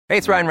Hey,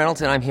 it's Ryan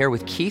Reynolds, and I'm here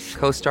with Keith,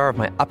 co-star of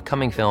my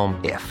upcoming film,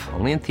 If,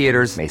 only in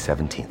theaters May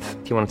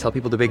 17th. Do you want to tell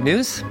people the big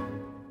news?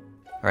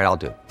 All right, I'll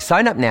do it.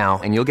 Sign up now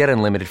and you'll get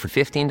unlimited for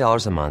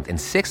 $15 a month and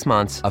 6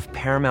 months of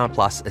Paramount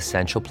Plus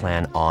Essential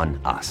Plan on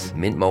us.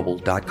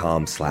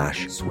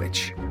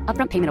 MintMobile.com/switch.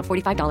 Upfront payment of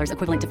 $45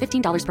 equivalent to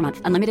 $15 per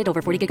month. Unlimited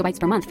over 40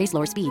 gigabytes per month. Face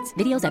lower speeds.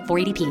 Videos at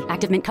 480p.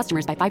 Active Mint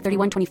customers by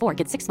 531.24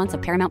 get 6 months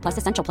of Paramount Plus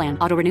Essential Plan.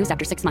 Auto renews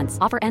after 6 months.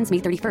 Offer ends May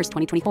 31st,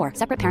 2024.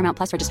 Separate Paramount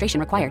Plus registration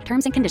required.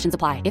 Terms and conditions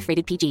apply if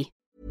rated PG.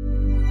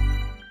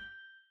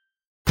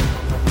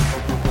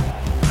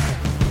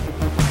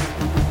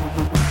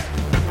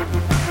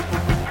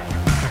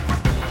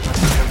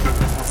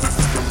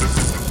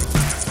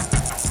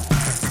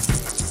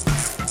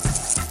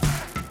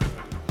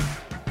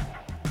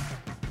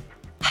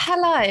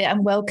 Hello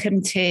and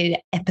welcome to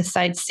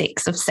episode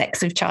 6 of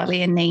Sex with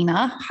Charlie and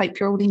Nina. Hope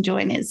you're all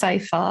enjoying it so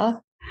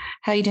far.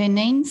 How are you doing,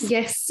 Nines?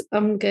 Yes,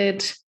 I'm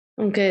good.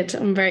 I'm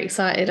very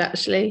excited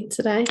actually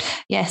today.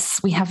 Yes,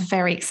 we have a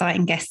very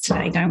exciting guest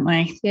today, don't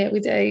we? Yeah, we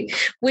do.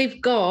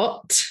 We've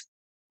got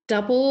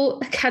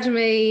double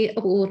Academy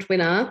Award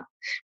winner,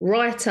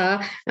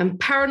 writer and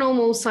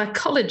paranormal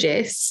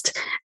psychologist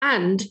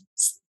and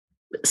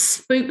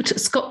Spooked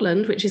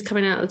Scotland, which is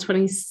coming out the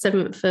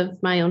 27th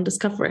of May on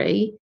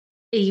Discovery,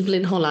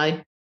 Evelyn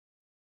Hollow.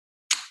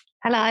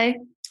 Hello.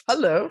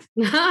 Hello.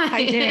 Hi. How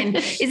you doing?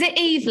 Is it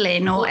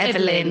Evelyn or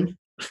Evelyn?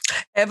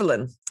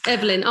 Evelyn.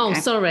 Evelyn. Oh, Okay.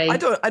 Sorry. I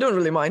don't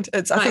really mind.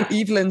 I think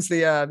Evelyn's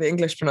the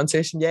English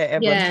pronunciation. Yeah,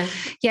 Evelyn. Yeah.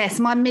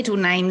 Yes, my middle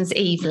name's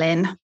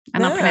Evelyn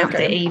and I pronounced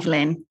it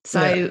Evelyn.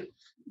 So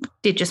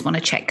did just want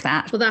to check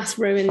that. Well, that's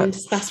ruined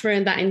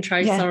that intro.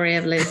 Yeah. Sorry,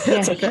 Evelyn.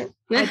 It's okay.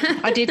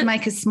 I did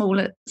make a small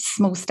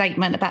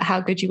statement about how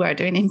good you were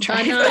doing intros.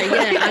 I know,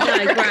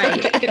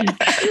 great. And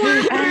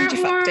you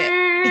fucked it.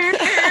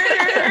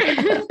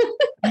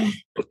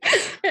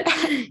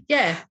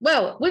 Yeah,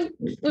 well, we've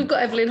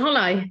got Evelyn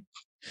Hollow.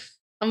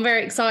 I'm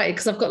very excited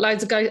because I've got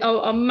loads of ghosts.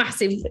 Oh, I'm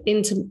massive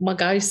into my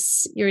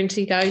ghosts. You're into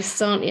your ghosts,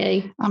 aren't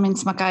you? I'm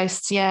into my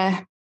ghosts,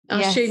 yeah.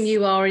 I assume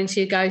you are into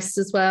your ghosts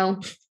as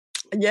well.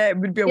 Yeah, it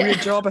would be a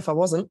weird job if I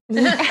wasn't.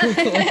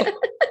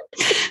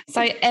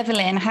 So,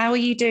 Evelyn, how are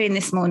you doing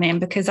this morning?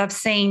 Because I've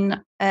seen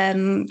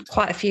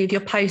quite a few of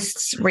your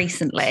posts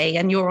recently,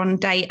 and you're on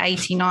day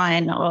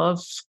 89 of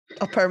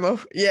A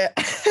permo, yeah.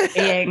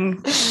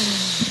 being.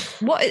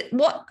 What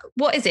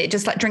is it?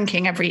 Just like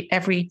drinking every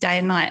day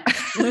and night?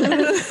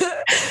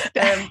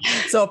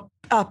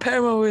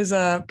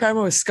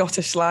 Permo is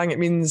Scottish slang. It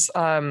means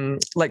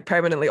like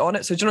permanently on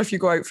it. So do you know if you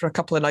go out for a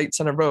couple of nights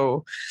in a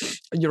row,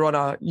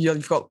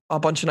 you've got a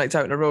bunch of nights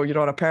out in a row, you're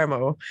on a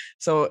permo.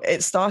 So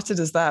it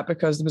started as that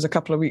because there was a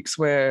couple of weeks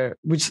where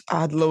we just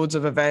had loads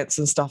of events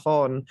and stuff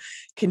on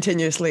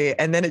continuously,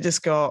 and then it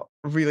just got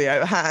really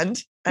out of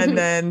hand. And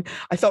then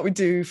I thought we'd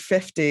do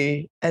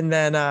 50 and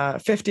then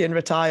 50 and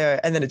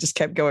retire. And then it just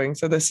kept going.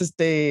 So this is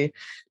day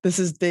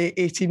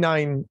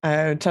 89.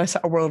 Trying to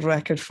set a world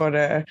record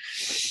for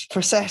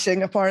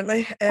seshing,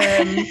 apparently.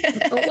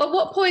 At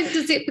what point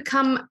does it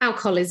become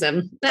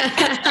alcoholism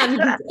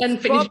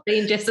and finish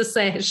being just a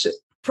sesh?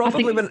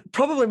 Probably when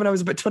I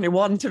was about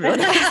 21, to be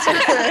honest.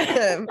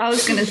 I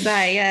was going to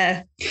say,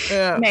 yeah.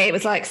 Me, it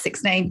was like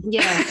 16.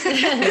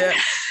 Yeah.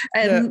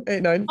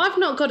 8, 9. I've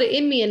not got it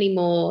in me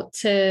anymore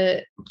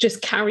to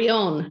just carry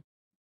on.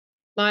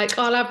 Like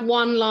I'll have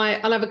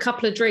a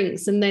couple of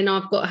drinks and then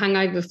I've got a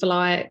hangover for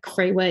like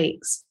 3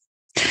 weeks.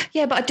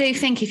 Yeah, but I do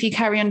think if you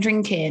carry on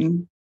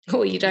drinking,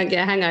 you don't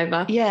get a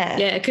hangover.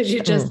 Yeah, because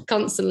you're just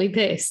constantly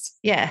pissed.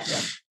 Yeah.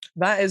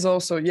 That is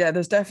also,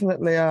 there's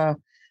definitely a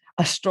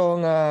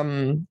strong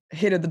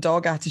hair of the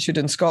dog attitude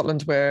in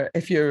Scotland, where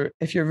if you're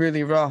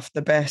really rough,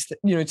 the best,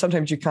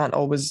 sometimes you can't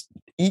always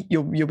eat,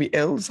 you'll be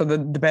ill. So the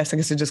best thing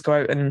is to just go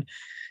out and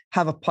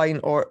have a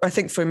pint, or I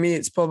think for me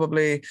it's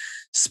probably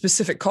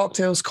specific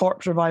cocktails,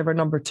 Corpse Reviver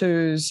number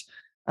 2s,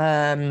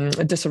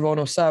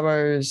 Disaronno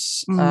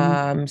sours,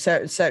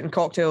 certain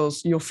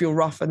cocktails. You'll feel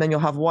rough and then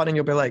you'll have one and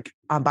you'll be like,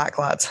 I'm back,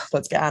 lads,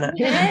 let's get on it.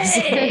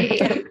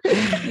 Yay!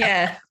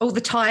 Yeah, all the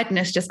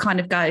tiredness just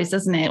kind of goes,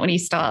 doesn't it, when you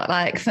start?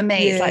 Like for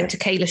me, it's like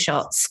tequila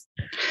shots.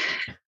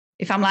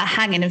 If I'm like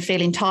hanging and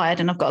feeling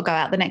tired and I've got to go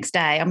out the next day,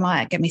 I'm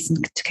like, get me some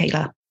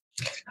tequila.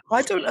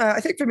 I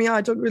think for me,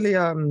 I don't really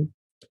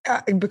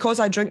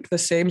because I drink the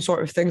same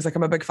sort of things. Like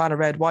I'm a big fan of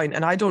red wine,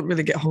 and I don't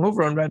really get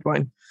hungover on red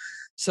wine.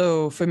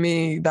 So for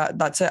me,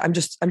 that's it. I'm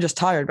just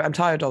tired, but I'm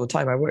tired all the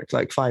time. I work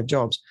like 5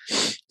 jobs.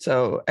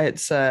 So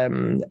it's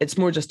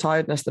more just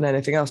tiredness than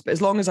anything else. But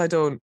as long as I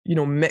don't,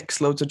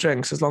 mix loads of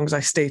drinks, as long as I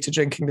stay to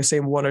drinking the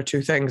same 1 or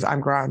 2 things,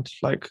 I'm grand.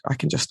 Like I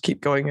can just keep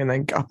going and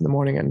then get up in the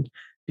morning and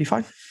be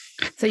fine.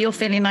 So you're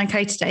feeling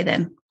okay today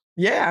then?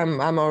 Yeah,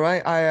 I'm all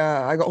right.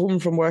 I got home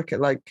from work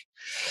at like,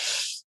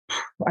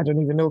 I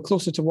don't even know,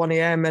 closer to 1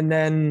 a.m. and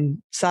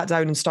then sat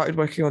down and started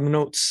working on the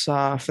notes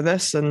for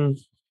this, and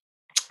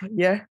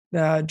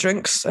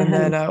drinks, and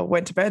then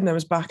went to bed, and I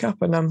was back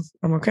up, and I'm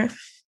okay.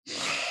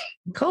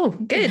 Cool,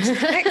 good,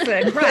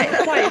 excellent,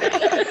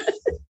 right.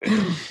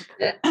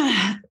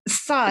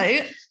 So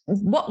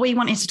what we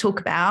wanted to talk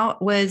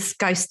about was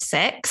ghost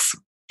sex.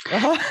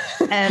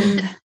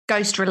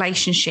 ghost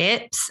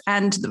relationships,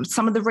 and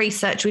some of the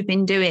research we've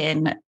been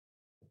doing,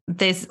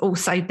 there's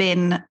also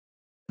been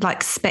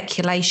like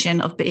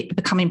speculation of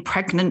becoming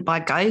pregnant by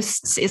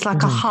ghosts. It's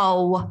like a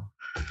whole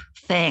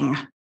thing.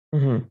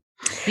 Do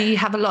you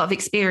have a lot of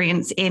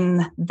experience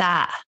in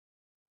that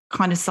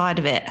kind of side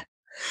of it?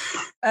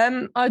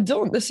 I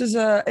don't.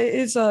 It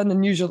is an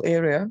unusual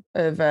area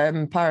of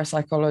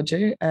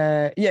parapsychology.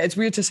 It's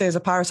weird to say as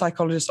a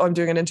parapsychologist, I'm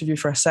doing an interview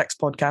for a sex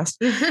podcast.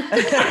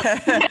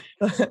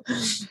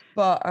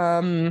 But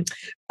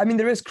I mean,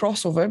 there is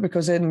crossover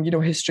because in,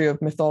 history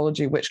of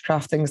mythology,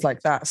 witchcraft, things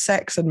like that,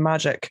 sex and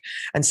magic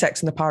and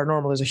sex and the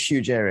paranormal is a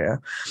huge area.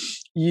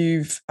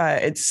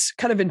 It's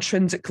kind of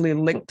intrinsically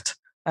linked.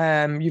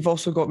 You've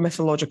also got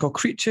mythological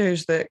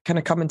creatures that kind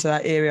of come into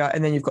that area,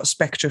 and then you've got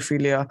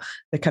spectrophilia,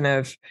 the kind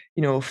of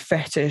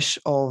fetish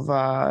of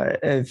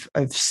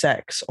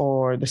sex,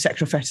 or the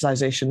sexual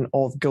fetishization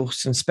of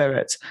ghosts and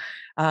spirits.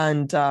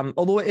 And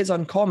although it is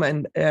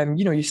uncommon,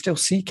 you still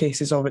see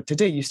cases of it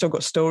today. You still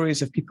got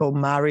stories of people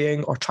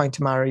marrying or trying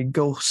to marry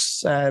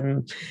ghosts,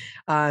 and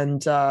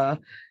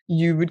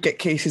you would get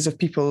cases of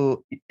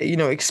people,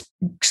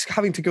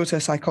 having to go to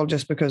a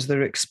psychologist because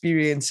they're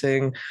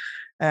experiencing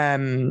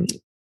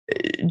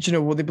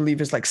what they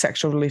believe is like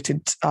sexual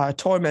related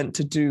torment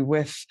to do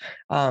with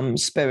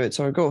spirits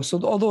or ghosts.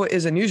 So although it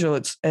is unusual,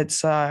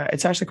 it's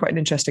actually quite an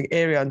interesting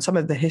area, and some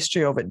of the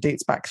history of it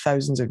dates back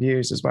thousands of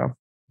years as well.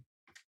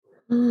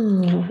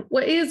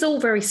 Well, it is all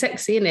very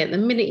sexy, isn't it? The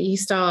minute you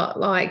start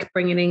like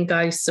bringing in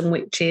ghosts and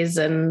witches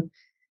and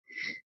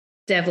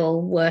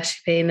devil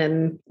worshipping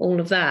and all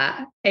of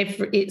that,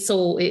 is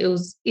all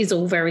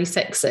very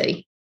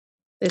sexy.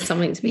 There's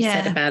something to be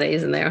said about it,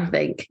 isn't there? I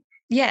think.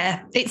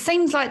 Yeah, it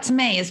seems like to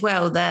me as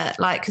well that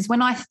because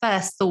when I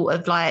first thought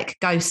of like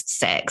ghost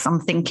sex, I'm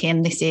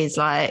thinking this is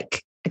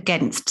like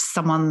against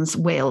someone's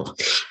will.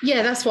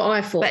 Yeah, that's what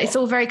I thought. But it's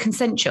all very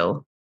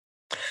consensual.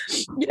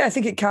 Yeah, I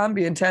think it can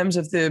be in terms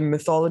of the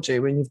mythology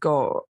when you've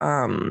got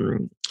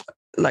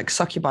like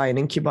succubi and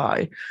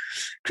incubi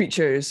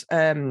creatures.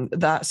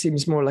 That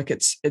seems more like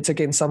it's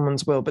against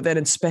someone's will. But then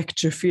in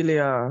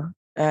spectrophilia,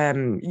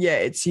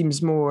 it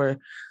seems more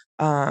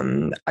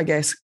I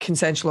guess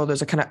consensual.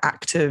 There's a kind of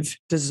active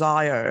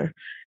desire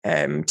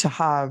to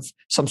have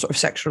some sort of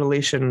sexual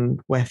relation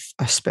with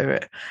a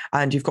spirit,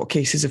 and you've got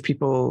cases of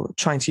people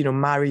trying to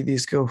marry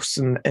these ghosts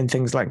and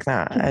things like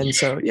that. And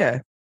so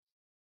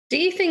do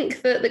you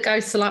think that the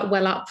ghosts are like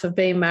well up for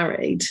being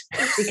married?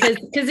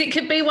 Because it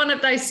could be one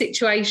of those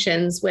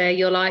situations where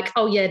you're like,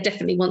 oh yeah,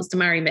 definitely wants to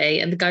marry me,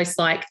 and the ghost's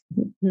like,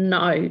 no,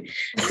 I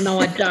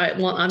don't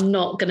want. I'm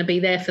not going to be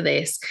there for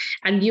this,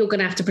 and you're going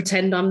to have to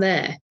pretend I'm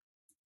there.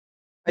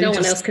 No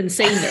one else can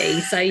see me,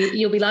 so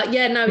you'll be like,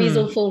 yeah, no, he's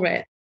all for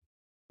it.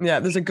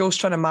 Yeah, there's a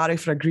ghost trying to marry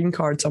for a green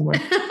card somewhere.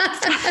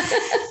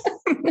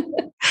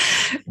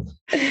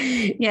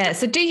 Yeah,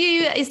 so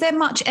is there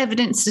much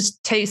evidence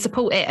to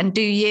support it, and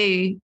do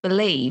you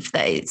believe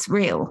that it's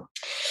real?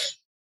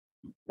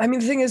 I mean,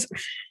 the thing is,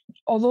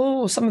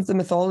 although some of the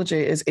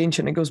mythology is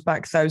ancient, it goes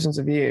back thousands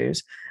of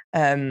years,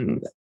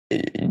 and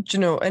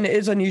it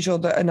is unusual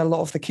that in a lot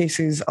of the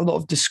cases, a lot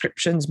of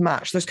descriptions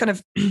match. There's kind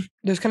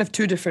of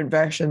two different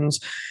versions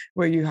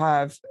where you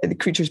have the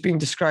creatures being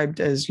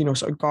described as,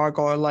 sort of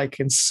gargoyle-like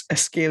and a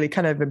scaly,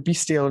 kind of a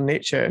bestial in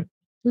nature.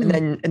 And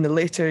then in the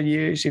later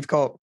years, you've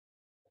got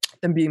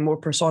them being more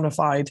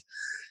personified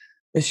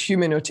as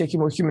human or taking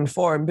more human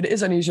form. But it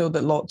is unusual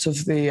that lots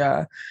of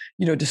the,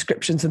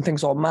 descriptions and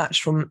things all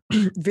match from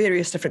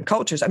various different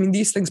cultures. I mean,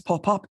 these things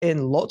pop up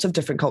in lots of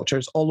different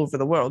cultures all over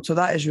the world. So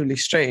that is really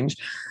strange.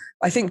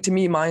 I think to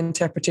me, my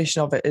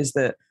interpretation of it is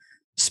that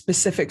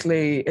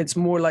specifically it's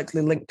more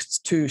likely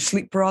linked to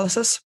sleep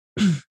paralysis.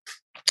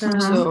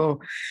 So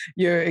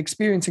you're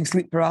experiencing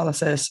sleep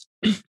paralysis,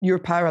 you're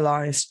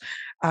paralyzed,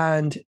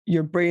 and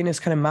your brain is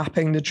kind of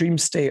mapping the dream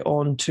state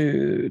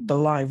onto the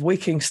live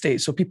waking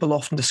state. So people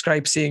often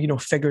describe seeing,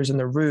 figures in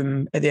their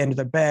room at the end of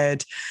their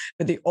bed,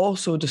 but they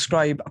also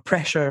describe a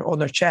pressure on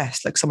their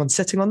chest, like someone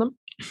sitting on them.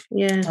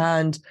 Yeah.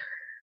 And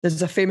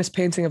there's a famous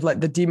painting of like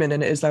the demon,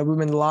 and it is a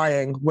woman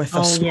lying with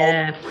a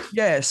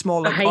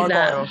small like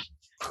gargoyle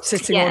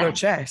sitting on her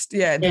chest,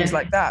 and things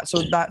like that.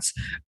 So that's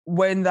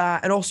when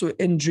that, and also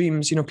in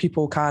dreams,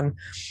 people can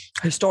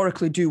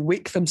historically do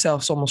wake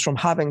themselves almost from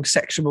having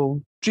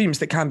sexual dreams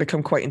that can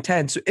become quite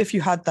intense. So if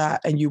you had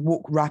that and you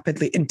woke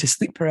rapidly into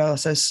sleep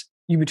paralysis,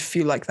 you would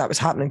feel like that was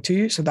happening to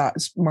you. So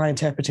that's my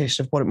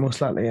interpretation of what it most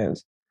likely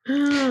is.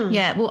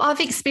 Yeah, well, I've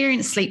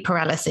experienced sleep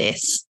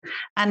paralysis,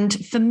 and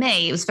for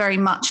me, it was very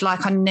much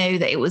like I knew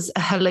that it was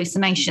a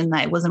hallucination,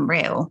 that it wasn't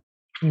real.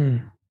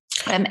 Even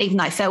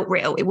though it felt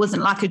real, it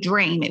wasn't like a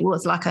dream, it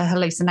was like a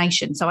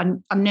hallucination. So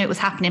I knew it was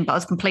happening, but I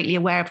was completely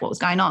aware of what was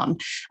going on,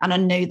 and I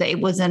knew that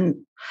it wasn't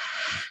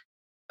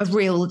a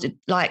real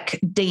like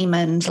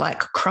demons like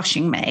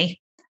crushing me.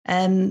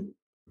 But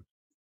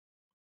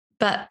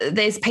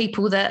there's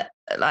people that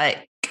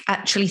like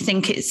actually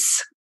think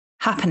it's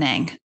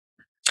happening.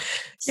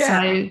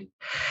 Yeah.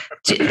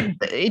 So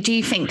do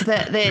you think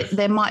that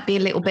there might be a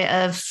little bit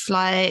of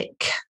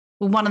like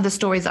Well, one of the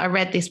stories that I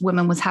read, this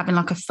woman was having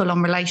like a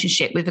full-on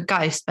relationship with a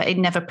ghost, but it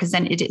never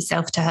presented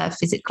itself to her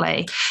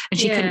physically and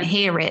she couldn't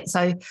hear it.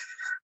 So,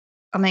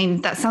 I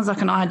mean, that sounds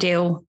like an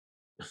ideal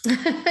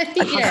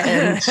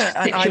Yeah.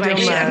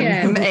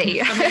 situation for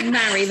me. I mean,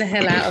 marry the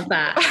hell out of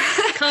that.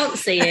 Can't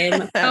see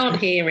him, can't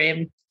hear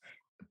him,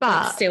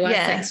 but still have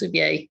sex with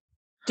you.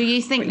 Do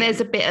you think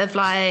there's a bit of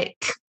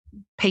like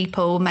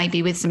people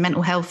maybe with some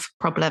mental health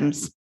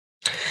problems?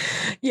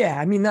 Yeah,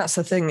 I mean, that's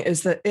the thing,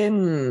 is that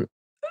in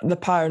the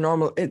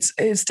paranormal,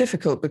 it's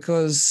difficult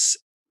because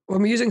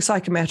when we're using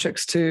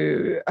psychometrics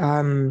to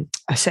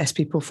assess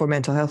people for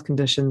mental health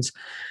conditions,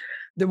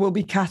 there will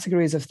be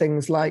categories of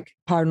things like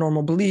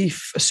paranormal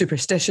belief,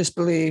 superstitious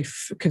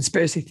belief,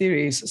 conspiracy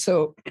theories.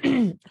 So,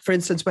 for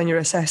instance, when you're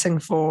assessing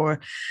for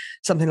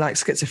something like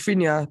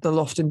schizophrenia, there'll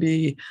often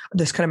be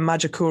this kind of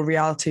magical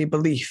reality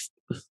belief.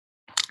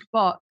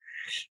 But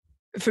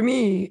for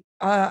me,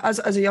 as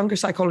a younger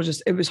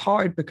psychologist, it was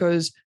hard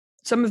because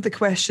some of the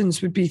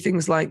questions would be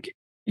things like,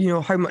 you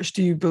know, how much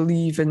do you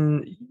believe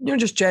in, you know,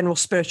 just general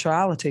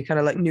spirituality, kind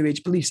of like New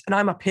Age beliefs? And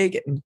I'm a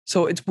pagan.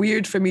 So it's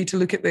weird for me to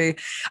look at the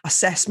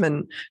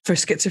assessment for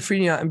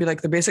schizophrenia and be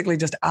like, they're basically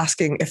just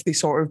asking if they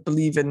sort of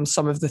believe in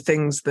some of the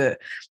things that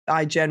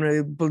I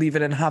generally believe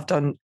in and have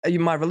done,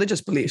 my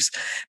religious beliefs.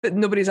 But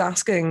nobody's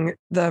asking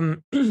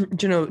them,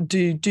 you know,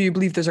 do you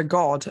believe there's a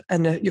God?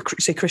 And you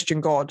say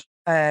Christian God.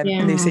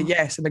 And they say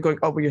yes. And they're going,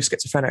 oh, well, you're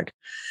schizophrenic.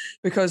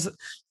 Because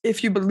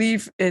if you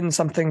believe in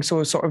something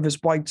so sort of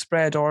as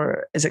widespread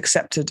or is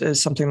accepted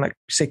as something like,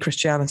 say,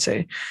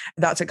 Christianity,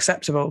 that's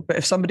acceptable. But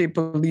if somebody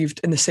believed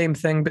in the same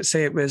thing, but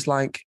say it was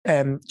like,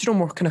 you know,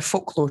 more kind of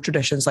folklore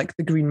traditions like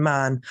the Green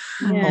Man,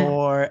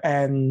 or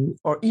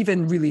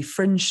even really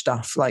fringe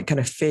stuff like kind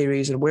of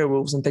fairies and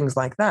werewolves and things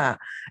like that,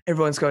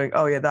 everyone's going,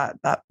 oh yeah,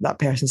 that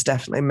person's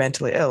definitely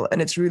mentally ill.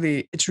 And it's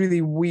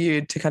really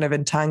weird to kind of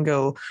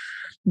entangle,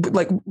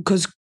 like,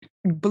 because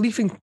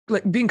believing,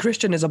 like being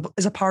Christian is a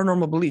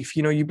paranormal belief.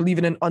 You know, you believe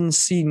in an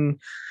unseen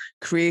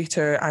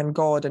creator and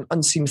God and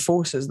unseen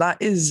forces. That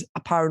is a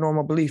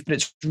paranormal belief, but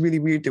it's really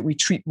weird that we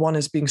treat one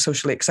as being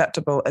socially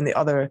acceptable and the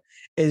other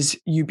is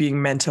you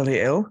being mentally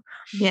ill.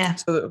 Yeah.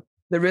 So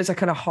there is a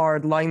kind of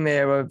hard line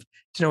there of,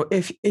 you know,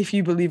 if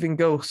you believe in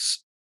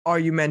ghosts, are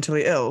you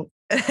mentally ill?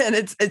 And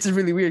it's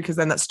really weird because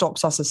then that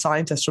stops us as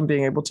scientists from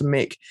being able to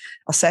make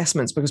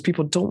assessments, because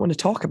people don't want to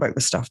talk about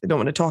this stuff. They don't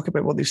want to talk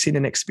about what they've seen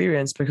and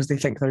experienced because they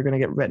think they're going to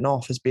get written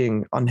off as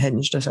being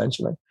unhinged,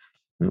 essentially.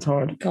 It's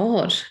hard.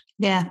 God.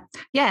 Yeah.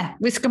 Yeah.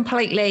 It's a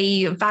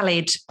completely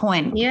valid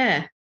point.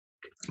 Yeah.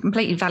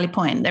 Completely valid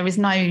point. There is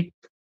no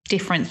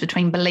difference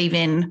between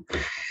believing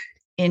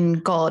in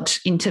God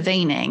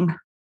intervening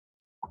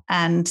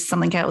and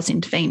something else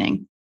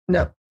intervening.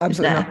 No,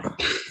 absolutely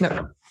not.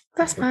 No.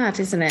 That's mad,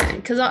 isn't it?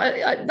 Because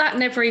that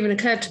never even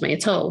occurred to me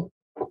at all,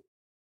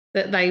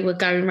 that they were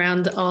going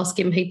around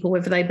asking people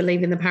whether they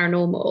believe in the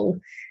paranormal.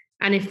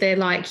 And if they're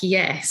like,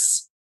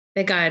 yes,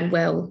 they're going,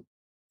 well,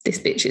 this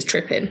bitch is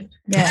tripping.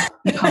 Yeah,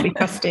 you can't be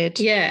trusted.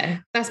 Yeah,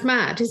 that's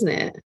mad, isn't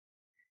it?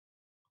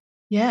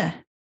 Yeah.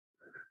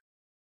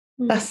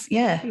 That is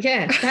mad.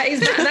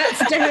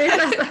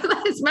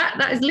 That's mad.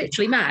 That is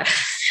literally mad.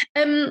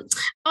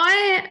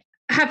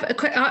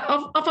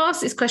 I've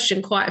asked this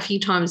question quite a few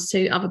times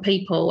to other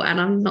people, and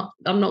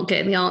I'm not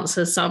getting the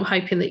answers. So I'm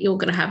hoping that you're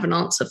going to have an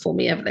answer for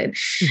me, Evelyn.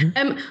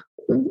 Mm-hmm.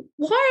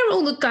 Why are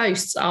all the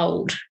ghosts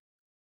old?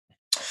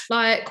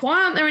 Like,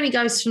 why aren't there any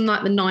ghosts from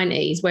like the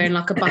 90s wearing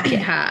like a bucket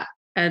hat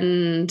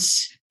and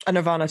a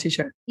Nirvana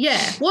t-shirt?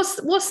 Yeah.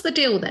 What's the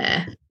deal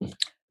there?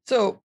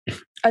 So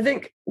I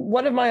think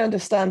one of my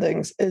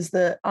understandings is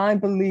that I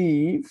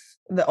believe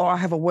that, or I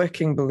have a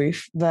working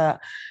belief that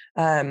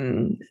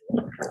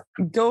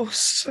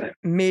ghosts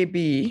may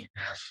be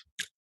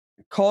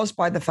caused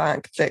by the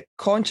fact that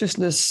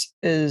consciousness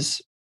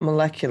is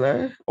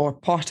molecular or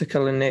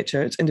particle in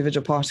nature. It's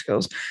individual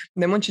particles.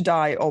 And then once you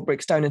die, it all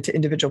breaks down into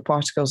individual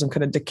particles and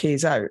kind of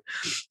decays out.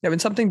 Now, when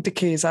something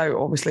decays out,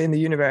 obviously in the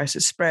universe,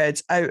 it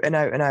spreads out and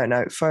out and out and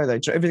out further.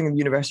 Everything in the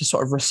universe is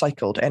sort of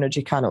recycled.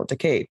 Energy cannot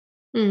decay.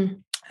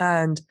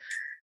 And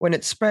when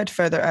it's spread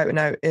further out and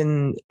out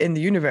in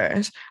the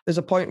universe, there's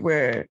a point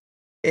where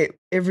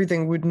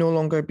everything would no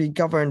longer be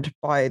governed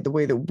by the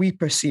way that we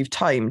perceive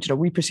time. You know,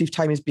 we perceive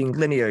time as being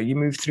linear. You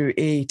move through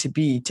A to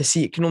B to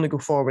C. It can only go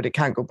forward. It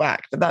can't go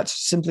back. But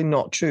that's simply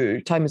not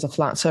true. Time is a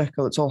flat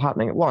circle. It's all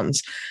happening at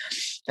once.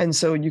 And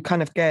so you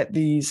kind of get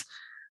these,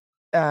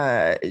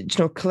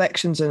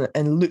 collections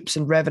and loops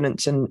and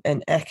revenants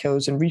and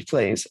echoes and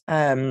replays.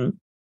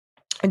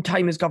 And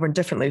time is governed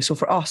differently. So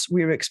for us,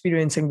 we're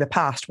experiencing the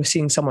past. We're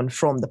seeing someone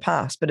from the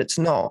past, but it's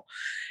not.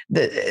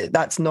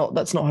 That's not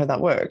how that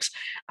works.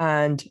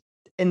 And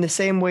in the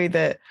same way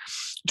that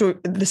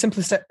the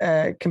simplest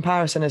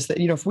comparison is that,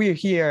 you know, if we're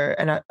here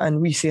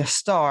and we see a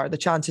star, the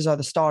chances are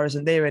the star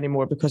isn't there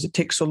anymore because it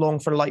takes so long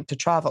for light to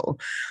travel.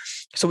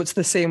 So it's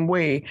the same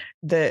way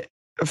that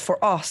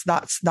for us,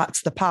 that's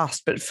the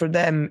past, but for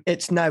them,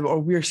 it's now, or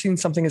we're seeing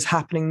something is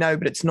happening now,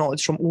 but it's not.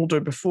 It's from older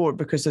before,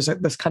 because there's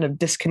this kind of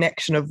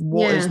disconnection of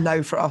what is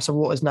now for us and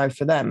what is now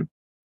for them.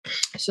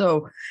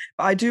 So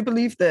I do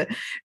believe that,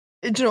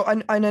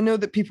 and I know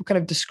that people kind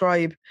of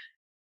describe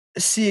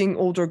seeing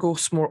older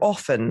ghosts more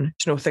often,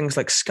 things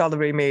like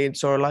scullery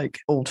maids or like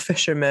old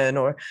fishermen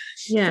or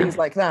things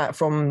like that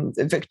from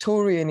the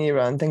Victorian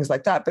era and things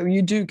like that. But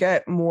you do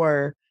get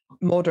more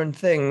modern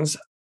things.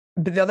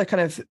 But the other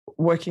kind of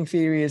working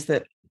theory is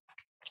that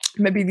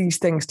maybe these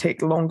things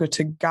take longer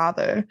to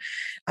gather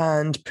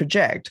and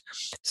project.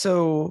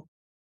 So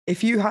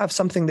if you have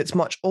something that's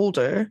much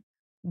older,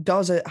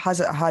 has it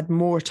had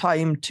more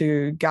time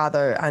to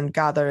gather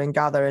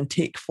and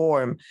take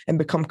form and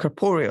become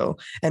corporeal?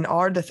 And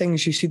are the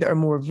things you see that are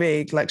more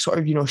vague, like sort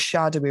of,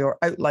 shadowy or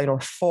outline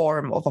or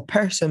form of a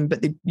person,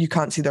 but you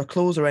can't see their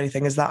clothes or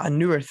anything, is that a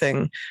newer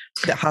thing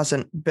that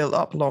hasn't built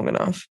up long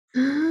enough?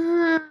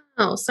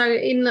 Oh, so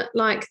in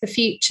like the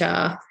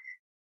future,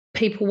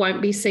 people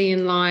won't be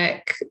seeing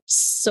like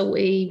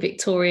salty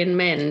Victorian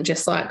men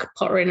just like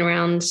pottering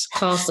around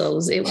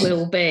castles. It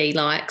will be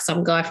like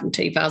some guy from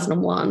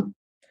 2001.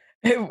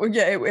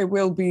 It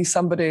will be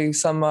somebody.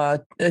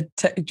 Do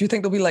you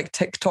think there'll be like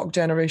TikTok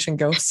generation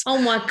ghosts?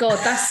 Oh my God,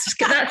 that's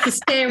the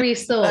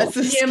scariest thought.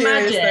 Can you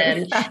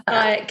imagine?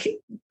 Like,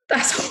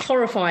 that's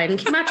horrifying. Can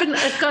you imagine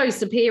a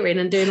ghost appearing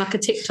and doing like a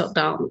TikTok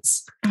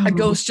dance? A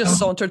ghost just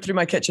sauntered through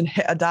my kitchen,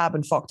 hit a dab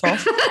and fucked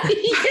off.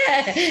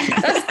 Yeah,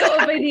 that's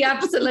got to be the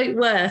absolute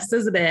worst,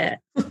 isn't it?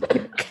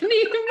 Can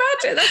you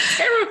imagine? That's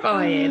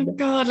terrifying. Oh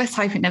God, let's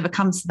hope it never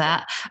comes to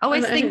that. I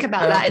always think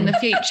about that in the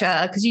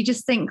future, because you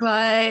just think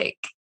like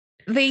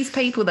these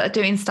people that are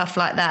doing stuff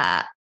like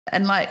that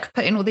and like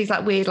putting all these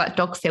like weird like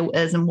dog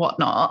filters and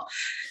whatnot,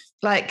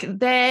 like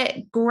their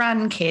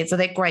grandkids or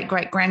their great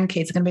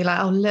grandkids are going to be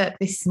like, oh look,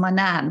 this is my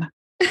nan.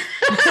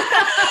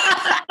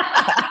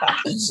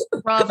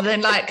 Rather than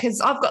like, because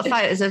I've got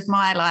photos of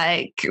my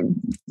like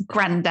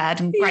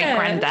granddad and great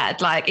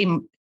granddad like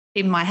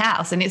in my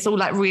house, and it's all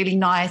like really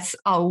nice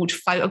old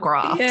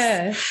photographs.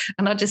 Yeah.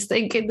 And I just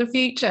think in the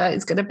future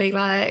it's going to be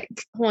like,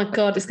 oh my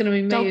God, it's going to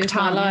be me with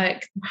my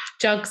like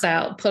jugs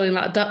out pulling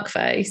like a duck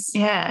face.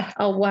 Yeah.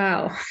 Oh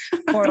wow.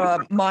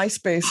 Or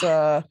MySpace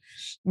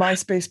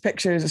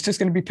pictures. It's just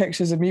going to be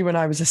pictures of me when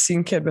I was a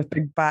scene kid with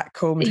big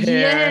back-combed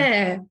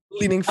hair,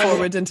 leaning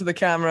forward into the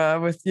camera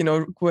with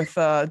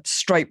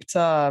striped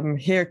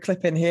hair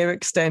clip-in hair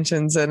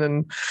extensions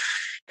and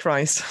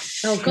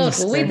Christ. Oh God,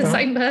 well, we're the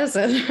same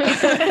person.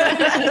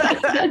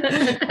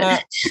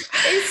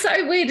 It's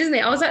so weird, isn't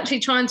it? I was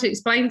actually trying to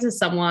explain to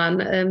someone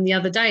the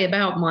other day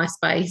about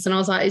MySpace, and I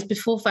was like, it's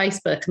before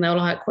Facebook. And they were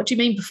like, what do you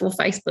mean before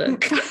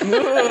Facebook? And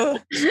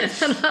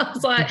I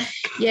was like,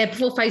 yeah,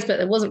 before Facebook,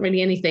 there wasn't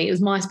really anything. It was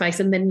MySpace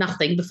and then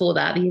nothing before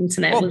that. The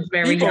internet was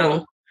very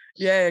young.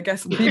 Yeah, I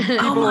guess people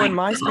on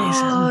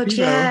MySpace.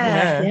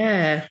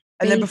 Yeah.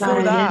 And then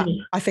before that,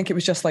 I think it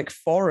was just like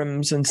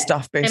forums and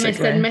stuff, basically.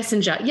 MSN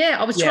Messenger. Yeah,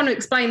 I was trying to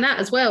explain that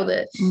as well,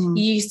 that you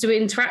used to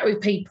interact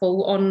with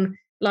people on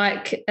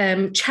like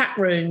chat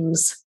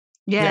rooms.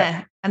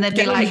 Yeah. And they'd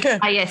be like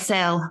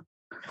ASL.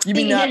 You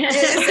mean that?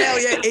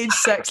 ASL, age,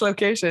 sex,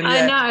 location.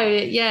 I know,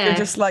 yeah. They're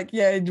just like,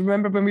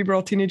 remember when we were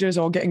all teenagers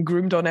all getting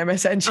groomed on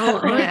MSN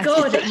chat? Oh my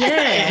God,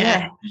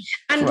 yeah.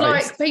 And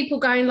like people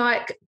going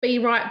like, be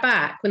right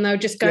back when they were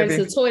just going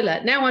to the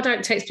toilet. Now I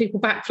don't text people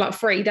back for like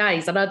 3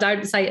 days and I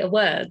don't say a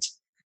word.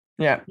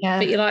 Yeah.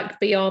 But you're like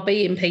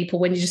BRBing people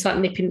when you're just like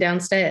nipping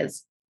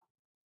downstairs.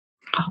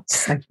 Oh,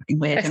 it's so fucking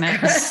weird, isn't it?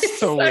 It's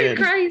so weird.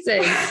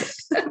 Crazy.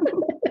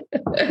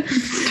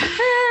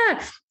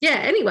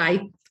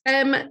 Anyway.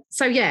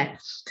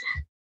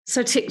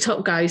 So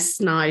TikTok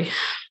ghosts, no.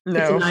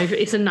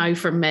 It's a no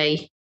from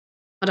me.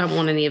 I don't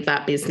want any of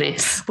that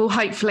business. Well,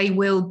 hopefully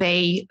we'll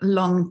be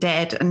long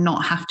dead and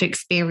not have to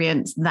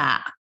experience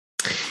that.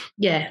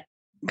 Yeah.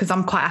 Because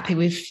I'm quite happy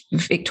with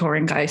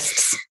Victorian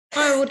ghosts.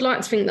 I would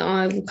like to think that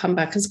I will come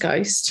back as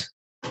ghost.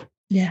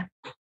 Yeah,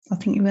 I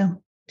think you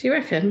will. Do you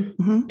reckon?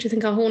 Mm-hmm. Do you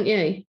think I'll haunt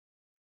you?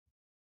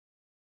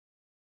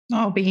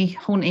 I'll be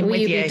haunting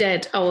with you. Will you be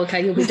dead? Oh,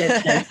 okay, you'll be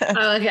dead too.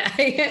 Oh,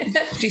 okay.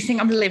 Do you think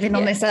I'm living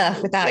on this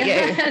earth without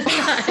you?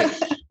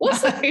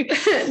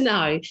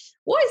 No.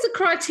 What is the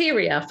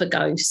criteria for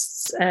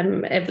ghosts,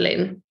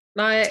 Evelyn?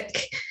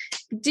 Like,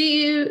 have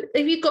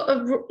you got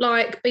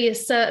to be a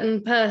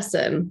certain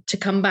person to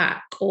come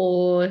back,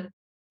 or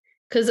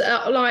because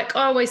I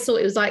always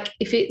thought it was like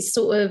if it's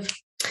sort of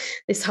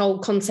this whole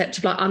concept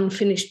of like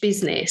unfinished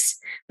business.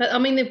 But I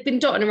mean, they've been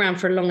dotting around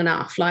for long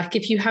enough. Like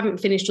if you haven't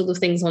finished all the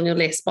things on your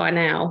list by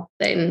now,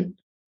 then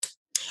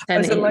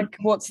is it like,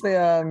 what's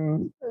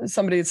the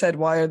somebody had said,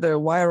 why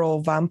are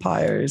all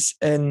vampires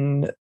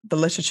in the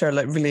literature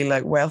like really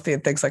like wealthy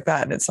and things like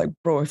that? And it's like,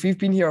 bro, if you've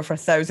been here for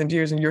 1,000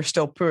 years and you're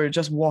still poor,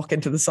 just walk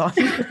into the sun.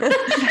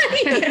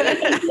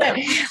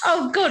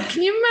 Oh God,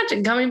 can you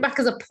imagine coming back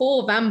as a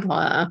poor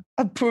vampire?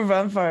 A poor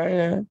vampire,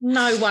 yeah.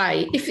 No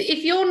way.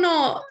 If you're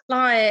not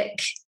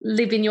like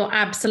living your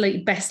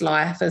absolute best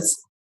life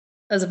as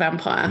a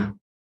vampire.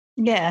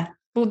 Yeah.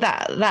 Well,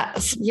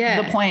 that's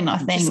the point, I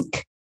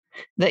think.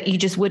 That you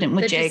just wouldn't,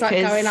 would you? Just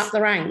like going up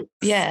the ranks.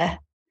 Yeah.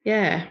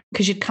 Yeah.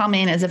 Because you'd come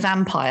in as a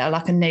vampire,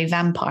 like a new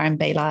vampire, and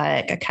be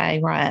like, okay,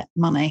 right,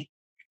 money.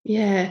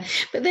 Yeah.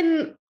 But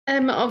then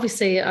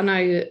obviously I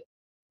know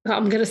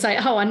I'm going to say,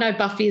 I know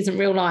Buffy isn't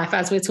real life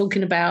as we're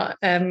talking about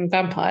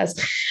vampires.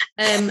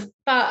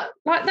 But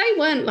like they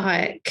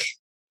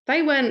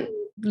weren't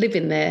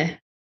living their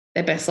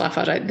best life,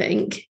 I don't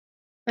think.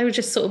 They were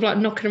just sort of like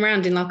knocking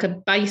around in like a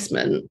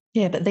basement.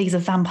 Yeah, but these are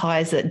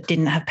vampires that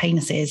didn't have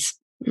penises.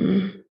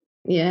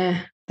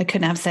 Yeah. They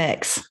couldn't have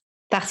sex.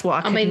 That's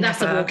what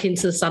that's a walk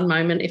into the sun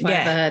moment if I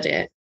ever heard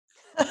it.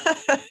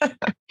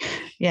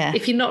 Yeah.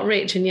 If you're not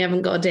rich and you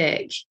haven't got a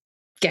dick,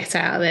 get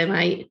out of there,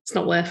 mate. It's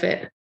not worth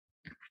it.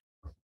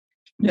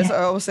 Yes,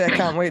 I always say I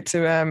can't wait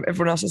to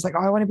everyone else is like,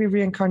 I want to be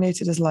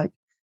reincarnated as like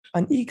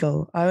an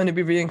eagle. I want to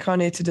be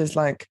reincarnated as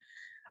like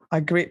a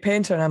great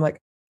painter. And I'm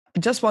like,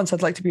 just once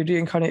I'd like to be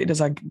reincarnated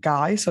as a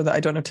guy so that I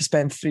don't have to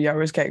spend 3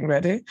 hours getting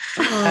ready.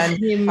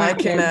 And I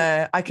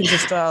can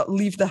just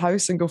leave the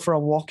house and go for a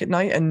walk at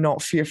night and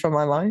not fear for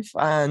my life.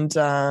 And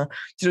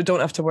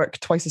don't have to work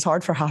twice as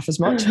hard for half as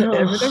much.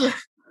 Everything.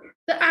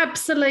 The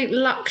absolute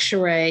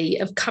luxury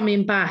of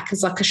coming back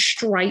as like a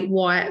straight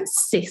white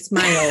cis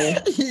male.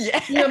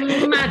 Yeah.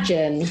 You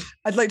imagine.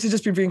 I'd like to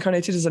just be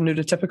reincarnated as a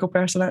neurotypical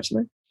person,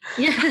 actually.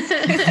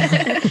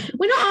 Yeah.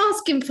 We're not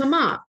asking for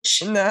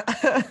much. No.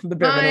 The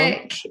bare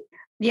minimum.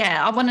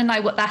 Yeah, I want to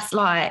know what that's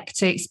like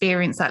to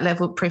experience that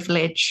level of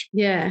privilege.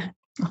 Yeah.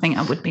 I think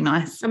that would be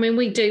nice. I mean,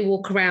 we do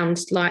walk around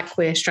like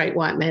we're straight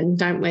white men,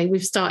 don't we?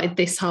 We've started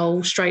this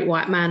whole straight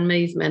white man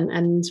movement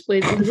and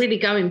we're really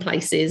going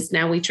places.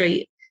 Now we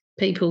treat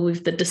people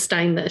with the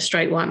disdain that a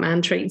straight white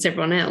man treats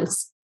everyone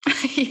else.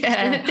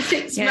 Yeah.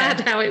 It's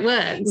mad how it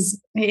works.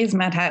 It is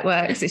mad how it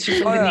works. It's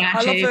just I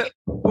love it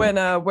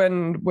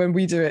when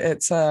we do it,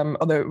 it's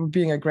either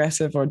being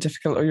aggressive or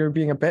difficult or you're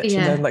being a bitch.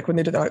 And then like when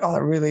they do it, they're like,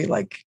 they're really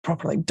like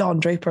proper like Don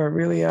Draper,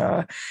 really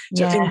in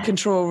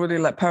control, really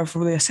like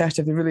powerful, really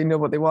assertive. They really know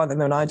what they want. And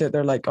then when I do it,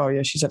 they're like, oh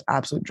yeah, she's an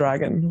absolute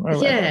dragon. Or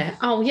yeah.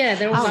 Oh yeah.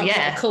 They're all what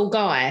a cool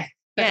guy.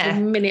 But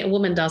the minute a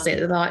woman does it,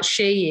 they're like,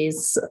 she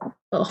is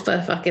off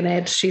her fucking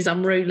head. She's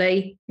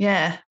unruly.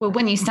 Yeah. Well,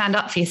 when you stand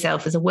up for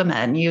yourself as a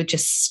woman, you're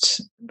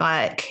just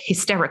like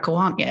hysterical,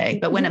 aren't you?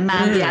 But when a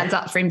man stands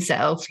up for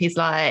himself, he's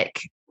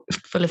like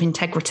full of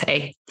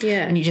integrity.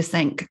 Yeah. And you just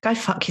think, go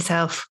fuck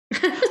yourself.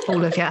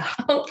 All of you.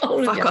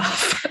 Fuck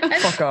off.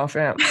 Fuck off,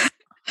 yeah.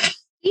 Do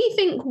you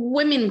think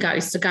women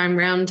ghosts are going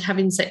around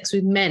having sex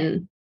with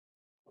men?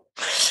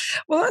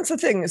 Well, that's the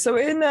thing. So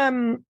in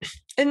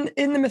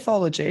the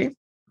mythology,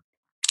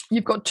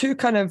 you've got two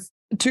kind of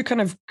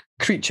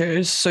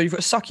creatures. So you've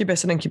got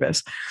succubus and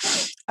incubus.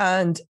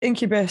 And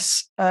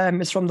incubus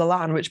is from the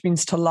Latin, which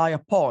means to lie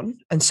upon.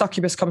 And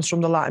succubus comes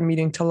from the Latin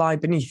meaning to lie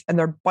beneath. And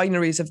they're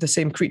binaries of the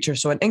same creature.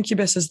 So an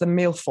incubus is the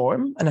male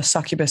form and a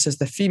succubus is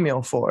the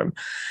female form.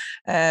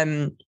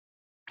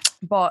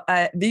 But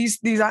these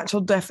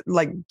actual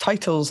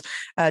titles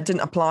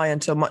didn't apply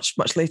until much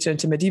later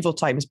into medieval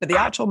times. But the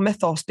actual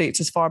mythos dates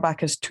as far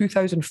back as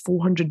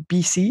 2400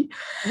 BC.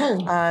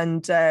 Oh.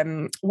 And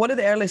one of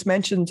the earliest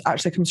mentions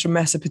actually comes from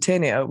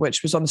Mesopotamia,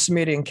 which was on the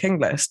Sumerian king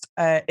list,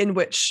 in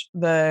which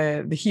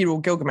the hero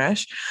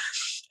Gilgamesh,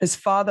 his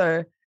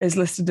father is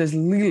listed as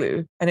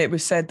Lilu. And it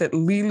was said that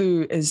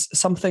Lilu is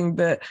something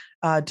that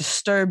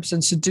disturbs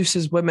and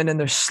seduces women in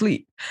their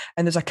sleep.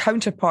 And there's a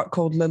counterpart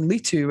called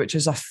Lilitu, which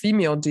is a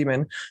female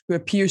demon who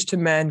appears to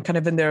men kind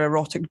of in their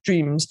erotic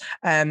dreams.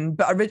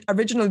 But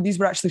originally these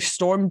were actually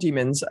storm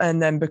demons. And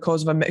then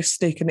because of a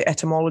mistake in the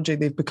etymology,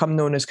 they've become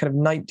known as kind of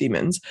night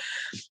demons.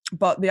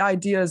 But the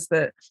idea is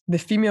that the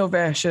female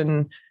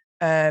version,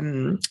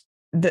 the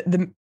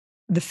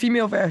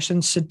female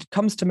version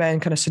comes to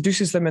men, kind of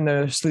seduces them in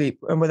their sleep,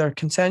 and whether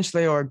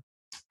consensually or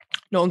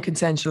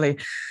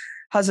non-consensually,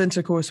 has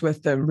intercourse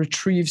with them,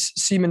 retrieves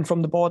semen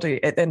from the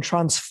body. It then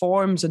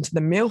transforms into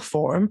the male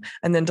form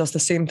and then does the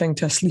same thing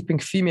to a sleeping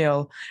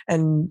female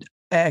and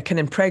can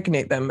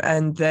impregnate them.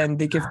 And then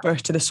they give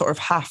birth to this sort of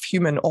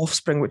half-human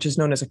offspring, which is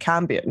known as a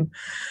cambion.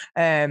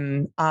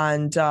 And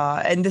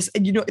this,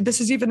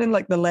 this is even in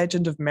like the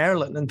legend of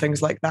Merlin and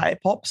things like that.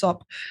 It pops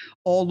up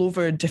all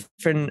over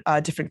different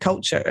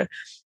culture.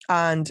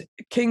 And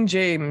King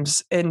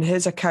James, in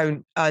his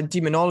account,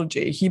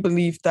 Demonology, he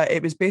believed that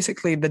it was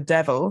basically the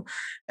devil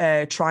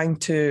trying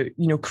to,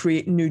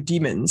 create new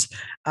demons.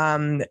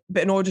 But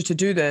in order to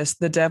do this,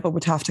 the devil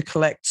would have to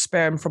collect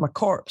sperm from a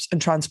corpse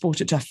and transport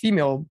it to a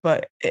female,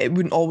 but it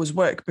wouldn't always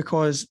work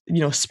because,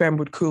 sperm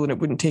would cool and it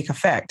wouldn't take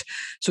effect.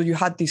 So you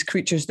had these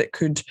creatures that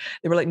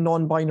they were like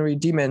non-binary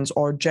demons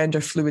or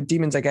gender fluid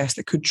demons, I guess,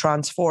 that could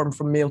transform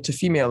from male to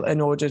female in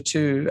order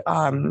to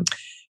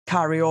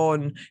carry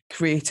on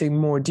creating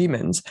more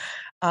demons.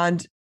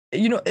 And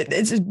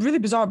it's really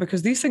bizarre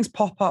because these things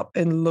pop up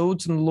in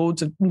loads and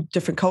loads of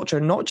different culture,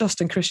 not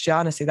just in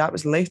Christianity. That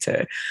was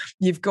later.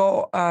 You've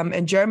got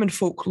in German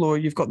folklore,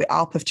 you've got the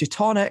Alp of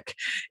Teutonic.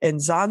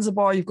 In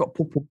Zanzibar, you've got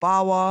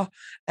Popobawa.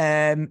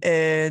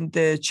 In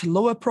the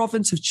Chiloa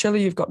province of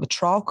Chile, you've got the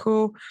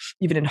Trauco.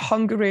 Even in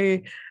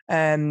Hungary,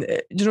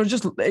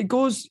 it's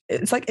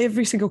like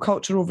every single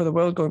culture over the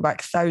world going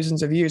back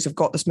thousands of years have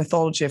got this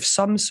mythology of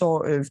some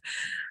sort of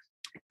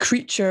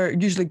creature,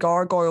 usually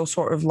gargoyle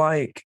sort of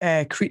like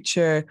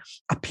creature,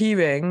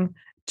 appearing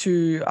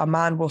to a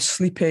man while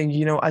sleeping,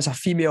 you know, as a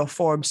female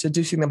form,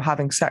 seducing them,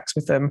 having sex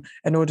with them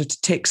in order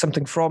to take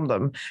something from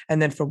them.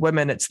 And then for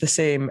women, it's the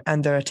same,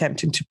 and they're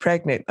attempting to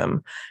pregnate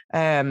them.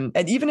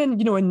 And even in,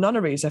 you know, in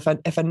nunneries, if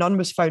a nun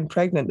was found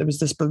pregnant, there was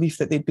this belief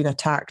that they'd been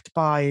attacked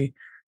by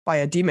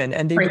a demon,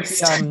 and they would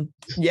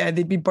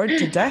they'd be burnt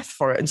to death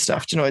for it and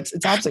stuff. You know, it's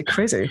absolutely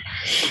crazy.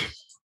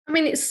 I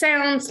mean, it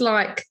sounds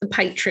like the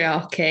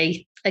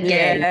patriarchy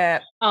again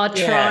are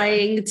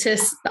trying to.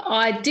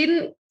 I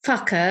didn't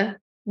fuck her.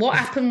 What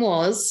happened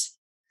was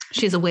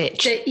she's a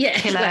witch. She's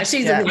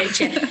a witch.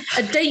 Yeah.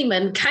 A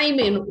demon came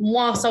in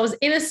whilst I was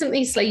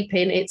innocently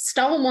sleeping. It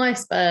stole my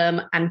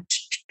sperm and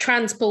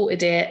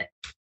transported it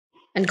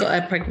and got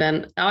her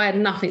pregnant. I had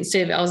nothing to do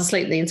with it. I was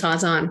asleep the entire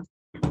time.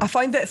 I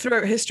find that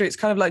throughout history, it's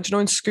kind of like, do you know,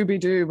 in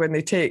Scooby-Doo when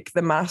they take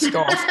the mask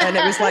off and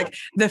it was like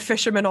the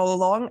fisherman all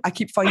along. I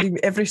keep finding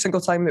every single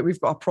time that we've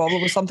got a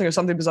problem with something or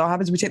something bizarre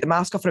happens, we take the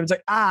mask off and it was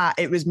like,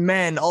 it was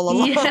men all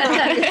along.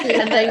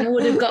 Yeah. And they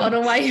would have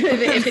gotten away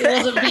with it if it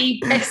wasn't for you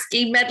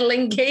pesky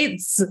meddling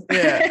kids.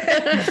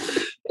 Yeah.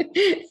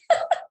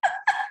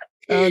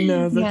 Oh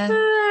no.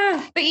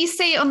 But you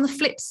see on the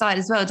flip side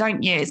as well,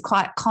 don't you? It's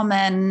quite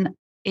common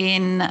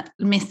in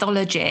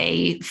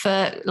mythology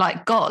for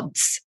like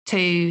gods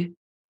to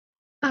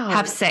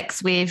have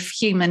sex with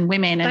human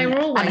women and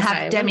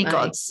have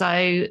demigods.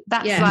 So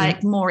that's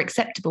like more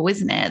acceptable,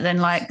 isn't it? Than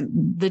like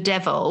the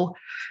devil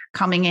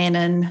coming in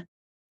and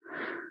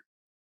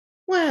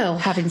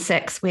having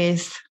sex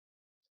with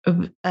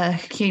a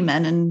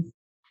human and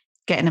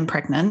getting them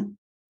pregnant.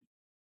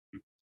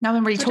 No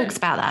one really talks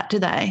about that, do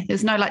they?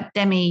 There's no like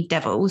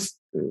demi-devils.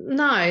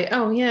 No.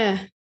 Oh,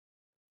 yeah.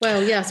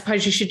 Well, yeah, I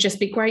suppose you should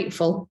just be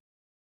grateful.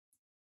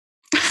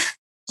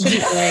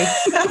 Shouldn't we?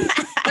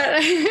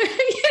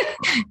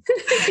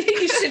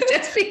 You should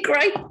just be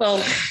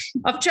grateful.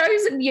 I've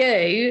chosen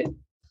you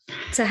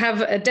to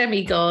have a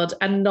demigod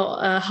and not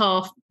a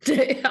half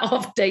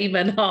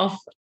demon, half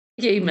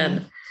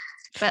human.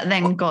 But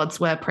then gods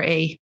were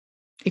pretty,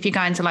 if you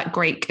go into like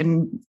Greek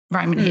and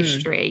Roman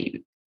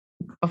history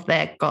of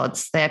their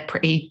gods, they're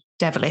pretty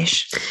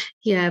devilish.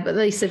 Yeah, but at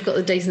least they've got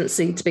the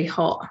decency to be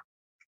hot.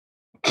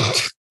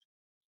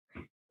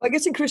 I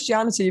guess in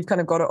Christianity, you've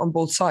kind of got it on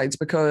both sides,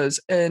 because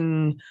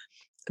in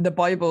the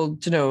Bible,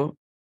 you know,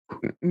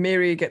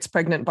 Mary gets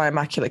pregnant by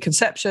Immaculate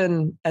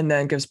Conception and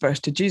then gives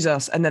birth to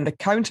Jesus. And then the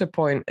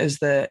counterpoint is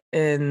that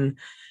in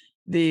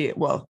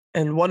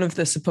one of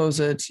the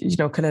supposed, you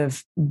know, kind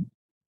of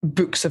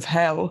books of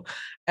hell,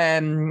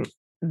 the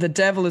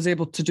devil is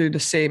able to do the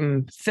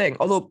same thing.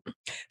 Although,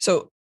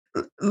 so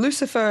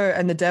Lucifer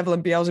and the devil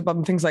and Beelzebub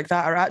and things like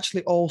that are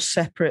actually all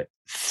separate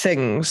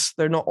things.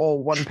 They're not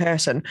all one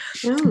person.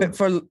 But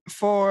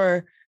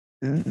for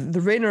the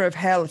reigner of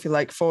hell, if you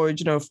like, for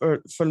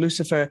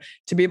Lucifer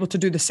to be able to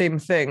do the same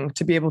thing,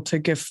 to be able to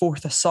give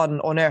forth a son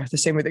on earth the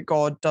same way that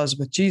God does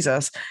with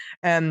Jesus,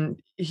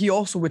 he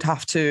also would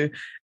have to,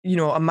 you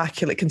know,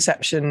 Immaculate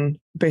Conception,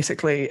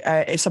 basically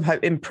somehow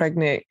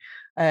impregnate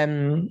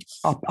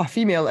a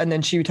female, and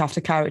then she would have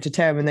to carry it to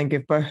term and then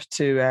give birth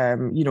to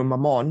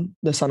Mammon,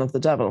 the son of the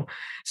devil.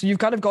 So you've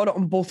kind of got it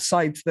on both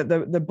sides, that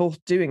they're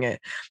both doing it.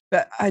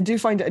 But I do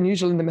find it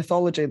unusual in the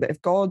mythology that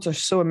if gods are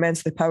so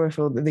immensely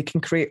powerful that they can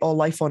create all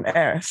life on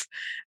earth,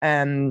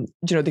 they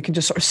can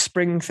just sort of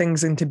spring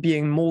things into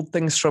being, mold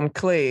things from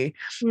clay,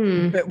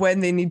 but when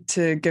they need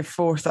to give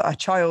forth a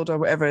child or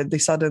whatever, they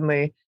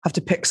suddenly have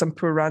to pick some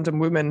poor random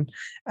woman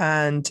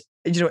and,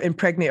 you know,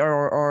 impregnate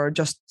her or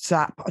just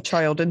zap a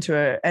child into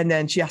it, and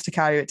then she has to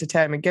carry it to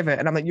term and give it.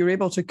 And I'm like, you're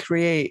able to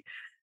create,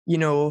 you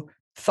know,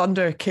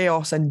 thunder,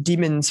 chaos, and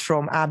demons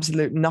from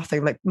absolute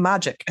nothing, like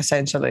magic,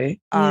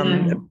 essentially.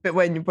 But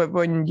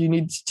when you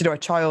need, you know, a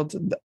child,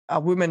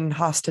 a woman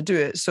has to do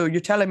it. So you're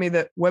telling me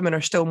that women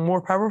are still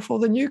more powerful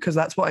than you? Because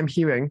that's what I'm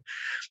hearing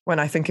when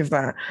I think of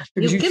that.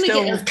 Because you're going to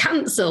get us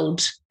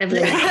cancelled,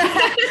 Evelyn.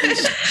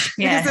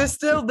 Because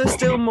there's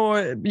still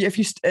more.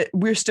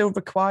 We're still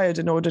required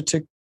in order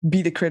to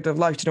be the creator of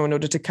life, you know, in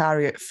order to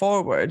carry it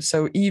forward.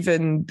 So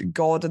even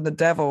God and the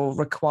devil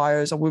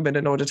requires a woman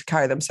in order to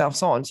carry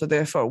themselves on. So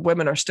therefore,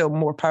 women are still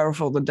more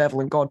powerful than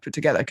devil and God put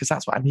together, because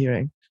that's what I'm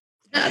hearing.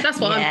 That's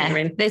what I'm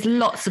hearing. There's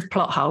lots of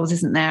plot holes,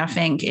 isn't there, I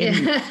think,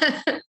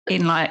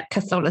 in like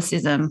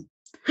Catholicism.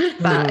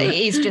 But it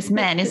is just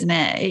men, isn't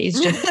it? It is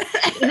just...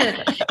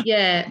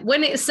 Yeah,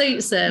 when it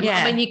suits them.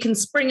 I mean, you can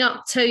spring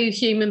up two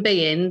human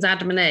beings,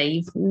 Adam and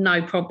Eve,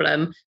 no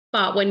problem.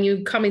 But when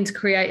you come in to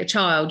create a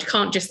child, you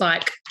can't just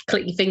like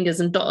click your fingers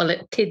and dot a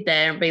little kid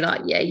there and be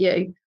like, yeah,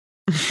 you.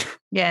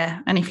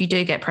 Yeah. And if you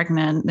do get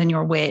pregnant, then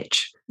you're a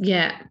witch.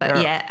 Yeah.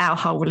 But our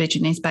whole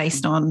religion is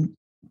based on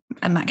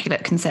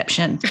Immaculate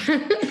Conception.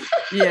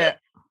 Yeah.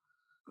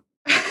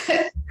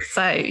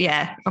 So,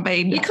 yeah, I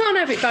mean... You can't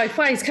have it both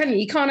ways, can you?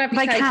 You can't have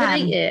your cake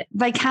and eat it.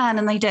 They can,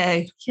 and they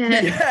do.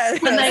 Yeah.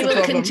 And they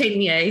will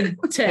continue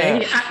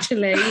to,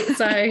 actually.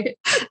 So...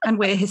 And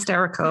we're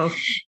hysterical.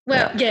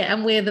 Well,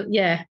 and we're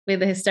the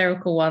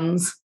hysterical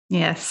ones.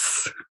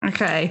 Yes.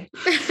 Okay.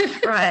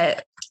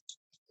 Right.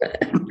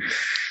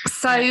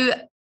 So,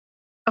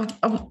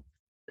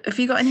 have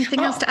you got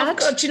anything else to add?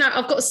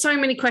 I've got so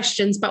many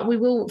questions, but we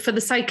will, for the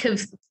sake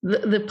of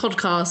the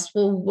podcast,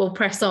 we'll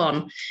press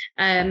on.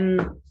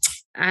 And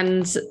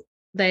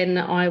then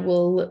I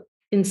will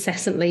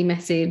incessantly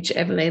message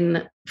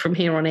Evelyn from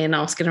here on in,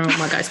 asking her all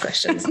my guys'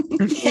 questions.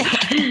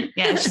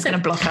 Yeah, she's going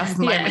to block us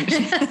the moment.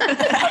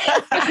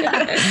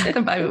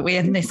 The moment we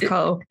end this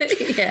call.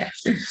 Yeah.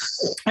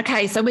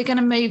 Okay, so we're going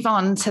to move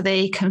on to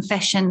the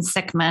confession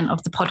segment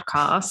of the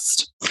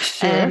podcast,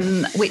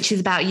 which is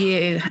about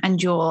you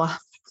and your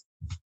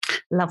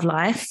love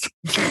life,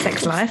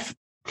 sex life,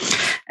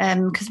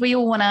 because we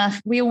all want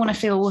to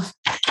feel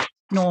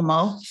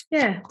normal,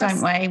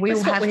 don't we? We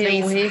all have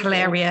these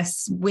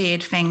hilarious,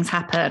 weird things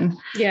happen,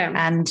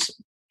 and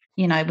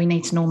we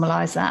need to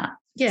normalize that.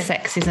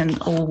 Sex isn't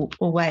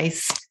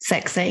always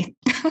sexy.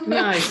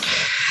 No.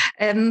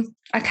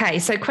 Okay,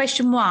 so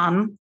question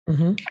 1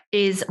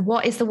 is,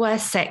 what is the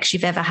worst sex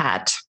you've ever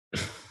had?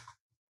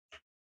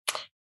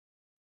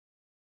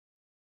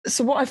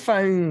 So what I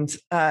found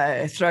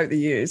throughout the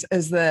years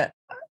is that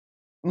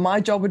my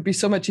job would be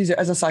so much easier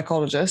as a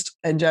psychologist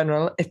in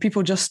general if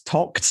people just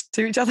talked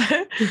to each other.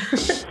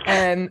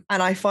 And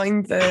I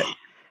find that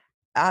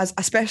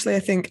especially I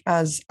think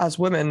as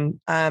women,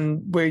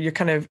 where you're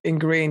kind of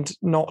ingrained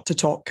not to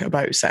talk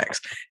about sex,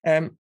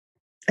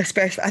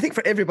 especially, I think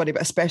for everybody,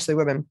 but especially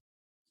women,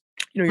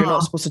 you're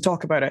not supposed to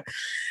talk about it.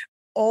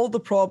 A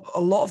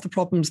lot of the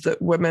problems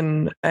that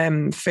women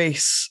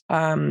face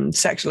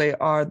sexually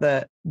are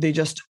that they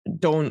just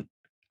don't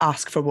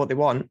ask for what they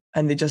want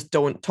and they just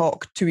don't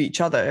talk to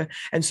each other.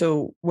 And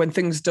so when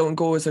things don't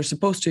go as they're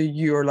supposed to,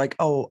 you're like,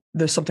 oh,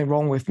 there's something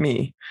wrong with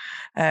me.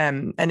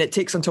 And it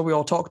takes until we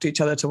all talk to each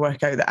other to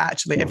work out that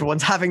actually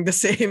everyone's having the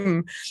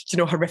same,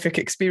 horrific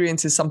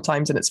experiences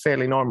sometimes, and it's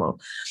fairly normal.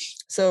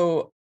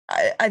 So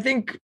I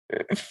think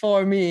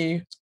for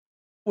me,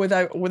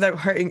 without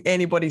hurting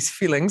anybody's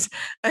feelings.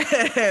 You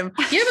haven't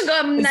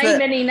got to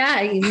name any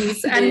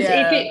names. And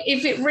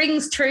if it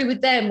rings true with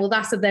them, well,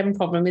 that's a them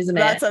problem, isn't it?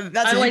 That's a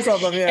me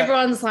problem, yeah.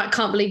 Everyone's like,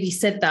 can't believe you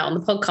said that on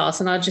the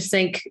podcast. And I just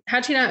think, how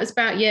do you know it was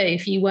about you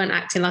if you weren't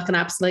acting like an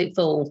absolute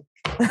fool?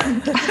 I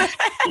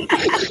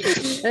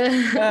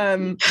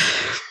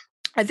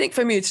think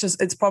for me,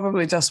 it's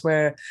probably just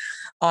where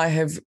I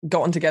have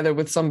gotten together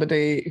with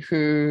somebody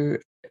who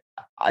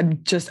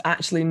I'm just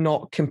actually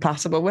not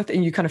compatible with,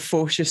 and you kind of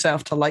force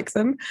yourself to like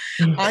them.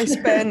 I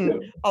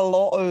spent a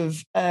lot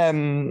of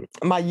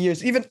my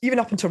years, even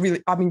up until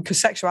because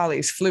sexuality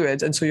is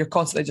fluid, and so you're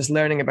constantly just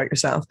learning about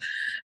yourself.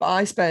 But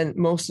I spent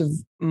most of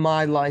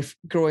my life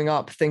growing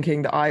up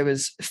thinking that I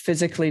was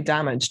physically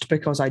damaged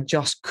because I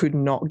just could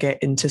not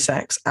get into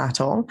sex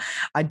at all.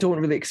 I don't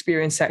really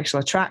experience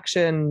sexual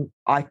attraction.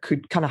 I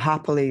could kind of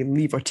happily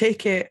leave or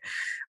take it.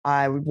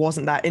 I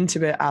wasn't that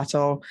into it at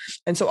all.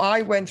 And so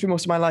I went through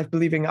most of my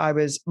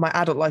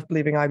adult life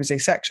believing I was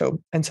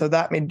asexual. And so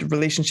that made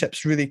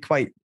relationships really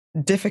quite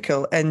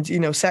difficult. And,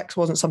 sex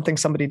wasn't something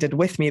somebody did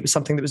with me. It was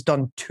something that was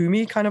done to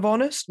me, kind of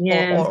honest,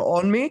 or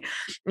on me.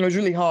 It was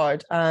really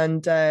hard.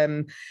 And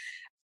there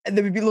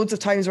would be loads of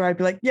times where I'd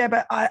be like, yeah,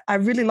 but I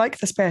really like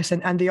this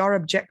person and they are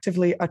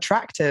objectively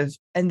attractive.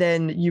 And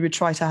then you would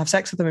try to have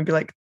sex with them and be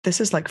like,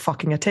 this is like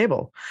fucking a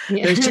table.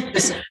 Yeah.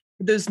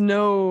 There's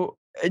no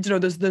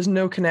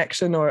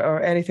connection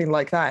or anything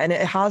like that. And it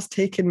has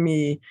taken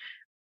me,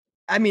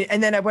 and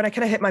then when I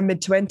kind of hit my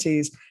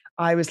mid-20s,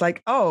 I was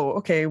like, oh,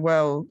 okay,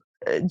 well,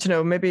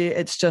 maybe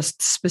it's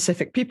just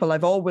specific people.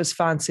 I've always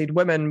fancied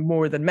women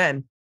more than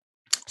men.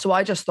 So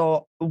I just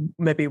thought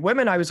maybe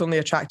women I was only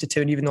attracted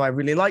to. And even though I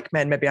really like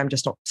men, maybe I'm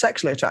just not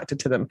sexually attracted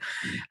to them.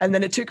 And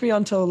then it took me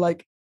until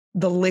like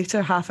the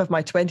later half of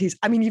my 20s,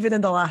 even in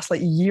the last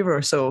year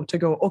or so, to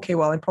go, okay,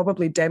 well, I'm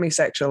probably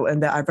demisexual in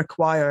that I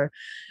require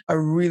a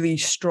really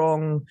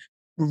strong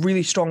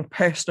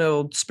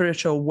personal,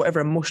 spiritual,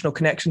 whatever emotional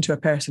connection to a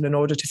person in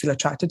order to feel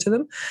attracted to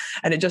them.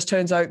 And it just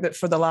turns out that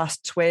for the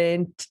last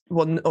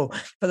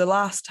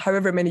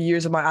however many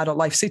years of my adult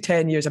life, say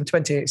 10 years, I'm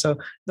 28. So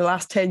the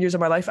last 10 years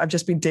of my life, I've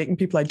just been dating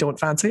people I don't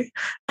fancy.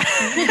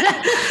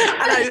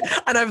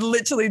 and I've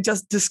literally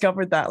just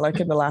discovered that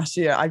in the last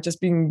year. I've just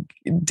been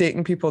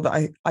dating people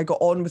that I got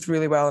on with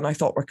really well and I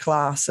thought were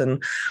class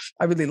and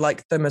I really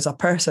liked them as a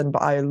person,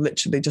 but I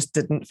literally just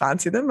didn't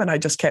fancy them. And I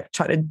just kept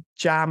trying to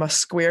jam a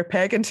square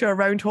peg into a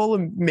round hole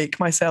and make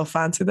myself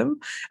fancy them.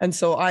 And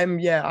so I'm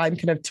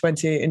kind of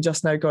 28 and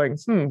just now going,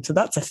 so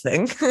that's a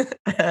thing.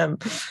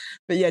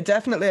 But yeah,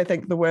 definitely I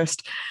think the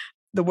worst,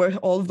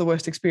 all of the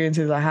worst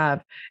experiences I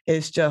have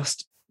is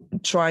just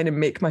trying to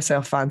make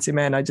myself fancy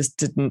men I just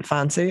didn't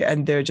fancy.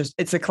 And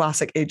it's a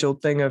classic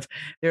age-old thing of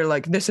they're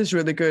like, this is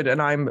really good.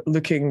 And I'm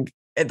looking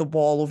at the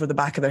wall over the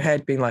back of their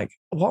head being like,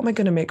 what am I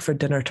going to make for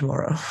dinner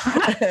tomorrow?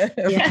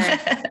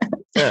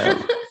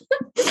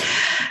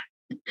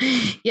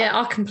 Yeah,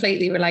 I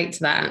completely relate to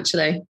that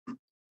actually.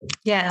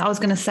 Yeah, I was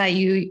going to say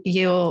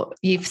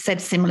you've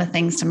said similar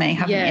things to me,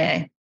 haven't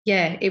you?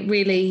 Yeah, it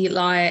really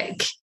I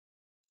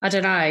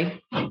don't know,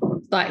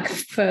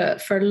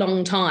 for a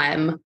long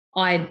time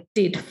I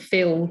did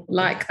feel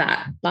like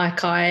that.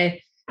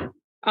 I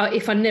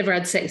if I never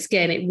had sex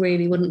again, it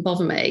really wouldn't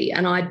bother me.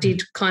 And I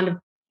did kind of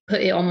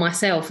put it on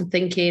myself and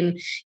thinking,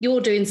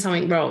 you're doing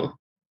something wrong.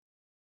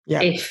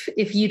 Yeah.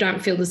 If you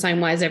don't feel the same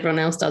way as everyone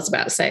else does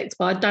about sex.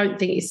 But I don't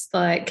think it's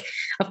like,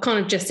 I've kind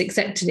of just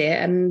accepted it,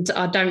 and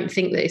I don't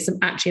think that it's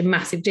actually a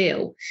massive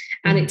deal.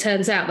 And it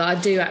turns out that I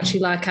do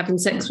actually like having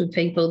sex with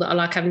people that I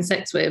like having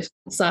sex with.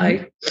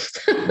 So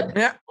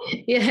yeah.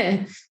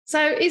 Yeah. So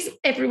it's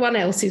everyone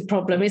else's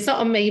problem. It's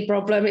not a me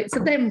problem, it's a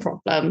them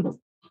problem.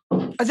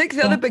 I think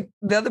the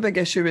other big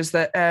issue is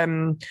that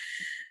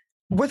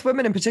with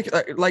women in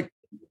particular, like,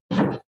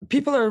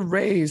 people are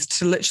raised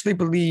to literally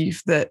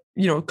believe that,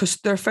 you know, because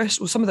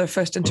some of their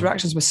first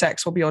interactions with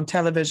sex will be on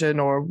television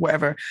or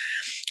whatever.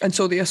 And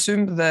so they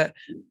assume that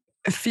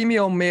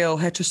female-male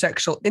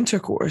heterosexual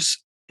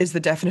intercourse is the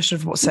definition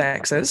of what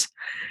sex is.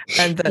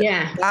 And that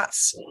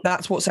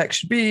that's what sex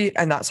should be,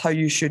 and that's how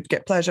you should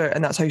get pleasure,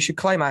 and that's how you should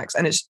climax.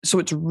 And it's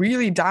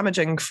really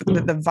damaging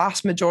that the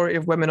vast majority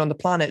of women on the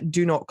planet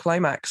do not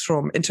climax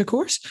from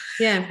intercourse.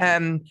 Yeah.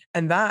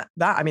 And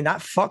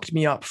that fucked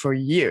me up for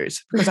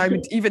years, because I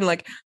would even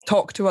like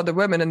talk to other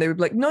women and they would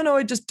be like, no,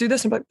 I just do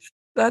this. I'm like,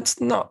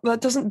 that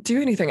doesn't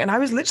do anything. And I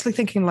was literally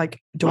thinking,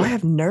 like, do I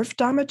have nerve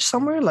damage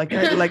somewhere? Like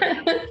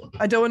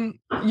I don't,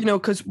 you know,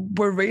 because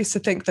we're raised to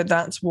think that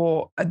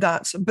but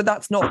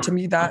that's not, to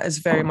me, that is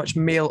very much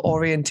male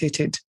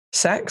orientated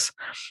sex.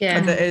 Yeah.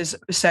 And that is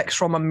sex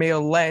from a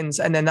male lens.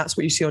 And then that's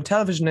what you see on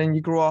television, and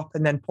you grow up,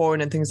 and then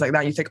porn and things like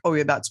that. You think, oh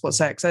yeah, that's what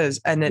sex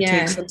is. And it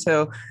takes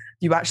until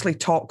you actually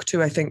talk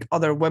to, I think,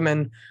 other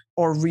women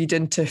or read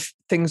into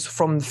things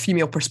from the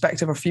female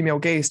perspective or female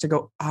gaze to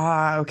go,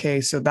 okay,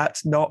 so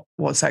that's not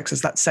what sex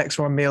is. That's sex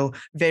from a male,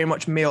 very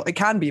much male. It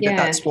can be, but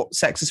that's what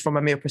sex is from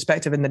a male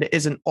perspective, and that it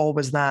isn't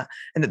always that,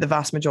 and that the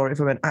vast majority of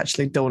women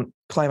actually don't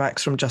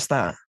climax from just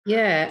that.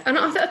 Yeah, and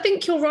I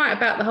think you're right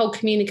about the whole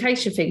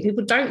communication thing.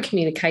 People don't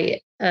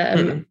communicate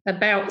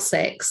about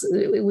sex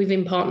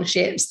within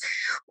partnerships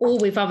or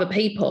with other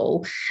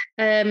people,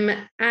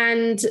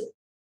 and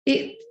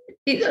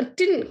it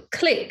didn't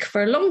click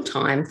for a long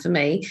time for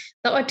me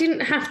that I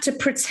didn't have to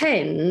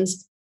pretend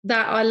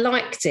that I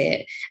liked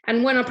it.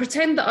 And when I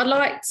pretend that I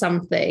liked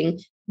something,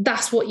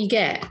 that's what you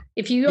get.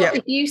 If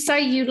you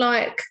say you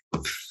like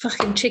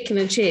fucking chicken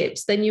and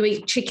chips, then you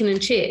eat chicken and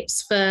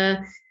chips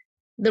for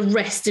the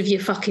rest of your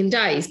fucking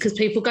days, because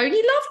people go, you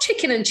love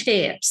chicken and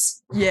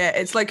chips. Yeah,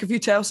 it's like if you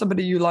tell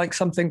somebody you like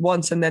something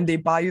once and then they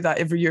buy you that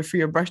every year for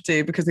your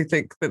birthday because they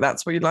think that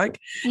that's what you like.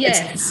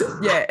 Yes.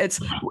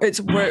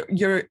 It's where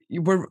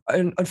we're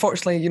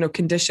unfortunately, you know,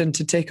 conditioned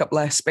to take up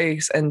less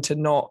space and to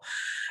not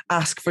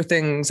ask for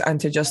things,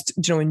 and to just,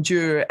 you know,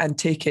 endure and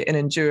take it and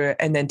endure it,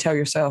 and then tell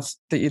yourself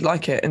that you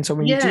like it. And so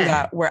when you do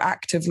that, we're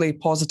actively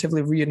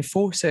positively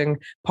reinforcing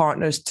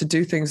partners to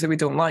do things that we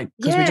don't like,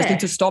 because we just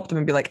need to stop them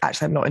and be like,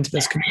 actually, I'm not into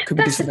this. Could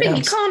we do something else?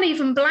 You can't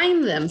even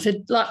blame them for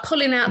like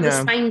pulling out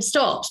the same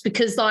stops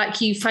because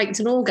like you faked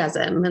an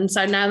orgasm, and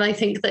so now they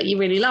think that you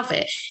really love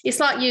it.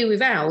 It's like you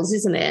with owls,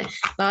 isn't it?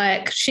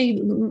 Like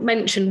she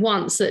mentioned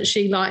once that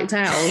she liked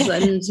owls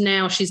and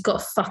now she's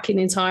got a fucking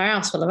entire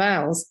house full of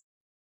owls.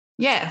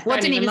 Yeah, well, I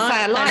didn't even say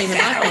I like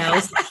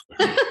owls.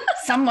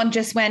 Someone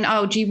just went,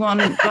 oh, do you want,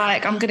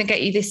 like, I'm going to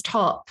get you this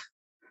top.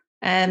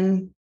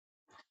 One's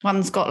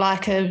got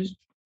like an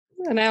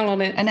owl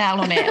on it,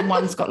 and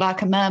one's got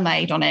like a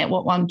mermaid on it.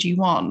 What one do you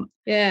want?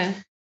 Yeah.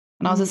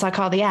 And I was just like,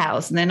 oh, the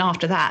owls. And then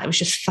after that, it was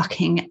just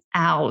fucking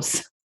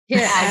owls.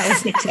 Yeah. Owl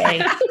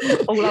City.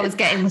 All I was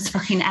getting was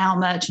fucking owl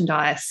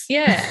merchandise.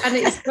 Yeah, and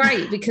it's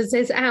great because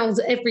there's owls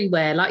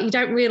everywhere. Like, you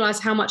don't realise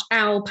how much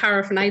owl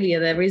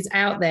paraphernalia there is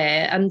out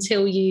there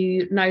until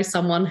you know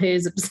someone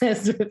who's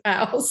obsessed with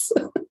owls.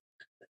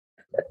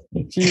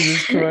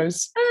 Jesus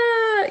Christ.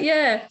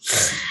 Yeah.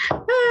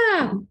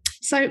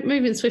 So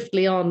moving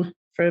swiftly on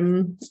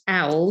from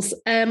owls,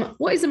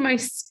 what is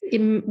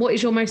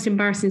your most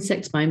embarrassing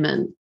sex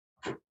moment?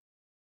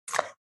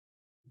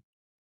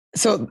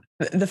 So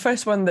the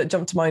first one that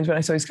jumped to mind when I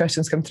saw these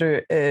questions come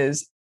through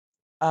is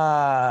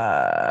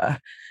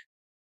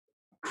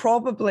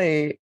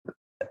probably,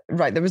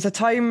 right, there was a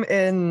time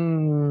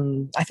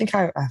in, I think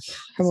how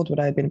old would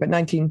I have been? About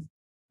 19.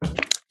 I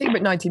think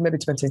about 19, maybe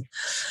 20.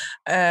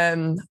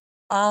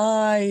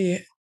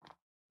 I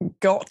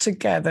got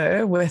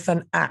together with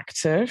an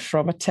actor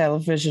from a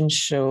television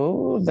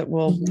show that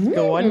will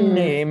go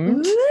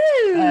unnamed.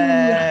 You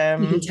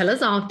can tell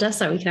us after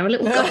so we can have a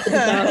little gossip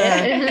about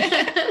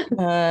it.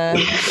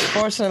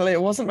 Fortunately,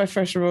 it wasn't my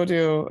first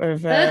rodeo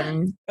of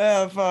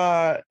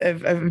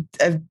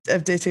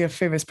dating a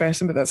famous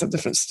person, but that's a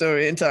different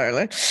story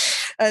entirely.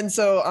 And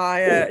so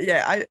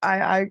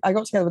I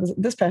got together with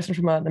this person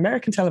from an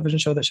American television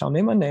show that shall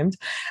remain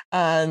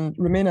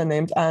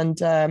unnamed, and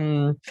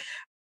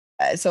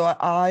so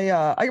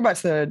I go back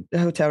to the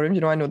hotel room. You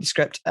know, I know the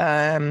script,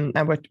 and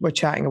we're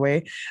chatting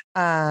away,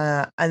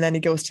 and then he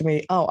goes to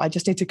me, "Oh, I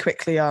just need to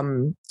quickly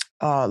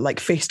like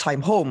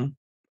FaceTime home,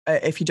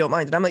 if you don't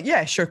mind." And I'm like,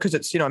 "Yeah, sure," because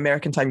it's, you know,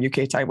 American time,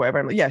 UK time, whatever.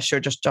 I'm like, "Yeah, sure,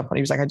 just jump on."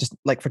 He was like, "I just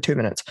like for 2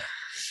 minutes."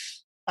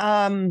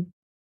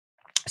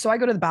 So I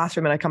go to the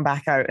bathroom and I come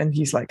back out and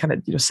he's like kind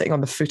of, sitting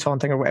on the futon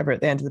thing or whatever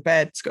at the end of the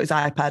bed. He's got his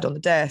iPad on the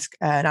desk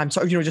and I'm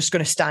sort of, just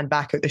going to stand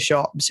back out the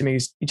shot. Assuming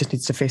he just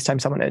needs to FaceTime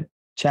someone to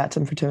chat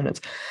to him for 2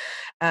 minutes.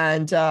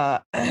 And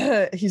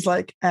he's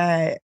like,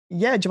 yeah,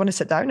 do you want to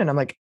sit down? And I'm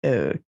like,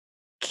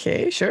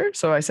 okay, sure.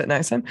 So I sit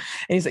next to him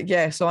and he's like,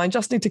 yeah, so I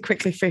just need to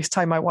quickly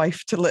FaceTime my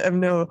wife to let him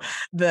know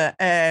that,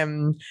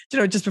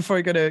 just before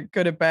we go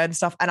to bed and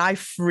stuff. And I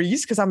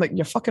freeze because I'm like,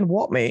 you're fucking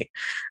what, mate?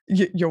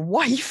 Your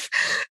wife?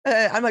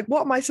 I'm like,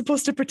 what am I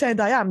supposed to pretend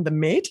I am? The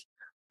maid?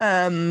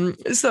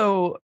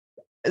 So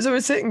we're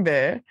sitting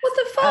there. What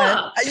the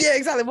fuck? Yeah,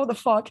 exactly. What the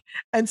fuck?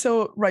 And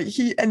so, right,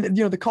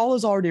 the call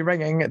is already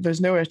ringing.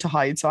 There's nowhere to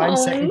hide. So I'm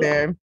sitting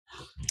there,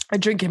 a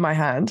drink in my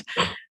hand.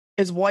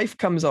 His wife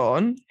comes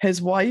on,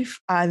 his wife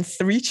and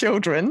 3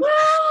 children,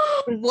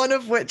 one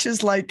of which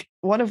is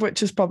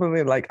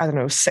probably like, I don't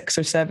know, 6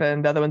 or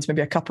 7. The other one's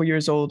maybe a couple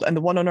years old. And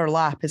the one on her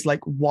lap is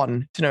like 1.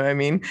 Do you know what I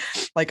mean?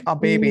 Like a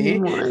baby.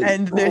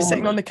 And they're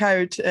sitting on the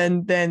couch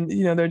and then,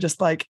 they're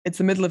just like, it's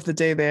the middle of the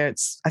day there.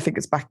 I think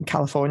it's back in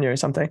California or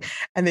something.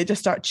 And they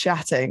just start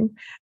chatting.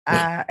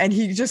 And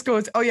he just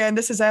goes, oh yeah, and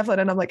this is Evelyn.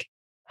 And I'm like,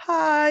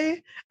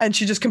 hi. And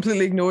she just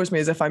completely ignores me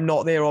as if I'm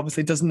not there,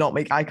 obviously does not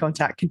make eye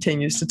contact,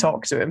 continues to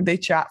talk to him. They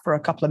chat for a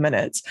couple of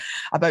minutes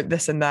about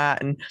this and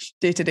that and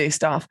day-to-day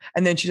stuff.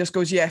 And then she just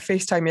goes, yeah,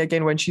 FaceTime me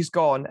again when she's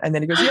gone. And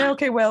then he goes, yeah,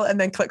 okay, well, and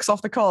then clicks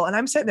off the call. And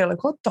I'm sitting there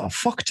like, what the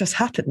fuck just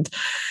happened?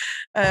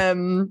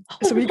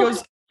 So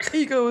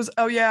he goes,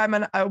 oh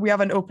yeah, we have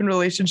an open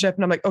relationship.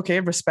 And I'm like, okay,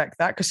 respect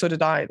that. Cause so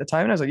did I at the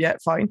time. And I was like, yeah,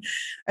 fine.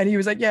 And he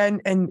was like, yeah.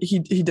 And he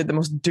did the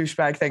most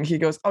douchebag thing. He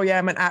goes, oh yeah,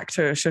 I'm an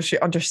actor. So she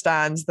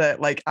understands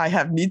that like I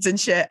have needs and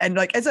shit. And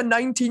like, as a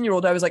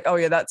 19-year-old, I was like, oh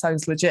yeah, that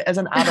sounds legit. As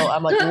an adult,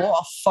 I'm like, what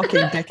a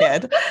fucking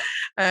dickhead.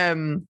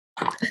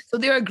 So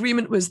their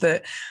agreement was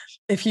that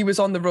if he was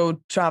on the road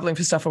traveling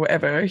for stuff or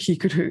whatever, he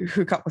could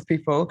hook up with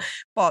people.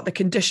 But the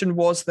condition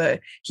was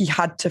that he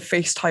had to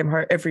FaceTime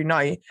her every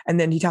night. And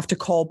then he'd have to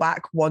call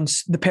back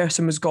once the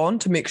person was gone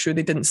to make sure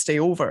they didn't stay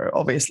over,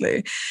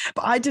 obviously.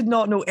 But I did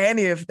not know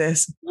any of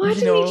this. Why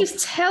didn't he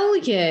just tell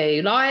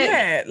you? Like,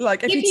 yeah,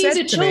 like if give he'd you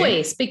said the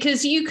choice,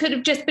 because you could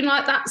have just been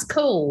like, that's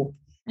cool.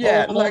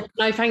 Yeah. Or,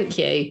 no, thank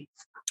you.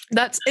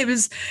 It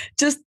was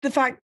just the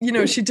fact,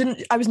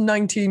 I was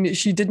 19,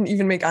 she didn't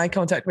even make eye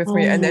contact with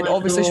me. And then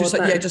obviously she was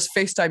like, yeah, just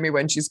FaceTime me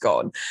when she's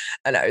gone.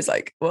 And I was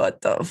like,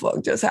 what the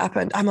fuck just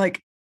happened? I'm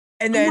like,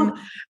 and then,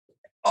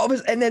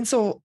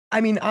 so,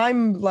 I mean,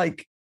 I'm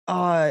like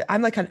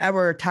an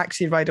hour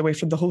taxi ride away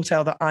from the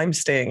hotel that I'm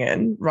staying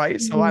in.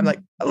 Right. So I'm like,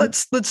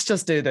 let's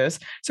just do this.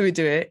 So we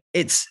do it.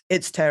 It's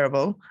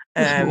terrible.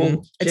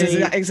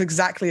 It's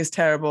exactly as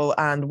terrible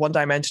and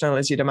one-dimensional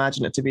as you'd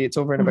imagine it to be. It's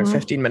over in about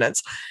 15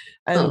 minutes.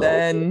 And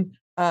then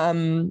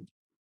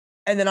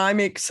I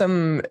make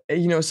some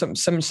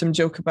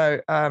joke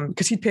about,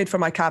 because he'd paid for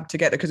my cab to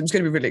get there because it was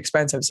going to be really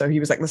expensive. So he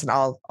was like, listen,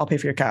 I'll pay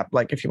for your cab,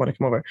 like if you want to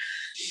come over.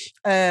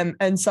 And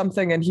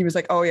he was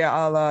like, oh yeah,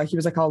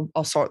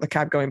 I'll sort the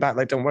cab going back.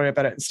 Like, don't worry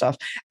about it and stuff.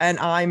 And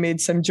I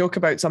made some joke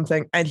about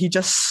something and he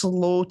just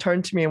slow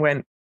turned to me and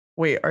went,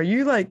 wait, are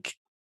you like,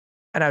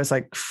 and I was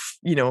like,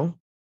 am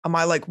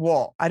I like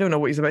what? I don't know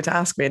what he's about to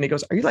ask me. And he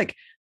goes, are you like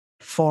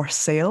for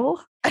sale?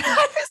 And I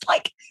was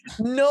like,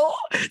 no,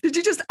 did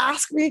you just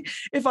ask me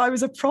if I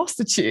was a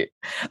prostitute?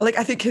 Like,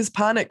 I think his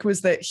panic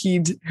was that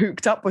he'd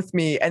hooked up with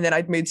me and then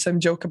I'd made some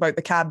joke about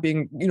the cab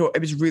being,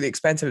 it was really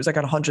expensive. It was like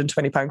a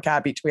 £120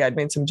 cab each way. I'd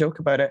made some joke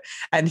about it.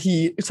 And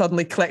he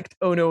suddenly clicked,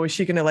 oh no, is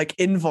she going to like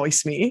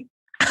invoice me?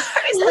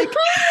 I was like,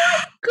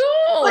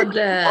 God,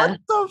 what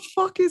the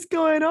fuck is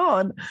going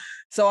on?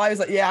 So I was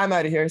like, yeah, I'm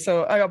out of here.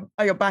 So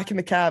I got back in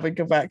the cab and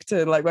go back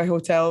to like my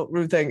hotel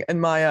room thing. And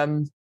my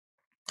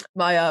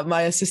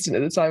assistant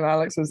at the time,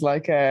 Alex, was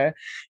like,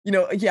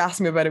 he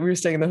asked me about it. We were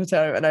staying in the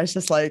hotel and I was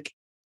just like,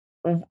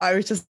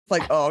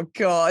 oh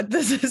God,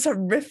 this is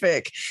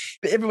horrific.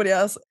 But everybody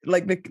else,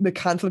 like the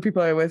handful of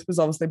people I was with was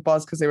obviously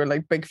buzzed because they were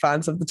like big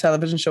fans of the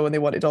television show and they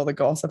wanted all the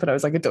gossip. And I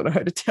was like, I don't know how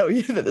to tell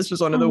you that this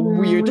was one of the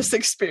weirdest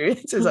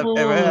experiences I've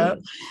ever had.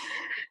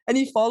 And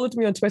he followed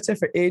me on Twitter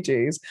for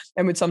ages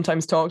and would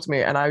sometimes talk to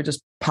me and I would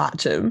just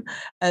patch him.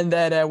 And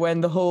then when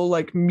the whole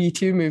like Me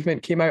Too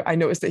movement came out, I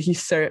noticed that he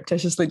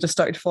surreptitiously just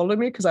started following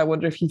me because I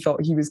wonder if he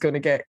thought he was going to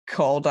get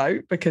called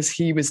out because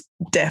he was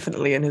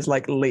definitely in his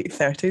like late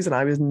 30s and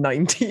I was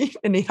 19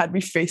 and he had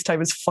me FaceTime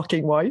his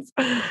fucking wife.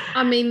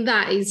 I mean,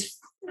 that is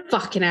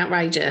fucking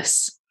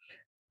outrageous.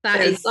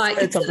 That is like,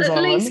 at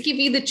least give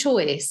you the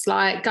choice.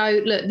 Like,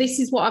 go, look, this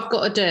is what I've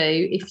got to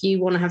do if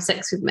you want to have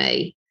sex with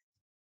me.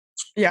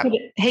 Yeah,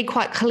 he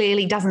quite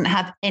clearly doesn't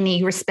have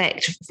any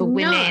respect for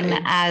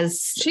women.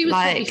 As she was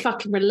probably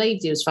fucking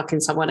relieved he was fucking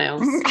someone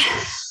else.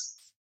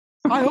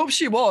 I hope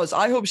she was.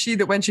 I hope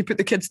that when she put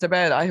the kids to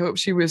bed, I hope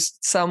she was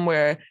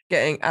somewhere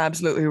getting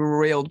absolutely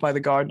railed by the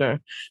gardener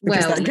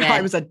because that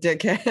guy was a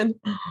dickhead.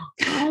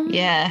 Oh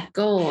yeah,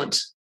 God.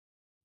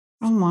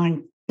 Oh my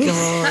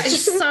God, that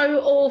is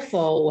so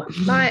awful.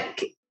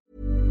 Like,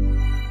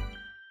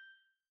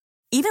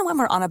 even when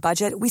we're on a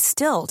budget, we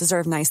still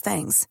deserve nice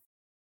things.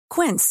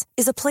 Quince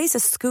is a place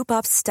to scoop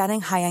up stunning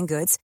high-end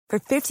goods for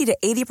 50 to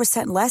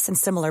 80% less than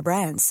similar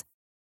brands.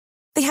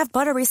 They have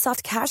buttery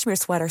soft cashmere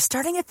sweaters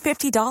starting at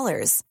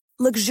 $50,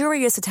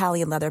 luxurious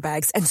Italian leather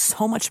bags, and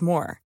so much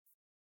more.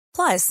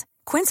 Plus,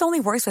 Quince only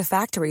works with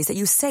factories that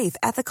use safe,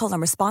 ethical, and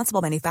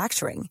responsible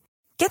manufacturing.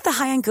 Get the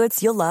high-end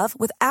goods you'll love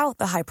without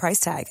the high price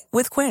tag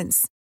with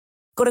Quince.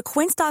 Go to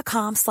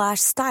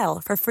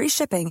quince.com/style for free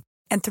shipping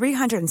and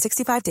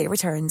 365-day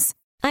returns.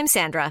 I'm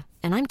Sandra,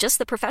 and I'm just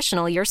the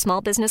professional your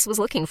small business was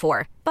looking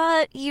for.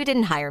 But you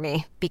didn't hire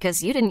me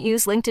because you didn't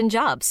use LinkedIn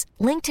Jobs.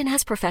 LinkedIn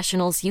has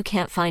professionals you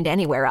can't find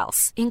anywhere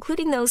else,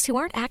 including those who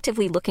aren't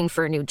actively looking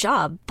for a new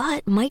job,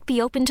 but might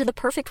be open to the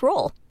perfect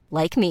role,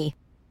 like me.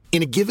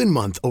 In a given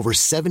month, over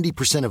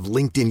 70% of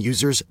LinkedIn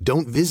users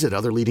don't visit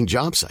other leading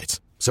job sites.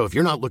 So if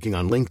you're not looking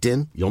on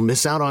LinkedIn, you'll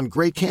miss out on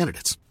great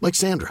candidates like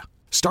Sandra.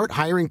 Start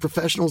hiring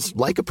professionals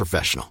like a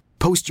professional.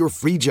 Post your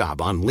free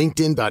job on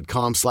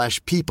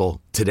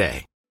linkedin.com/people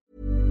today.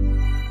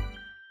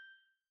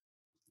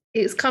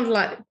 It's kind of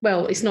like,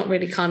 well, it's not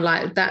really kind of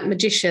like that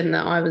magician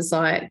that I was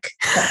like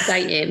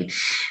dating.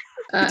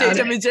 Date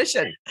a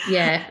magician.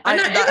 Yeah. I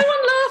know, everyone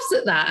laughs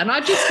at that. And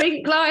I just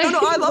think like... No,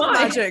 I love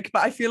magic,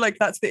 but I feel like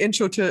that's the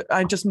intro to,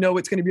 I just know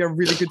it's going to be a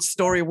really good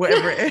story,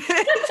 whatever it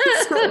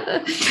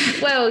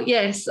is. Well,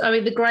 yes. I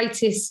mean, the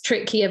greatest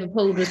trick he ever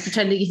pulled was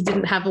pretending he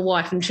didn't have a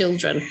wife and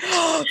children.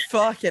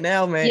 Fucking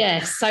hell, mate.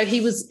 Yes. So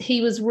he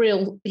was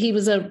real. He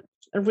was a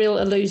real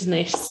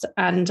illusionist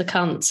and a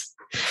cunt.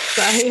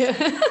 So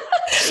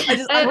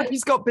I hope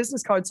he's got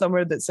business cards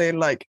somewhere that say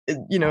like,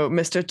 you know,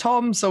 Mr.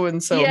 Tom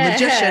so-and-so,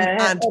 magician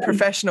and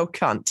professional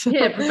cunt.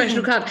 Yeah,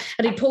 professional cunt.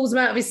 And he pulls them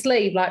out of his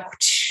sleeve like,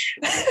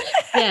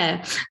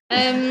 yeah.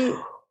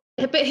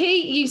 But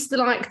he used to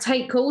like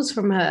take calls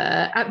from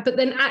her, but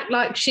then act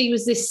like she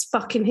was this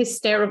fucking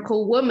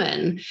hysterical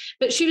woman.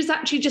 But she was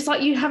actually just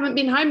like, you haven't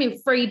been home in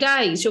 3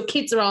 days. Your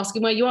kids are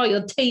asking where you are.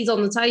 Your tea's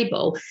on the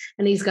table.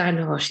 And he's going,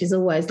 oh, she's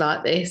always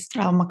like this.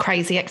 Oh, my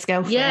crazy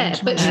ex-girlfriend. Yeah,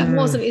 but she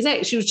wasn't his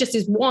ex. She was just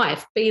his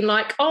wife being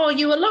like, oh, are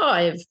you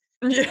alive?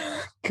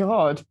 Yeah.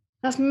 God.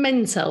 That's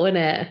mental, isn't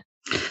it?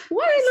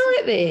 Why are they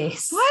like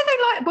this? Why are they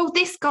like, well,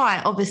 this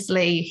guy,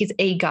 obviously, his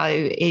ego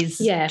is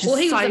just well,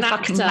 he was so an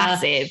fucking actor.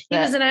 massive. He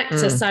was an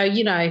actor, so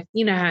you know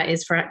how it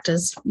is for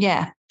actors.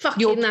 Yeah.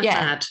 Fucking that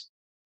bad.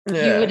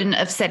 Yeah. You wouldn't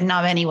have said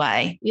no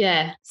anyway.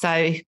 Yeah.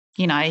 So,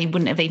 you know, he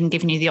wouldn't have even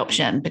given you the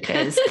option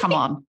because, come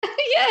on.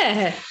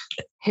 Yeah.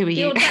 Who are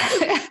you?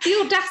 The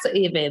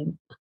audacity of him.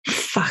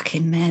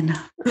 Fucking men.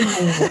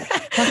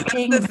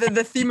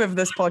 The theme of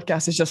this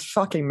podcast is just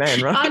fucking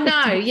men, right? I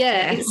know,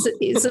 yeah.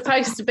 It's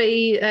supposed to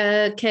be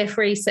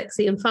carefree,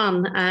 sexy and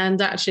fun. And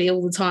actually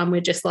all the time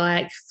we're just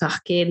like,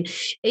 fucking,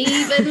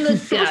 even the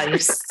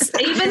ghosts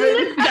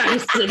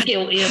are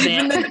guilty of it.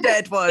 Even the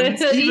dead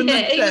ones. Even the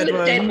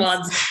dead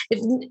ones. At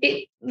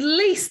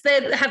least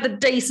they have the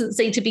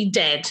decency to be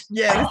dead.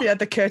 Yeah, if they had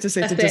the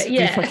courtesy to just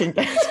be fucking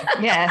dead.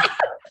 Yeah.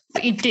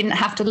 But you didn't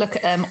have to look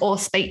at them or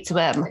speak to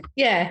them.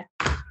 Yeah.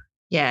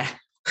 Yeah.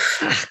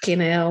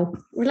 Fucking hell.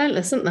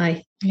 Relentless, aren't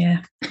they?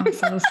 Yeah.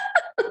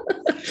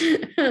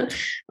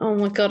 Oh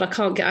my God, I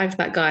can't get over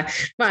that guy.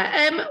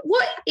 Right.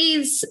 What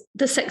is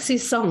the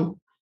sexiest song?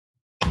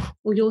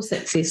 Or your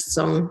sexiest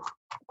song?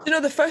 You know,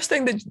 the first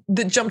thing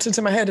that jumped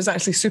into my head is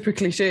actually super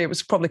cliche. It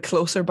was probably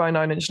Closer by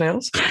 9 Inch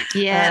Nails.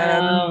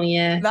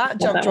 Yeah.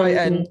 That jumped right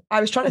in. I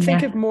was trying to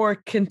think of more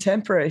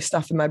contemporary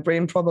stuff, and my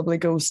brain probably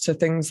goes to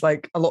things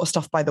like a lot of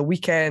stuff by The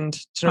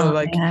Weeknd. You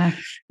know,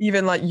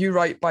 even like You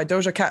Right by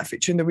Doja Cat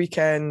featuring The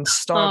Weeknd,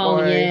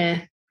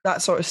 Starboy.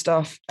 That sort of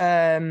stuff.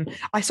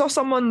 I saw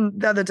someone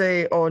the other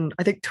day on,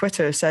 I think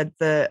Twitter, said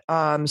that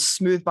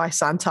Smooth by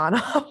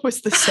Santana was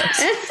the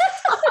sexiest.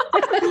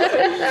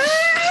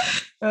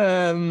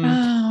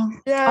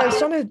 I was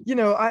trying to, you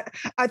know,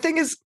 I think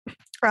is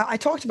I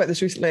talked about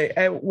this recently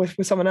with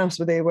someone else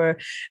where they were,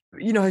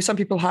 you know, how some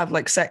people have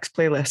like sex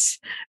playlists.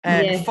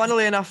 And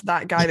funnily enough,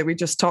 that guy that we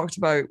just talked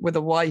about with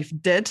a wife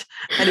did,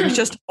 and it was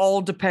just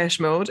all Depeche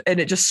Mode, and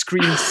it just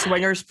screamed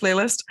swingers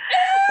playlist.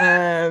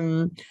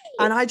 And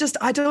I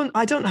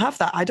don't have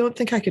that. I don't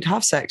think I could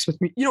have sex with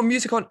me. You know,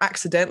 music on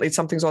accidentally,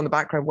 something's on the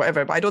background,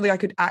 whatever. But I don't think I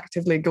could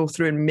actively go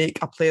through and make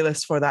a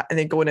playlist for that and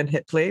then go in and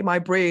hit play. My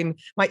brain,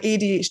 my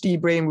ADHD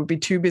brain would be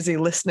too busy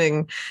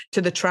listening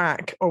to the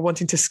track or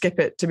wanting to skip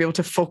it to be able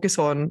to focus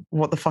on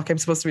what the fuck I'm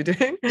supposed to be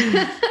doing.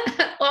 Well,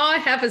 I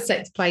have a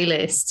sex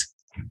playlist.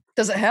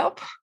 Does it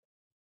help?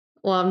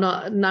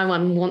 Well, no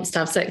one wants to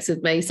have sex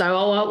with me, so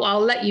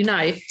I'll let you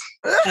know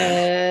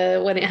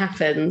when it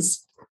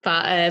happens.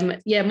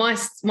 But my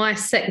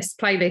sex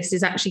playlist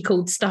is actually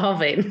called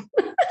Starving,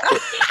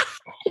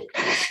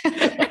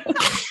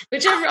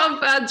 which I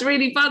found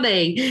really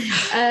funny.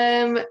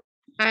 And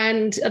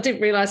I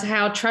didn't realise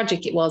how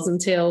tragic it was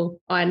until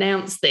I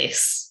announced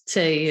this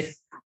to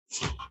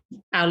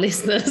our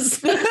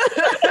listeners.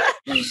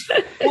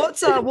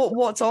 What's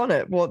on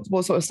it? What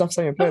sort of stuff's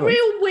on your playlist? A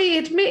real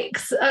weird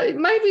mix.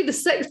 Maybe the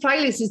sex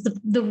playlist is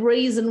the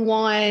reason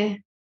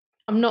why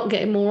I'm not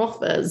getting more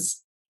offers.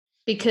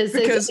 Because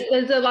there's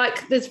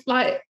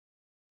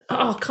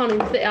I can't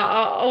even think.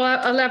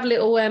 I'll have a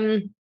little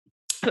I'll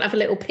have a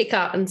little pick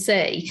up and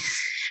see.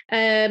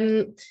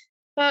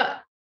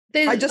 But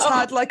I just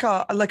had like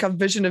a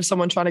vision of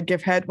someone trying to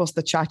give head whilst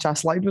the cha-cha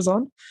slide was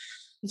on.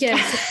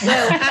 Yes,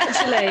 well,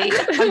 actually,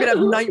 I'm gonna have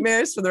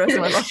nightmares for the rest of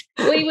my life.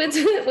 we were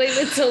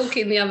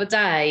talking the other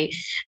day.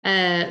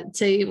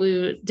 We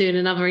were doing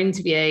another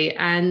interview,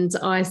 and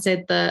I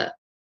said that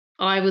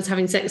I was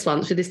having sex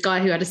once with this guy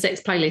who had a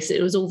sex playlist.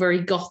 It was all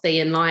very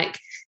gothy and like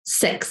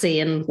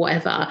sexy and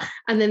whatever.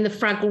 And then the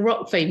Fraggle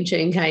Rock theme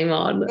tune came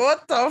on.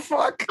 What the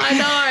fuck? I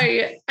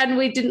know, and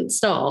we didn't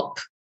stop.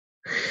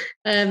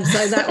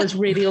 So that was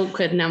really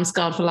awkward, and now I'm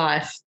scarred for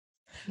life.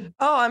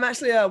 Oh, I'm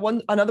actually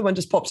another one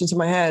just popped into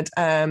my head.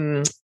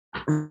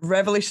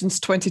 Revelations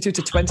 22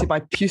 to 20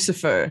 by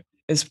Pucifer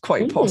is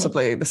quite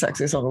possibly the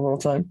sexiest song of all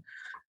time.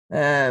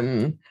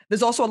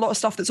 There's also a lot of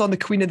stuff that's on the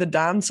Queen of the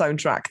Damned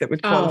soundtrack that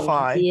would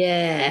qualify.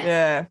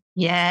 Yeah.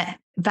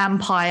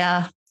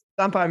 Vampire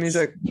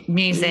music.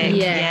 Is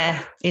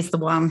the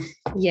one.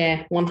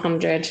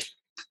 100.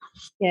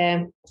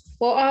 Yeah.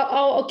 Well,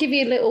 I'll give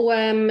you a little.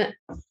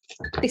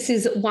 This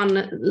is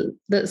one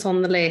that's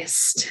on the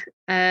list,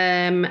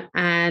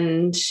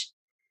 and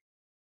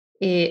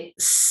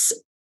it's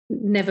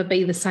 "Never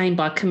Be the Same"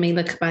 by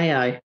Camila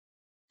Cabello.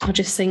 I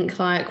just think,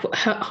 like,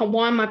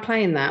 why am I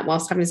playing that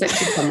whilst having sex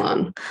with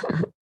someone?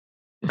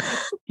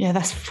 Yeah,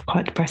 that's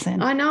quite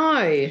depressing. I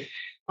know.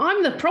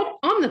 I'm the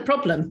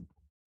problem.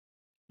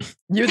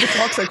 You're the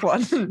toxic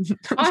one.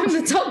 I'm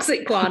the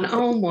toxic one.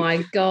 Oh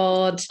my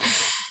God.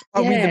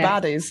 Are we the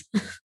baddies?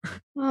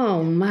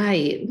 Oh,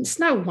 mate. It's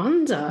no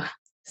wonder.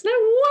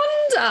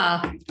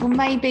 Well,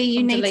 maybe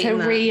you need to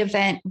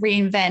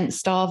reinvent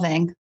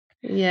starving.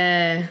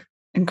 Yeah.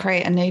 And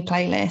create a new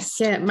playlist.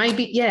 Yeah,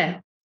 maybe.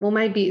 Yeah. Well,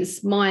 maybe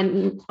it's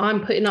mine.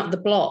 I'm putting up the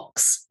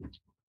blocks.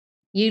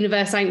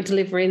 Universe ain't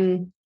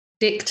delivering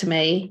dick to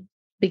me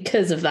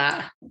because of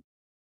that.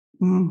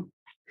 Mm.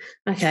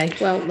 Okay.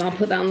 Well, I'll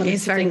put that on the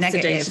list of things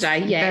to do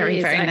today. Yeah,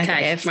 very, very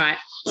negative. Right.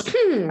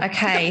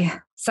 Okay.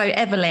 So,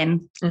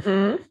 Evelyn,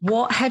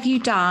 what have you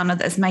done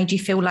that's made you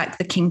feel like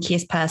the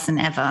kinkiest person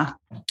ever?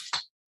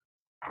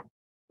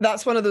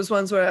 That's one of those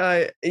ones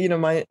where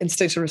my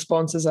instinctual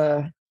response is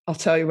I'll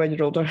tell you when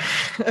you're older.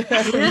 I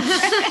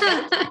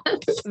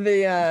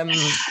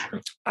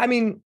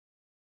mean,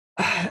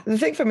 the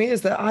thing for me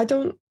is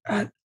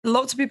that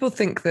lots of people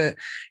think that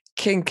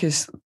kink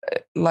is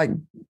like,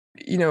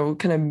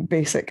 kind of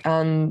basic,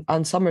 and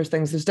some are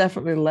things. There's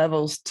definitely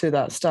levels to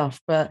that stuff.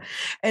 But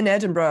in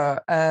Edinburgh,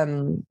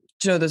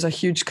 there's a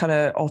huge kind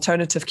of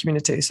alternative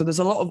community. So there's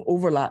a lot of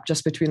overlap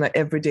just between like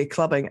everyday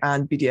clubbing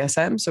and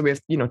BDSM. So we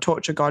have,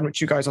 Torture Garden,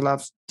 which you guys will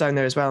have down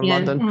there as well in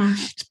London.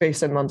 It's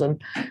based in London.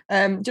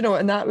 And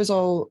that was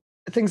all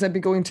things I'd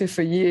been going to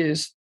for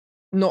years,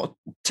 not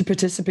to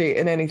participate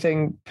in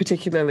anything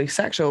particularly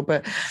sexual,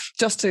 but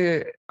just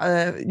to,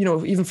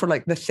 even for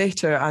like the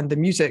theatre and the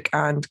music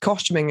and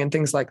costuming and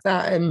things like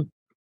that. And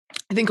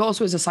I think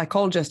also as a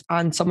psychologist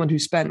and someone who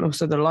spent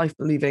most of their life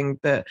believing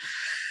that,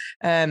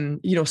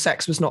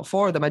 sex was not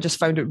for them, I just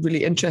found it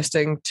really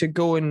interesting to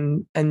go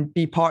and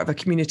be part of a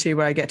community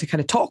where I get to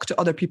kind of talk to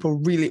other people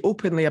really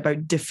openly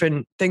about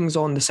different things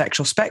on the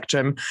sexual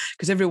spectrum,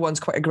 because everyone's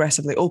quite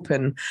aggressively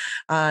open,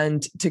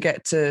 and to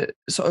get to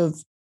sort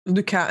of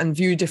look at and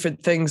view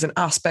different things and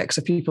aspects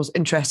of people's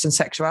interest in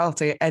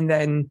sexuality, and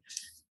then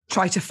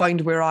try to find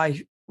where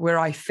I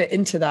fit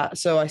into that.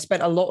 So I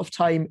spent a lot of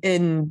time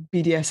in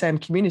BDSM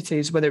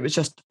communities, whether it was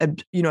just,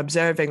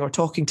 observing or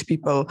talking to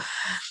people,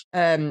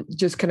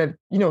 just kind of,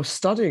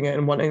 studying it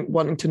and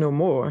wanting to know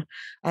more.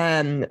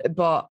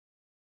 But,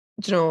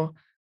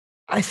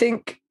 I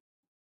think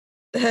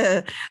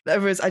I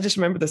just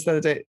remember this the other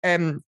day.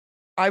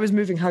 I was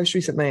moving house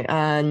recently,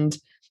 and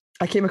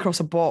I came across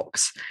a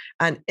box,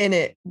 and in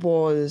it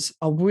was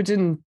a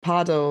wooden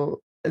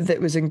paddle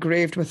that was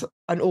engraved with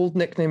an old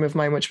nickname of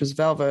mine, which was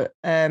Velvet.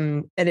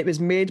 And it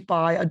was made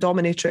by a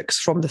dominatrix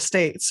from the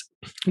States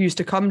who used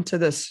to come to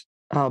this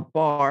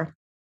bar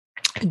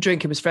and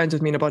drink. He was friends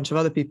with me and a bunch of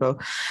other people.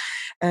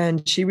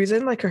 And she was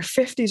in like her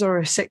 50s or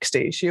her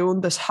 60s. She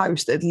owned this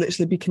house that had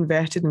literally been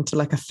converted into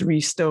like a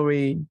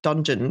 3-story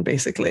dungeon,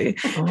 basically.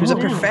 She was a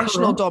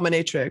professional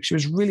dominatrix. She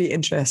was really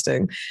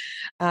interesting.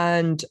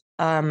 And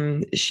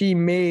she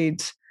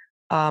made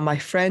my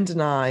friend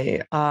and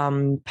I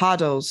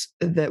paddles,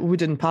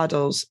 wooden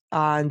paddles,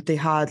 and they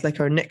had like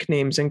our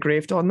nicknames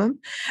engraved on them.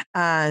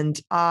 And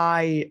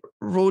I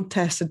road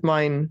tested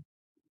mine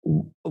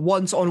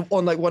once on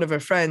like one of her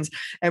friends,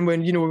 and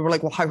when we were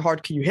like, well, how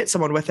hard can you hit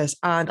someone with this?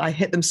 And I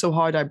hit them so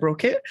hard I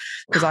broke it,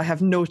 because I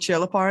have no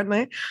chill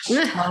apparently.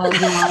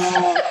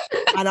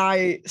 And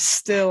I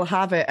still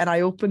have it. And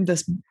I opened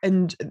this,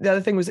 and the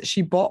other thing was that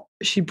she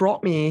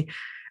brought me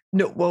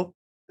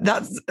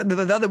that's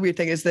the other weird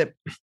thing, is that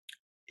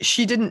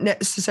she didn't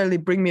necessarily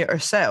bring me it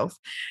herself.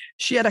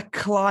 She had a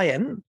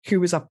client who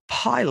was a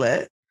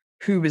pilot,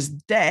 who was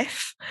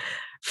deaf,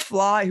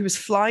 who was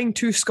flying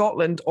to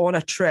Scotland on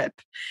a trip,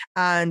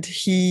 and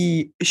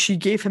she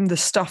gave him the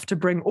stuff to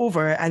bring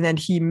over, and then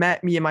he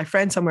met me and my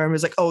friend somewhere and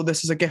was like, oh,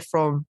 this is a gift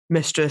from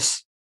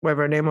Mistress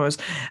whatever her name was,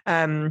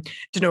 from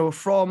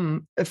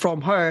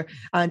her.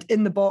 And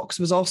in the box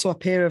was also a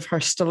pair of her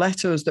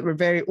stilettos that were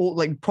very old,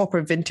 like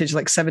proper vintage,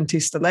 like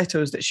 70s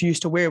stilettos that she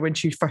used to wear when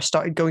she first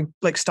started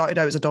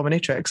out as a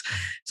dominatrix.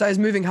 So I was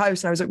moving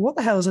house and I was like, what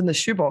the hell is in this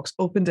shoebox?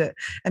 Opened it,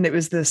 and it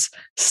was this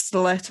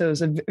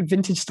stilettos, and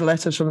vintage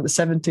stilettos from the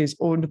 70s,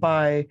 owned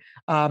by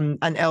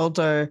an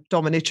elder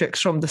dominatrix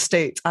from the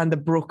States, and the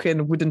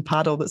broken wooden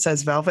paddle that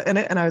says Velvet in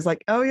it. And I was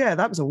like, oh yeah,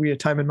 that was a weird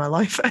time in my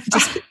life. I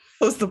just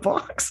closed the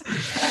box.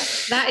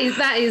 That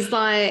is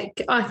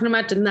like, I can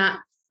imagine that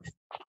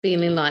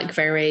feeling like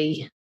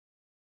very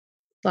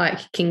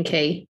like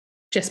kinky,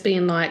 just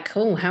being like,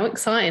 oh, how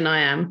exciting I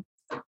am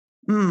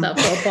that I've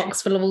got a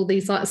box full of all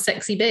these like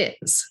sexy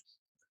bits.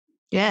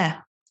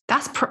 Yeah,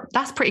 that's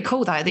pretty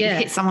cool though, that you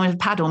hit someone with a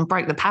paddle and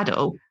broke the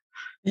paddle.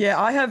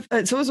 Yeah, I have.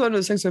 It's always one of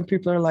those things when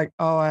people are like,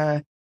 oh,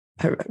 I'm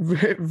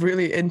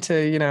really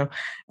into,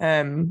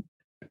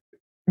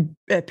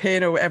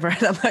 pain or whatever,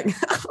 and I'm like,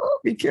 oh,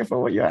 be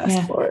careful what you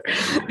ask for,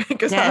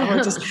 because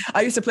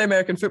I used to play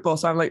American football,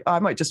 so I'm like, I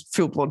might just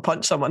full blown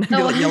punch someone and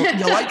be like, you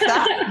like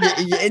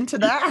that? You into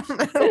that?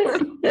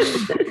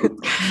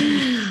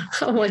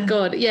 Oh my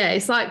god, yeah,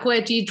 it's like,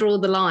 where do you draw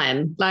the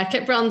line? Like,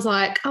 everyone's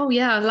like, oh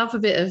yeah, I love a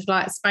bit of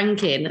like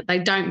spanking. They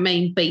don't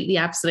mean beat the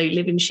absolute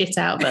living shit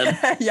out of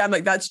them. Yeah, I'm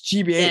like, that's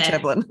GBH,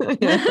 Evelyn.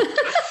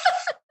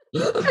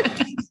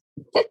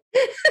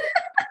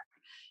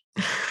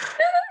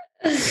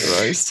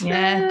 Christ.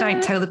 Yeah,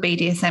 don't tell the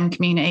BDSM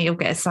community. You'll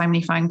get so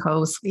many phone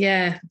calls.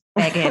 Yeah,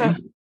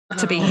 begging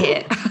to be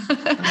hit.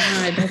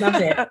 I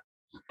love it.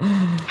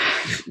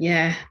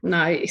 Yeah,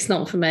 no, it's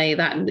not for me.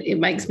 That it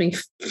makes me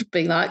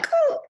be like,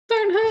 oh,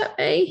 don't hurt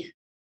me.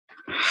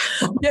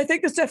 Yeah, I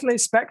think there's definitely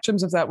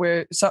spectrums of that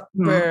where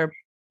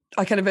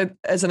I kind of,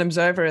 as an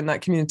observer in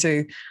that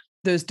community,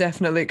 there's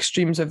definitely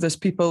extremes of this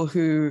people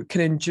who can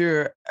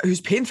endure,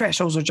 whose pain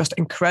thresholds are just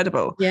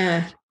incredible.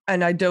 Yeah.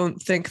 And I don't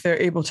think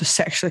they're able to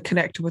sexually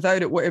connect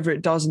without it, whatever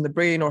it does in the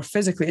brain or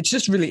physically. It's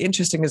just really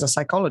interesting as a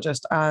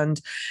psychologist.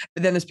 But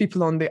then there's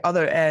people on the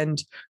other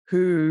end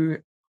who,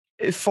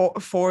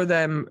 for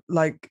them,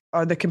 like,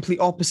 are the complete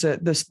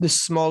opposite. The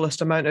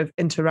smallest amount of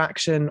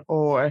interaction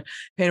or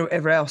pain or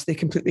whatever else, they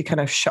completely kind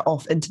of shut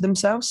off into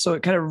themselves. So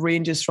it kind of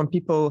ranges from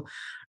people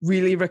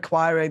really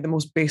requiring the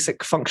most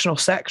basic functional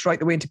sex, right,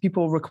 the way into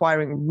people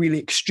requiring really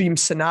extreme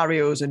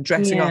scenarios and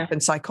dressing up in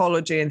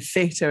psychology and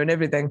theatre and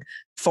everything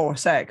for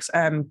sex.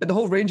 But the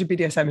whole range of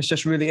BDSM is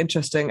just really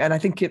interesting. And I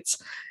think it's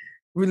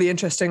really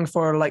interesting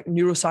for like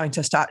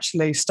neuroscientists to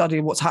actually study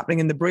what's happening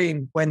in the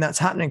brain when that's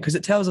happening, because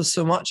it tells us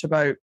so much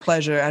about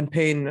pleasure and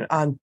pain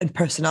and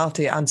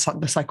personality and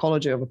the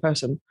psychology of a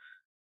person.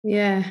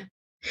 Yeah.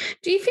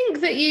 Do you think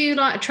that you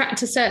like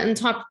attract a certain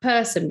type of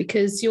person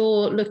because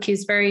your look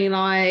is very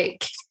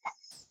like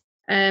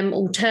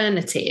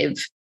alternative?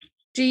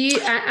 Do you,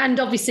 and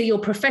obviously your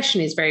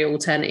profession is very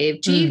alternative,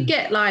 do you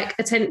get like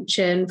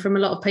attention from a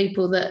lot of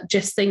people that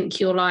just think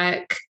you're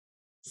like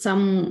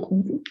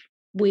some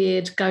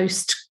weird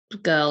ghost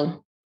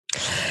girl?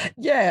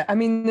 Yeah, I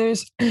mean,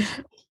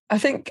 I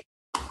think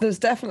there's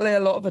definitely a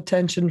lot of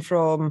attention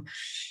from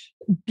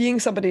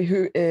being somebody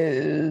who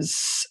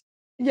is,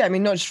 yeah, I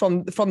mean, not just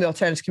from the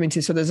alternative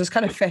community. So there's this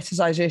kind of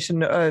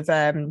fetishization of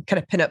kind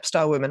of pin-up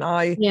style women.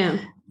 I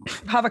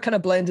have a kind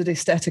of blended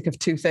aesthetic of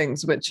two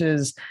things, which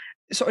is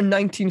sort of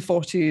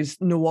 1940s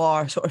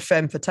noir, sort of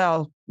femme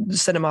fatale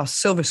cinema,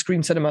 silver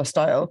screen cinema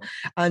style,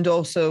 and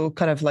also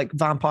kind of like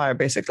vampire,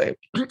 basically.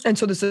 And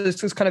so this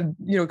kind of,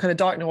 kind of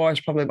dark noir is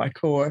probably my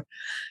core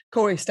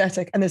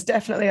aesthetic. And there's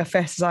definitely a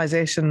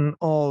fetishization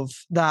of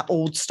that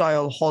old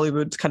style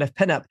Hollywood kind of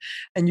pinup.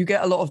 And you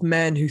get a lot of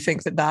men who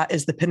think that that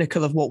is the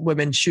pinnacle of what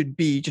women should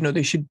be.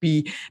 They should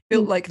be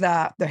built like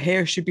that. Their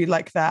hair should be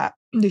like that.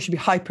 They should be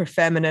hyper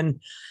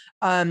feminine.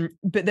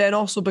 But then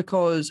also the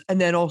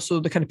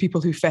kind of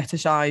people who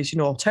fetishize,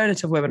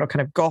 alternative women or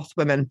kind of goth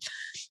women,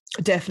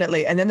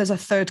 definitely. And then there's a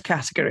third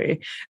category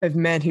of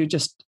men who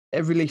just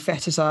really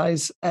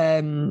fetishize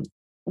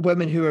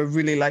women who are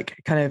really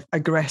like kind of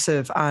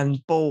aggressive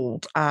and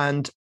bold.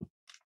 And,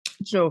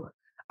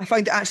 I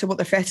find actually what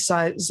they're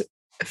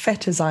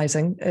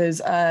fetishizing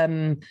is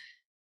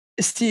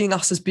seeing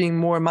us as being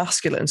more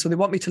masculine. So they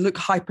want me to look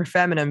hyper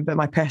feminine, but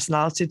my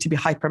personality to be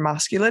hyper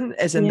masculine,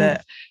 as in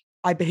that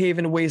I behave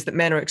in ways that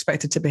men are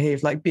expected to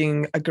behave, like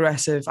being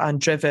aggressive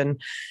and driven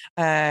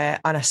and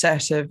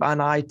assertive,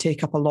 and I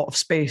take up a lot of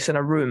space in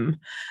a room,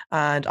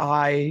 and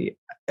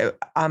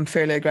I'm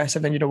fairly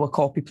aggressive and, will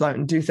call people out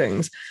and do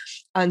things.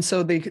 And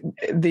so they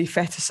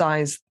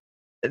fetishize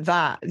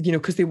that,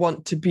 because they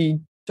want to be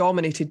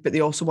dominated, but they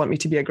also want me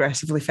to be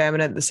aggressively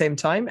feminine at the same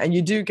time. And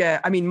you do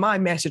get, I mean, my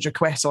message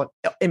requests on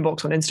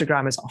inbox on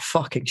Instagram is a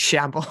fucking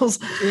shambles.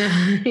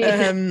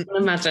 Yeah,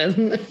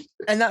 imagine.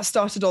 And that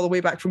started all the way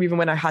back from even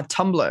when I had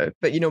Tumblr.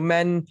 But,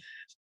 men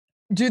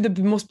do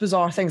the most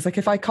bizarre things. Like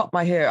if I cut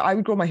my hair, I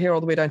would grow my hair all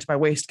the way down to my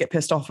waist, get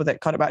pissed off with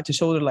it, cut it back to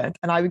shoulder length.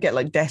 And I would get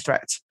like death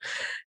threats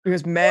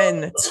because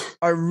men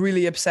are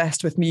really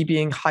obsessed with me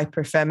being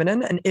hyper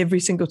feminine. And every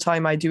single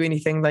time I do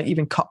anything, like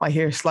even cut my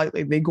hair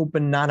slightly, they go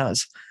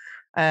bananas.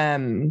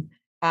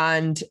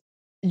 And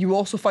you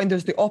also find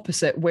there's the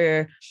opposite,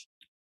 where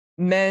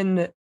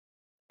men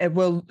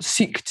will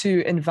seek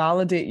to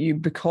invalidate you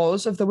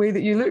because of the way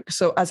that you look.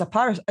 So as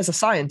a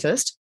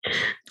scientist,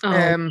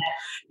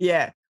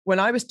 when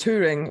I was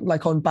touring,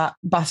 like on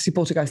Battersea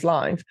Poltergeist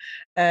Live,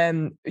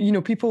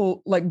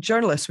 people like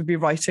journalists would be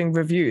writing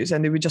reviews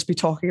and they would just be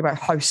talking about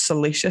how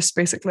salacious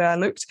basically I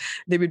looked.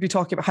 They would be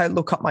talking about how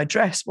low cut my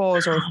dress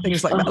was or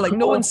things like that. Like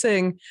no one's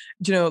saying,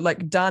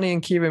 like Danny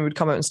and Kieran would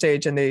come out on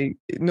stage and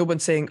no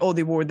one's saying, oh,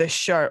 they wore this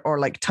shirt or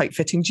like tight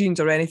fitting jeans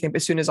or anything. But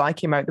as soon as I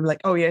came out, they were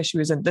like, oh yeah, she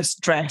was in this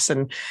dress,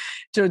 and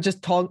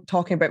just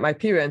talking about my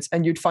appearance.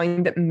 And you'd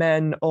find that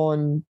men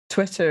on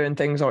Twitter and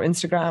things or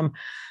Instagram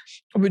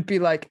would be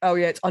like, oh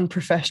yeah, it's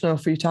unprofessional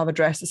for you to have a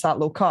dress that's that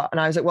low cut. And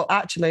I was like, well,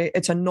 actually,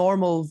 it's a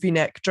normal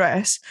V-neck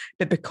dress,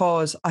 but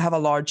because I have a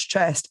large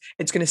chest,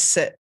 it's going to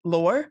sit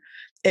lower.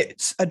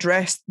 It's a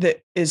dress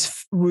that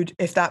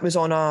if that was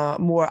on a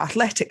more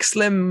athletic,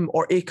 slim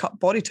or A-cut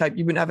body type,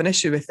 you wouldn't have an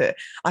issue with it.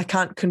 I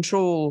can't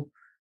control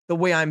the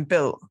way I'm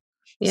built.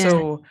 Yeah.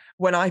 So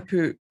when I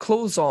put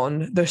clothes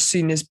on, they're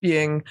seen as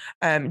being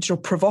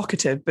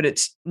provocative, but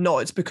it's not.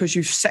 It's because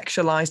you've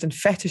sexualized and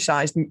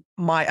fetishized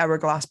my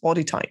hourglass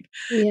body type.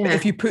 Yeah. But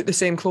if you put the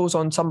same clothes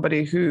on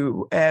somebody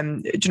who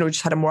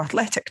just had a more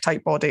athletic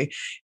type body,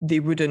 they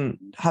wouldn't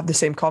have the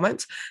same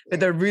comments. But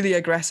they're really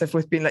aggressive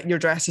with being like, your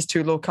dress is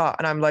too low cut.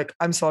 And I'm like,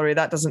 I'm sorry,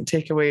 that doesn't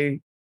take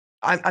away.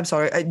 I'm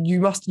sorry. I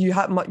must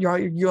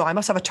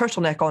have a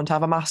turtleneck on to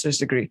have a master's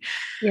degree.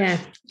 Yeah,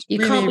 you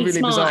can't be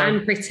smart bizarre.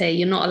 And pretty.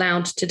 You're not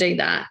allowed to do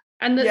that.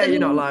 And you're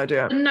not allowed.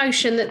 Yeah, the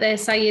notion that they're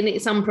saying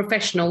it's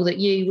unprofessional that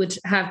you would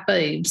have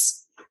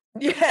boobs.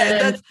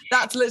 Yeah,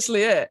 that's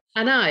literally it.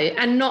 I know,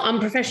 and not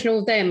unprofessional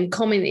of them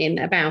commenting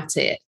about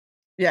it.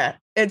 Yeah,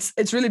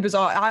 it's really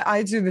bizarre.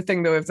 I do the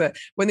thing though of that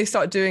when they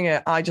started doing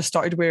it, I just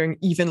started wearing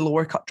even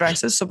lower cut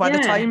dresses. So by the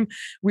time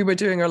we were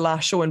doing our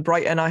last show in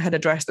Brighton, I had a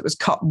dress that was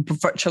cut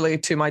virtually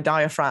to my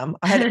diaphragm.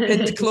 I had it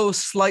pinned close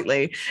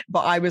slightly,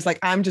 but I was like,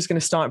 I'm just going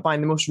to start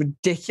buying the most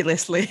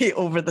ridiculously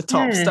over the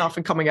top stuff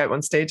and coming out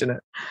on stage in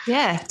it.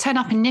 Yeah, turn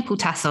up in nipple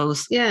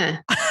tassels. Yeah.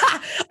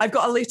 I've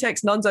got a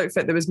latex nun's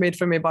outfit that was made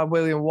for me by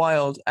William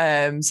Wilde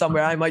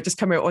somewhere. I might just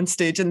come out on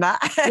stage in that.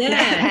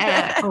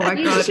 Yeah. Oh my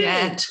God,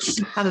 yeah.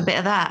 Have a bit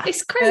of that.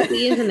 It's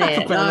crazy, isn't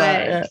it?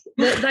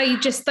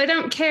 They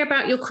don't care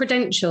about your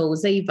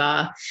credentials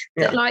either.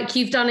 That like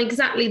you've done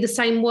exactly the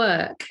same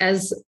work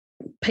as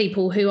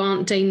people who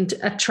aren't deemed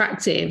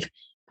attractive,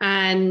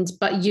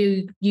 but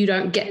you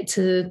don't get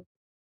to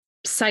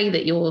say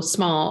that you're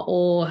smart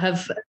or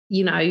have,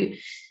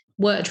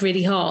 worked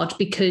really hard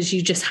because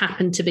you just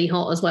happen to be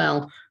hot as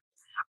well.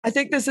 I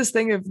think there's this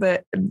thing of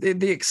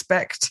they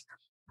expect.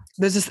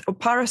 There's this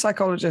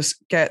parapsychologists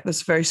get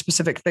this very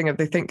specific thing of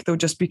they think they'll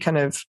just be kind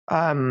of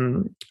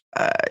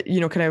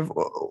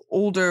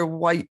older,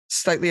 white,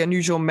 slightly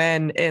unusual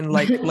men in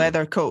like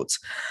leather coats.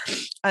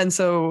 And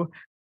so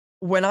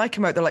when I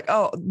come out, they're like,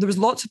 oh, there was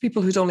lots of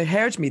people who'd only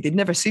heard me. They'd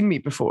never seen me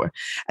before.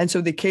 And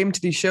so they came to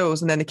these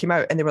shows and then they came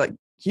out and they were like,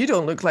 you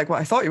don't look like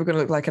what I thought you were going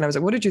to look like. And I was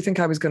like, what did you think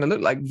I was going to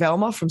look like?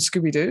 Velma from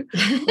Scooby-Doo?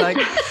 Like,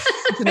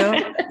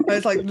 I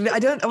was like,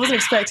 I wasn't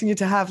expecting you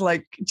to have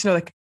like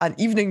an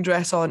evening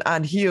dress on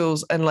and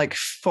heels and like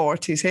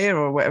 40s hair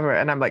or whatever.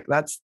 And I'm like,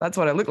 that's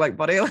what I look like,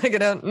 buddy. Like, I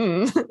don't.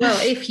 Well,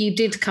 if you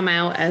did come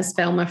out as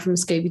Velma from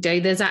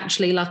Scooby-Doo, there's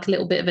actually like a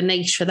little bit of a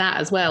niche for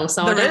that as well.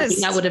 So I don't think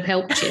that would have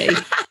helped you.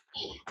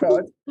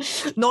 God.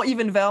 Not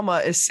even Velma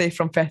is safe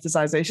from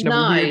fetishization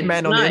of weird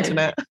men on the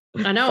internet.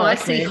 I know. I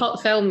see hot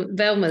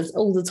Velmas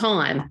all the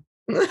time,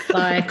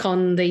 like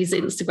on these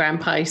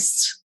Instagram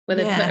posts where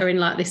they put her in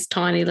like this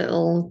tiny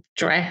little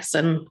dress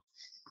and,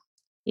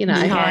 it's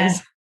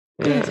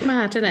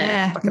mad, isn't it?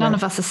 Yeah, none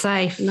of us are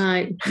safe.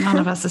 No, none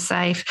of us are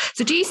safe.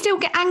 So do you still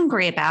get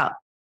angry about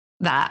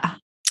that?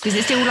 Does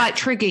it still like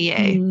trigger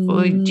you?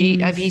 Or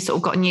have you sort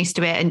of gotten used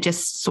to it and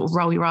just sort of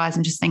roll your eyes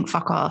and just think,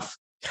 fuck off?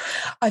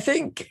 I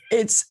think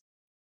it's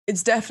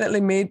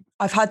definitely made,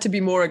 I've had to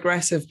be more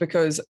aggressive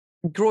because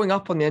growing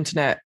up on the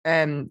internet,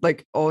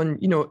 like on,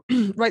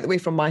 right the way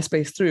from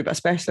MySpace through, but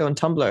especially on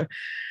Tumblr,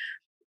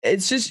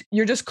 it's just,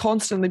 you're just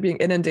constantly being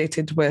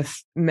inundated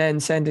with men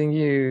sending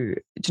you,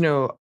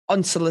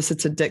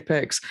 unsolicited dick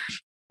pics,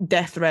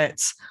 death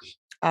threats,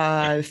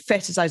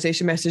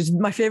 fetishization messages.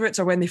 My favorites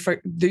are when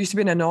there used to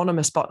be an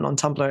anonymous button on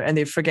Tumblr and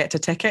they'd forget to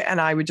tick it and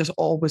I would just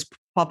always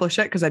publish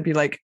it because I'd be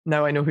like,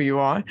 now I know who you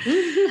are.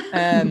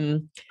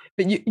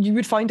 But you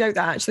would find out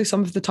that actually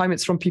some of the time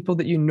it's from people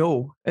that you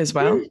know as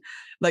well.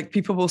 Like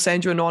people will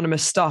send you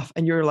anonymous stuff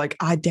and you're like,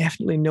 I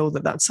definitely know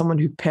that that's someone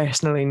who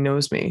personally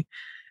knows me.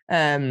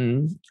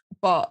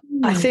 But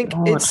I think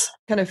it's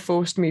kind of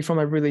forced me from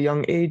a really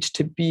young age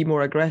to be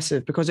more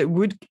aggressive because it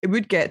would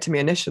get to me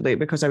initially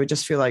because I would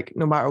just feel like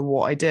no matter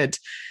what I did,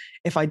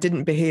 if I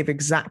didn't behave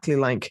exactly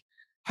like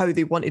how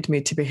they wanted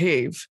me to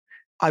behave,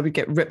 I would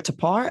get ripped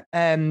apart.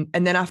 And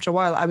then after a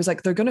while, I was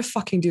like, they're going to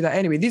fucking do that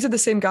anyway. These are the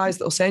same guys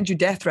that will send you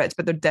death threats,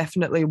 but they're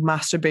definitely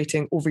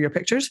masturbating over your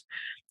pictures.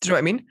 Do you know what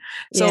I mean?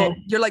 So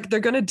you're like, they're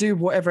going to do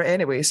whatever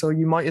anyway. So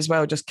you might as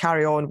well just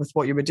carry on with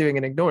what you were doing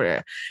and ignore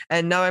it.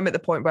 And now I'm at the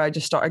point where I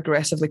just start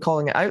aggressively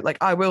calling it out. Like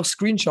I will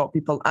screenshot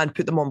people and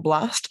put them on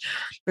blast,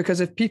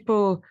 because if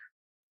people...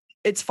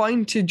 It's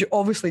fine to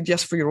obviously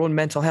just for your own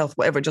mental health,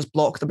 whatever, just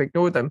block them,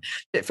 ignore them.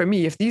 But for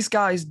me, if these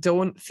guys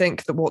don't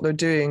think that what they're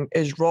doing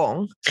is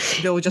wrong,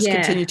 they'll just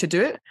continue to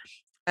do it.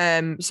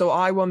 So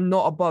I am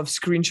not above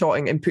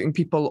screenshotting and putting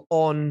people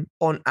on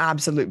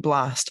absolute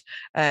blast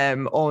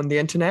on the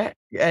internet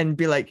and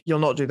be like, you'll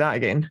not do that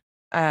again.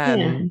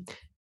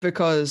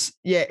 Because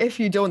if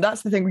you don't,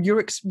 that's the thing.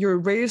 You're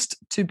raised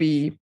to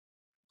be...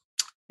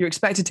 You're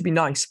expected to be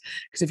nice,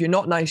 because if you're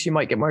not nice, you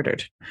might get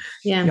murdered.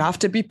 Yeah, you have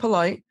to be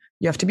polite.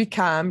 You have to be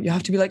calm. You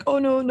have to be like, oh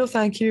no,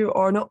 thank you,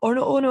 or no,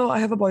 oh no, I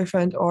have a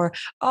boyfriend, or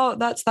oh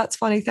that's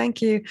funny,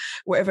 thank you,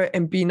 whatever,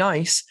 and be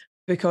nice.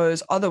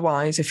 Because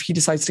otherwise, if he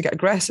decides to get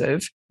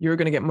aggressive, you're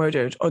going to get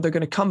murdered, or they're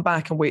going to come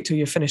back and wait till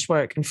you've finished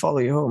work and follow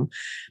you home.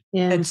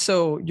 Yeah. And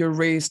so you're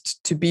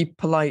raised to be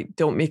polite,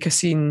 don't make a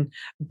scene,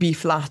 be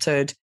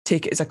flattered,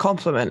 take it as a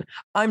compliment.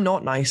 I'm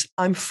not nice.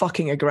 I'm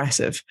fucking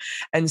aggressive.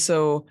 And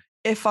so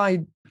if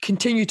I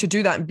continue to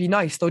do that and be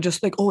nice, they'll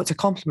just like, oh, it's a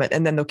compliment,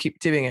 and then they'll keep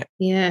doing it.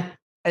 Yeah.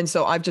 And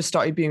so I've just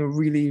started being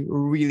really,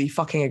 really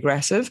fucking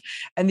aggressive.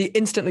 And they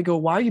instantly go,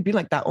 why are you being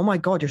like that? Oh my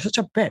God, you're such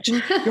a bitch.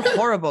 You're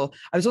horrible.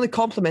 I was only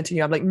complimenting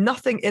you. I'm like,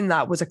 nothing in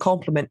that was a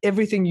compliment.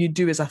 Everything you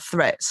do is a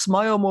threat.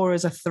 Smile more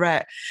is a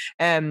threat.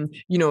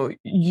 You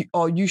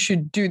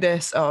should do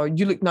this, or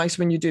you look nice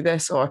when you do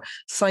this, or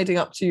siding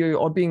up to you,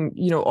 or being,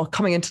 or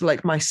coming into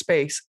like my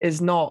space is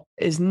not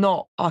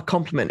a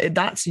compliment.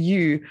 That's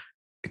you.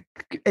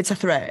 It's a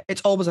threat. It's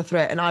always a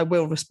threat, and I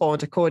will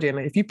respond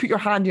accordingly. If you put your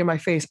hand near my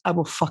face, I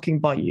will fucking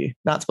bite you.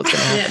 That's what's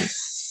going to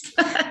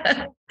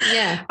happen.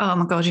 Yeah. Oh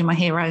my God, you're my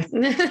hero.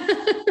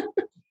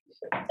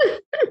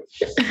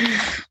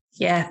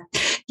 Yeah.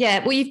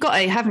 Well, you've got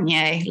to, haven't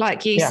you?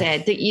 Like you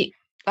said, that you,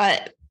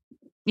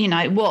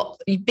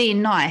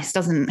 being nice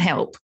doesn't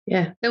help.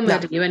 Yeah, they'll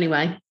murder you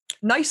anyway.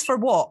 Nice for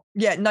what?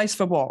 Yeah, nice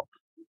for what?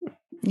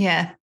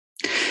 Yeah.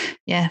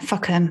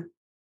 Fuck them.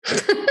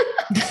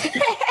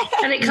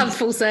 And it comes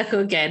full circle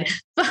again.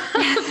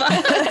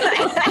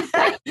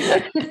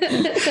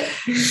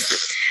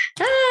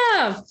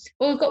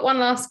 We've got one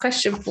last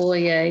question for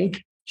you.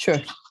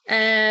 Sure.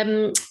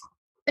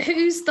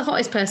 Who's the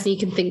hottest person you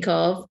can think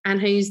of,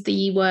 and who's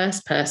the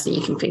worst person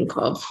you can think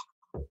of?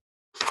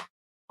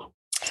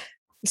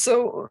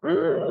 So,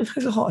 who's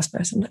the hottest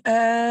person?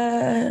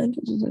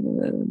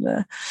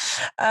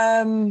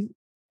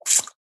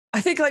 I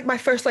think like my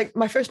first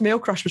male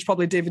crush was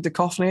probably David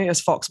Duchovny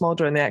as Fox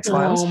Mulder in the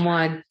X-Files. Oh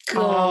my God.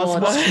 I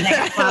was watching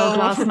X-Files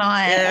last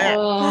night.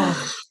 Yeah.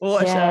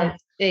 What a show.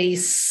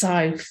 He's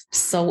so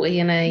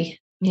salty, isn't he?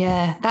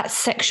 Yeah, that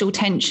sexual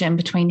tension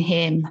between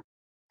him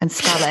and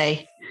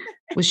Scully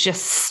it's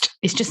just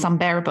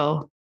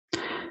unbearable.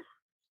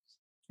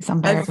 It's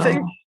unbearable. I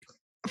think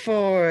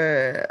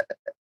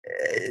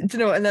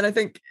and then I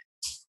think,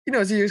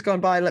 as the years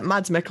gone by, like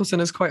Mads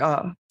Mikkelsen is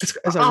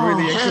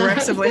really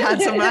aggressively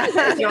handsome man.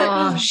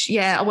 Gosh,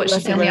 yeah, I watched the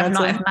film the other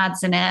night of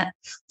Mads in it.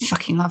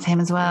 Fucking love him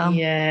as well.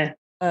 Yeah.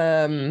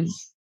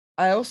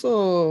 I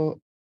also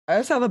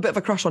have a bit of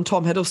a crush on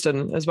Tom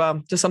Hiddleston as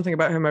well. Just something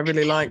about him I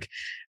really like.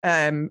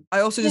 I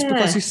also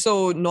because he's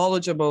so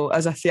knowledgeable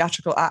as a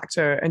theatrical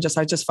actor, and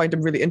I just find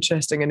him really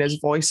interesting in his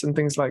voice and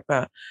things like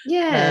that.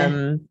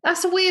 Yeah,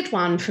 that's a weird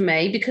one for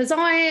me, because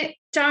I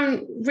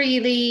don't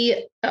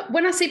really,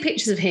 when I see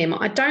pictures of him,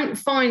 I don't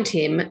find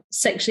him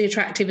sexually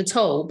attractive at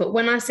all. But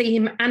when I see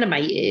him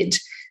animated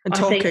and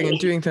talking and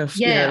doing stuff,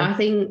 I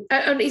think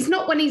it's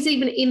not when he's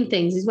even in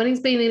things; it's when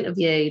he's being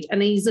interviewed,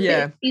 and he's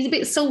a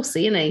bit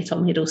saucy, isn't he,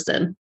 Tom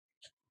Hiddleston?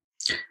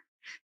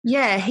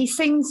 Yeah, he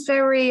seems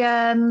very,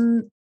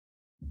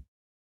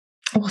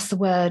 what's the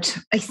word?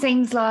 He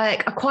seems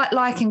like, I quite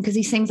like him because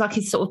he seems like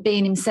he's sort of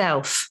being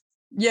himself.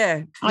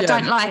 Yeah. I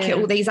don't like it,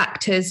 all these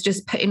actors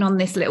just putting on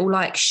this little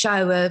like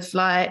show of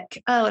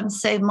like, oh, I'm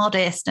so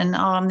modest and oh,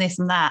 I'm this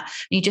and that.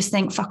 And you just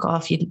think, fuck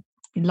off, you're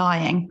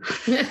lying.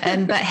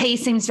 But he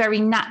seems very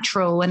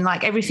natural, and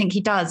like everything he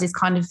does is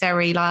kind of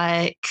very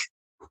like,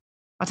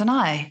 I don't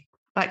know,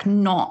 like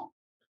not.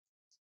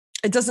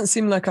 It doesn't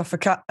seem like a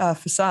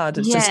facade.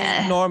 It's just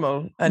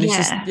normal. And he's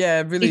just,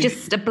 really he's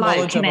just a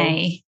bloke, isn't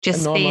he?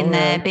 Just normal, being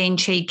there, being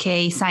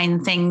cheeky,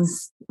 saying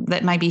things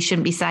that maybe you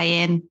shouldn't be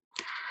saying.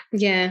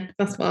 Yeah,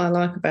 that's what I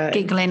like about it.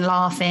 Giggling,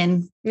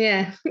 laughing.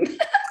 Yeah.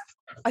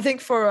 I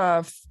think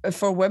for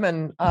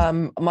women,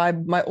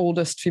 my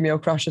oldest female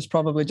crush is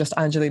probably just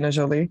Angelina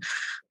Jolie.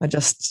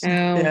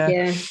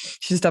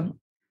 She's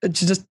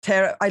just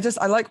I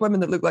like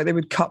women that look like they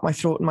would cut my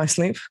throat in my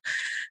sleep.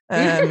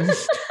 Angelina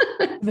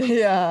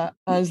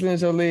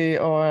Jolie,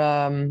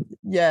 or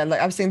like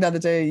I was saying the other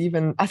day,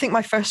 even I think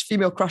my first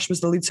female crush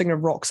was the lead singer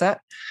of Roxette,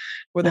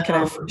 with the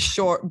kind of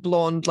short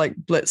blonde like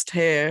blitzed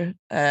hair.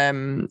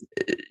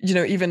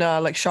 Even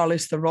like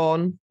Charlize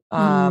Theron.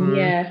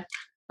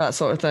 that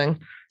sort of thing.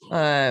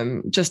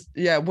 Just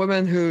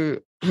women who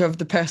have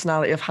the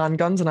personality of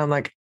handguns, and I'm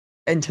like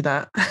into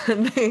that.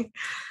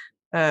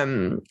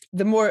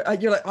 The more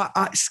you're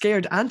like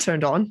scared and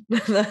turned on.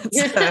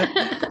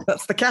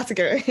 That's the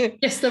category.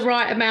 Just the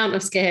right amount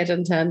of scared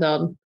and turned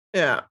on.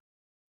 Yeah.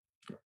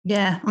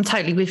 Yeah, I'm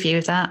totally with you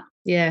with that.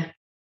 Yeah.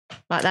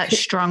 Like that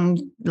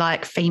strong,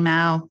 like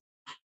female,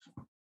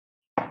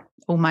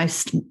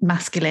 almost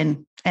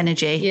masculine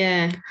energy.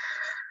 Yeah.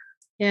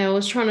 Yeah, I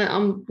was trying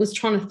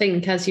to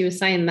think as you were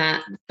saying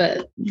that,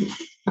 but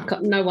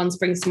no one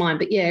springs to mind.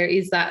 But yeah, it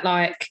is that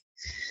like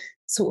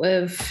sort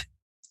of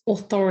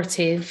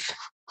authoritative.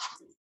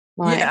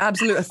 Like,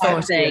 absolute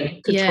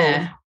authority.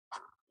 Yeah.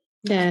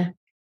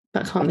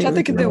 That can't be. I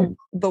think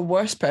the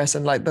worst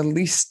person, like the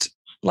least,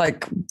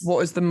 like what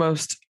is the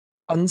most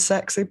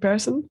unsexy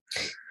person?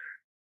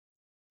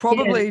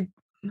 Probably,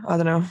 I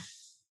don't know,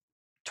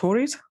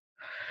 Tories.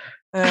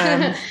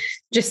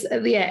 Just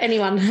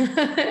anyone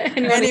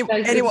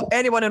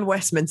anyone in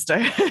Westminster.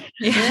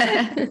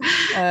 I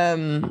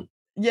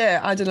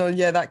don't know.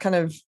 That kind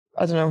of,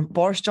 I don't know,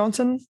 Boris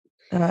Johnson,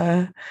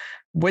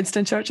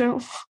 Winston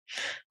Churchill,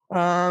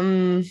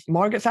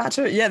 Margaret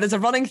Thatcher. Yeah, there's a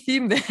running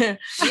theme there.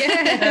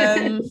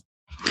 Yeah.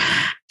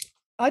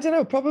 I don't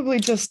know. Probably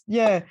just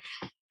I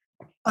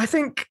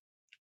think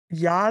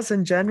Yaz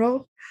in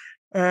general.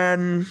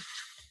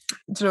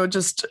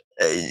 Just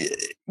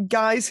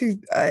guys who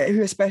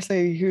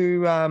especially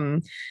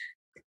who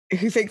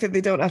think that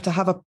they don't have to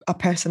have a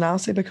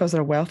personality because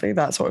they're wealthy,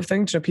 that sort of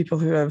thing. People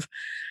who have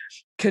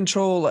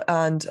control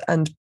and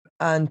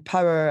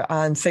power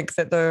and think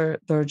that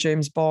they're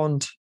James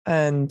Bond,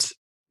 and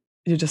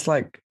you're just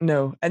like,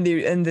 no. And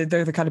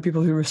they're the kind of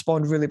people who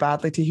respond really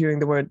badly to hearing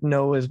the word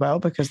no as well,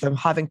 because them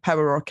having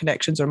power or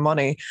connections or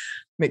money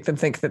make them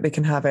think that they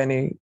can have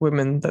any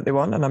women that they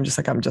want. And I'm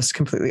just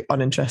completely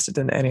uninterested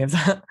in any of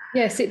that.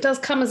 Yes, it does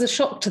come as a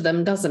shock to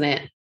them, doesn't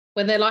it?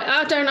 When they're like,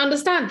 I don't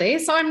understand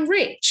this, I'm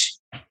rich.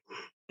 And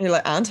you're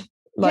like, and?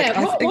 Like,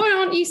 why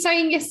aren't you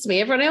saying yes to me?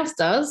 Everyone else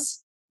does.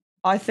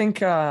 I think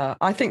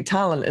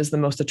talent is the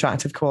most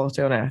attractive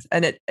quality on earth,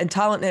 and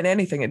talent in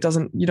anything. You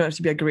don't have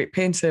to be a great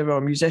painter or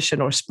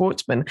musician or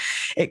sportsman.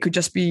 It could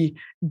just be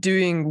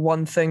doing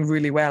one thing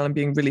really well and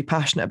being really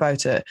passionate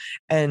about it,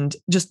 and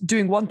just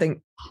doing one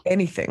thing,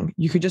 anything.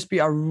 You could just be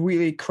a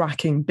really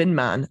cracking bin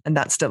man, and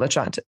that's still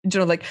attractive.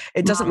 Like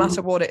it doesn't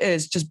matter what it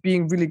is. Just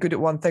being really good at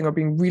one thing, or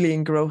being really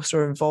engrossed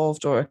or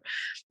involved, or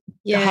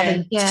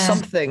having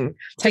something.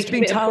 Taking a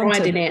bit of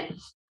pride in it.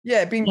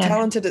 Yeah, being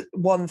talented at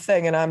one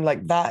thing, and I'm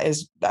like, I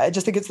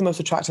just think it's the most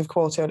attractive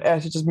quality on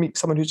earth to just meet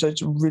someone who's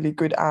just really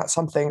good at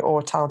something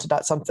or talented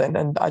at something,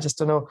 and I just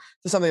don't know.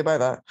 There's something about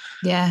that.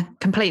 Yeah,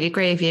 completely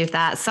agree with you with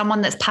that.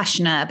 Someone that's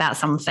passionate about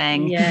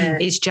something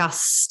is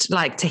just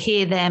like, to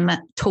hear them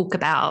talk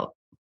about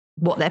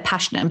what they're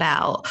passionate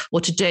about,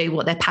 or to do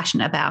what they're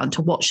passionate about, and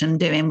to watch them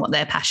doing what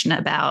they're passionate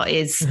about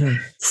is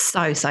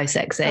so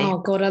sexy. Oh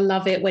God, I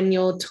love it when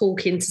you're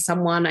talking to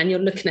someone and you're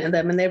looking at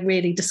them and they're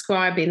really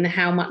describing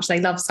how much they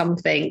love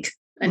something,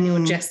 and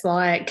you're just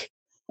like,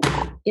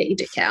 get your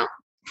dick out.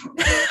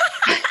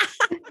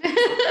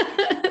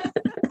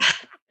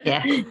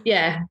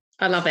 Yeah,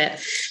 I love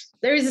it.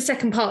 There is a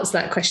second part to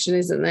that question,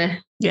 isn't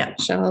there? Yeah,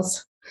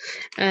 Charles.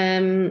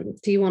 Do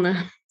you want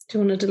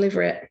to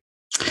deliver it?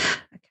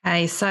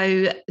 Okay,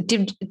 so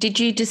did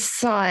you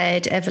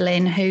decide,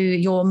 Evelyn, who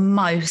you're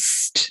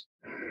most,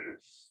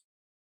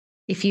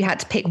 if you had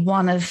to pick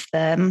one of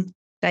them,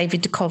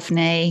 David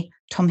Duchovny,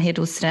 Tom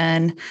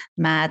Hiddleston,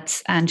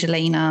 Mads,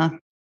 Angelina,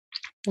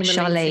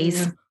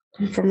 Charlize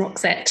from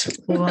Roxette,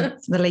 or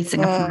the lead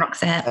singer from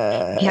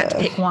Roxette? If you had to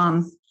pick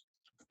one.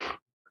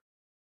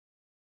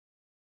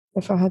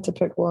 If I had to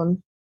pick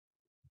one,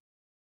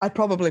 I'd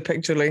probably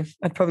pick Julie.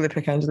 I'd probably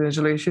pick Angelina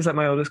Jolie. She's like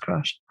my oldest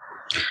crush.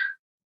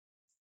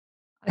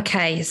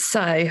 Okay,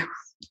 so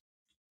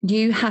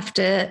you have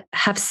to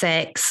have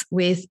sex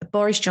with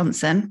Boris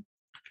Johnson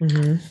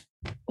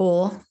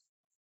or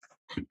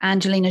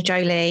Angelina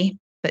Jolie,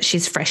 but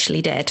she's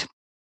freshly dead.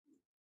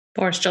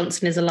 Boris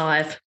Johnson is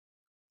alive.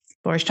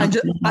 Boris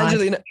Johnson is alive.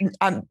 Angelina,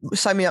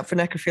 sign me up for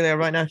necrophilia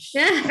right now.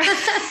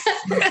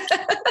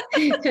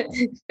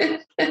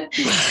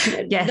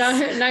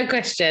 Yes. No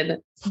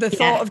question. The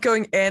thought of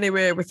going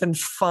anywhere within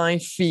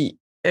 5 feet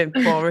of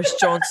Boris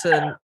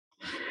Johnson,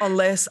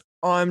 unless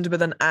armed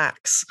with an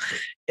axe,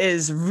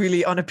 is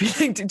really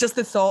unappealing. Just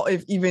the thought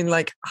of even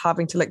like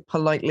having to like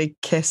politely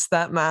kiss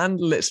that man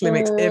literally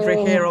makes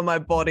every hair on my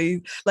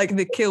body, like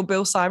the Kill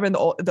Bill siren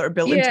that are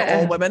built into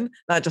all women,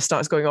 that just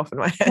starts going off in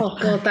my head. Oh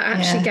God, that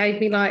actually gave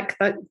me like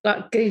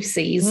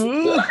goosies.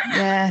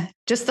 Yeah,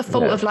 just the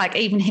thought of like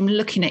even him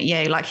looking at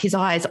you, like his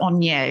eyes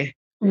on you,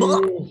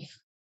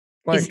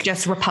 is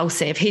just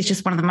repulsive. He's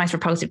just one of the most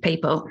repulsive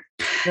people.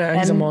 Yeah,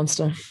 he's a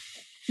monster.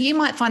 You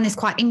might find this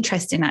quite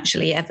interesting,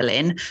 actually,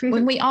 Evelyn.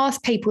 When we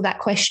ask people that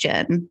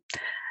question,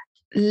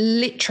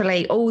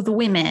 literally all the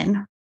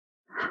women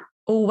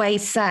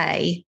always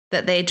say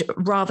that they'd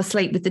rather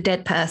sleep with the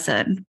dead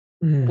person.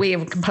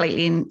 We're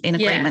completely in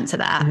agreement to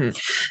that.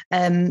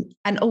 And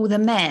all the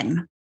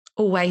men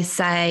always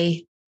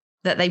say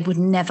that they would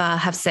never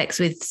have sex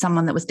with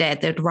someone that was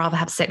dead. They'd rather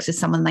have sex with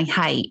someone they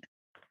hate.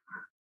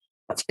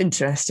 That's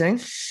interesting.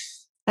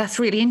 That's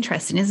really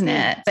interesting, isn't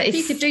it? But if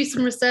you could do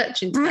some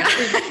research into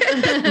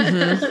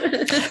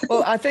that.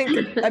 Well,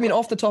 I mean,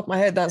 off the top of my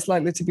head, that's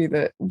likely to be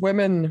that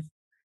women,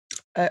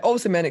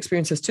 obviously men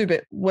experience this too,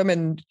 but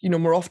women,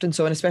 more often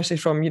so, and especially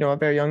from, a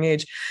very young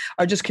age,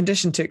 are just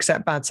conditioned to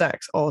accept bad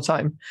sex all the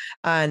time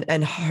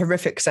and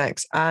horrific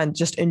sex and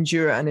just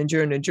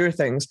endure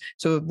things.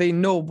 So they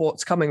know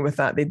what's coming with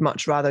that. They'd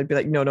much rather be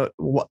like, no,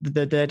 what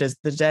the dead is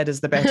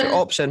the better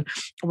option.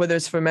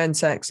 Whereas for men,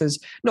 sex is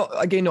not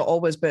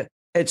always, but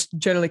it's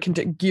generally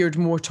geared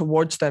more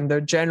towards them.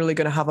 They're generally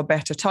going to have a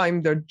better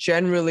time. They're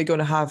generally going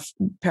to have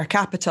per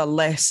capita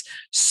less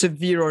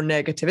severe or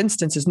negative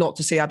instances. Not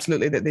to say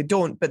absolutely that they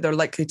don't, but they're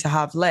likely to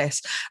have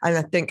less. And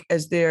I think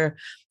as they're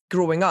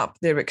growing up,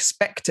 they're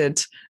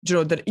expected,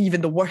 that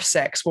even the worst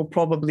sex will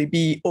probably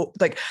be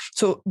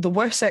so the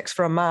worst sex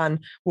for a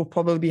man will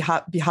probably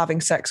be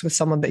having sex with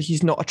someone that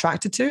he's not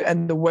attracted to.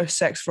 And the worst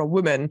sex for a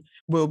woman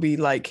will be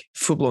like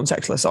full-blown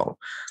sexual assault.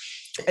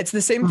 It's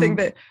the same thing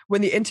that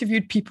when they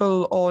interviewed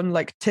people on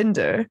like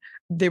Tinder,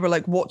 they were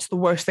like, what's the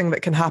worst thing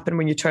that can happen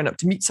when you turn up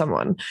to meet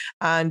someone?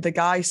 And the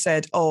guy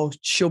said, oh,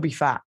 she'll be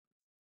fat.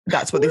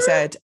 That's what they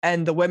said.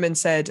 And the women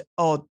said,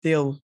 oh,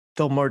 they'll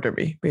murder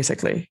me,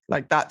 basically.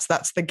 Like that's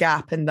the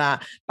gap in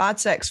that. Bad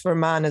sex for a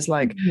man is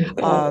like,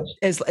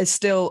 is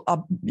still, a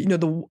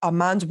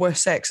man's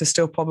worst sex is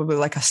still probably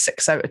like a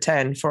 6 out of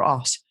 10 for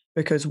us,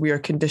 because we are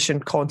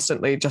conditioned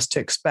constantly just to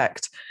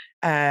expect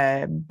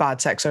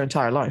bad sex our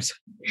entire lives.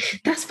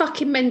 That's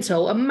fucking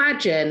mental.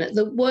 Imagine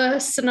the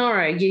worst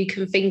scenario you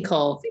can think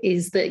of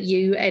is that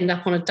you end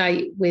up on a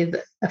date with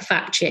a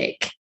fat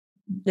chick.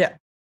 Yeah,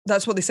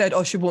 that's what they said.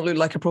 Oh, she won't look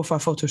like a profile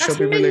photo. That's she'll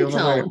be really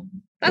overweight.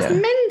 That's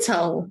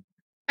mental.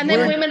 And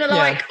then women are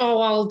like, oh,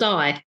 I'll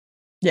die.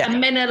 Yeah.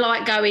 And men are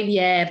like going,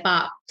 yeah,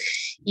 but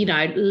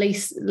at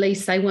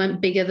least they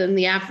weren't bigger than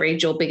the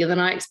average or bigger than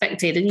I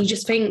expected. And you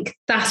just think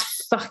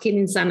that's fucking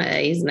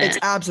insanity, isn't it? It's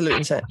absolute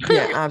insanity.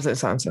 Yeah, absolute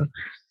insanity.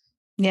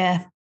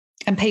 Yeah.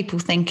 And people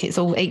think it's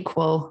all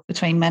equal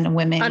between men and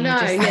women. I know,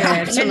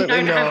 men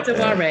don't have to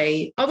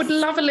worry. I would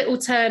love a little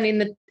turn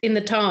in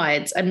the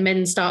tides and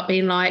men start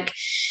being like,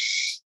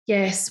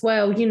 yes,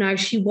 well,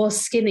 she was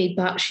skinny,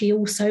 but she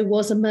also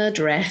was a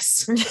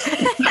murderess.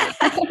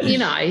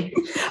 I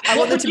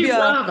want there to be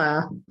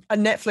a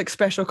Netflix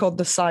special called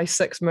The Size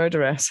 6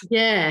 Murderess.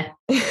 Yeah.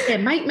 Yeah,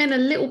 make men a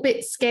little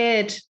bit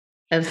scared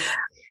of,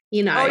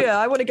 Oh, yeah,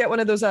 I want to get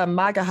one of those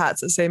MAGA hats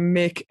that say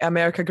Make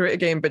America Great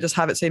Again, but just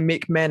have it say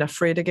Make Men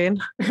Afraid Again.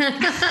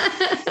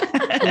 I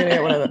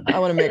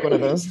want to make one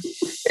of those.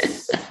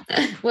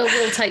 Well,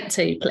 we'll take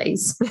 2,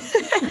 please.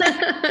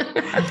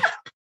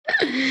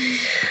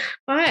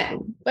 Right.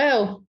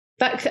 Well,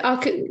 I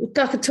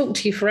could talk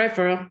to you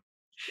forever,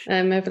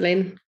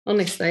 Evelyn,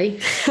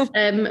 honestly.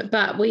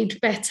 But we'd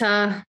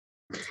better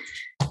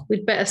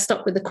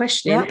stop with the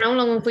questioning. Yeah. How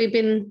long have we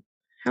been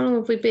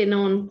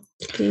on?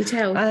 Can you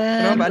tell?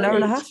 About an hour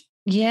and a half.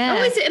 Yeah.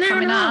 Oh, is it an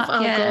hour and a half?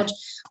 Oh yeah. God.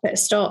 Better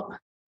stop.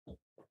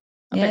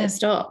 I better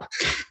stop.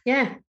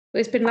 Yeah. Well,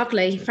 it's been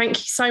lovely. Thank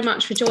you so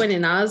much for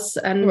joining us,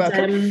 and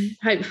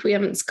hope we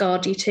haven't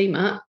scarred you too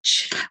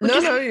much.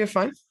 No, you're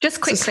fine.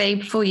 Just quickly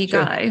before you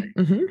go,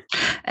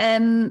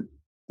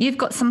 you've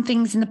got some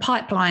things in the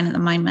pipeline at the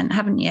moment,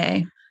 haven't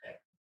you?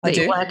 That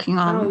you're working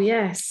on. Oh,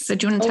 yes. So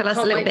do you want to tell us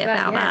a little bit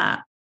about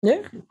that?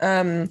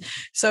 Yeah.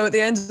 So at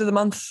the end of the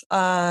month,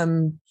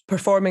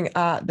 performing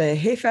at the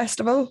Hay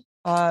Festival.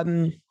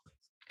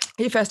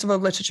 Hay Festival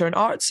of Literature and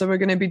Arts. So we're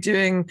going to be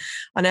doing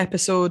an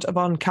episode of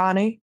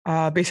Uncanny,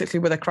 basically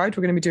with a crowd.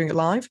 We're going to be doing it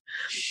live.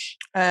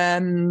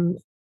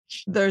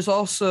 There's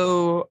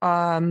also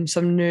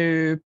some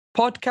new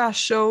podcast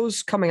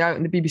shows coming out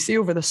in the BBC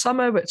over the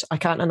summer, which I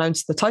can't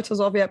announce the titles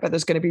of yet, but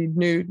there's going to be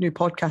new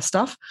podcast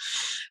stuff.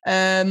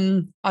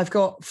 I've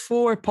got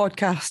 4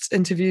 podcast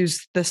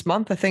interviews this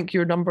month. I think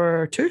you're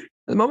number 2 at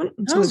the moment.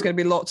 So there's going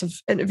to be lots of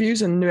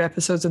interviews and new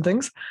episodes and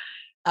things.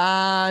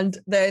 And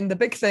then the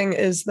big thing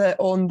is that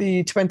on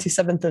the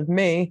 27th of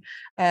May,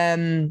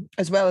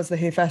 as well as the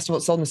Hay Festival,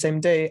 it's on the same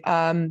day,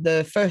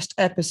 the first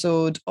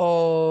episode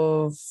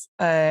of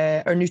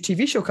our new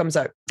TV show comes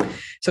out.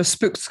 So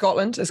Spooked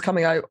Scotland is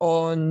coming out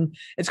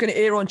it's going to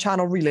air on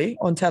Channel Relay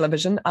on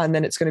television, and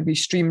then it's going to be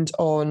streamed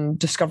on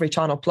Discovery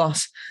Channel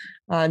Plus.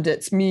 And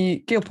it's me,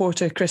 Gail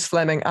Porter, Chris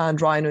Fleming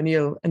and Ryan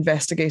O'Neill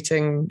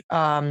investigating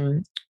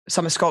some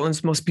of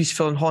Scotland's most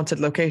beautiful and haunted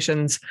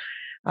locations.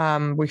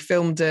 We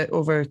filmed it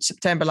over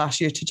September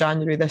last year to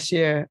January this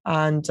year.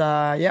 And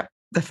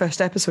the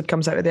first episode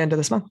comes out at the end of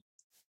this month.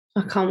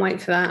 I can't wait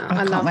for that.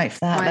 I can't wait for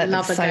that. I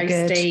love a so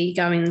ghosty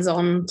goings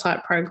on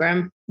type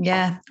program.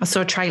 Yeah, I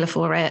saw a trailer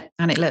for it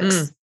and it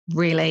looks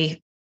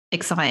really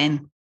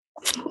exciting.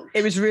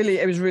 It was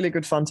really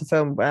good fun to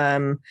film. We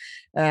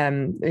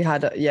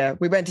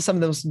went to some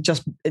of those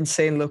just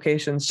insane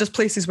locations, just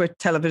places where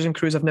television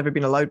crews have never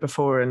been allowed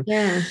before, and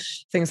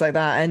things like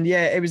that. And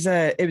it was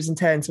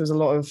intense. There was a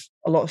lot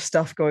of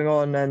stuff going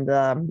on, and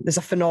there's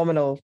a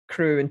phenomenal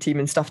crew and team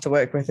and stuff to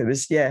work with. It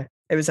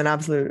it was an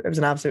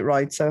absolute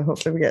ride. So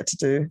hopefully we get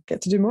to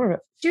do more of it.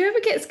 Do you ever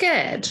get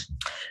scared?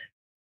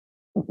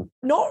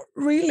 Not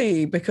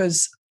really,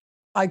 because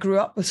I grew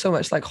up with so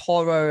much like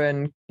horror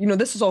and,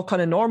 this is all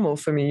kind of normal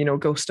for me,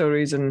 ghost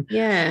stories and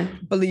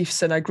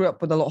beliefs. And I grew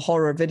up with a lot of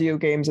horror video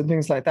games and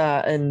things like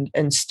that and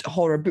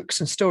horror books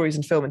and stories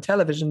and film and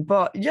television.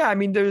 But yeah, I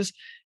mean,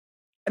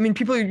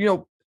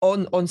 people,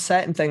 on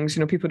set and things,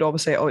 people would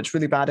always say, oh, it's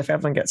really bad if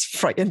everyone gets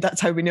frightened.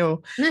 That's how we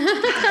know.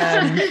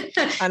 And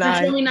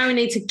that's when we know we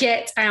need to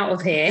get out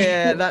of here.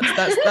 Yeah,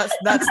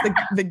 that's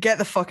the get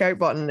the fuck out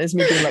button is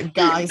me being like,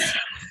 guys.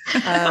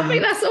 I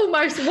think that's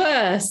almost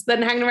worse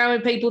than hanging around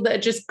with people that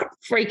are just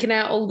freaking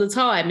out all the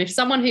time. If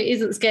someone who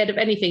isn't scared of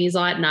anything is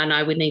like,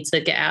 no, we need to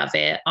get out of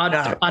here,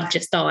 I'd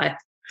just die.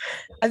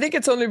 I think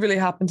it's only really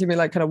happened to me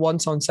like kind of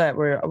once on set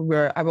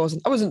where I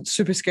wasn't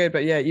super scared,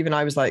 but yeah, even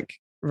I was like,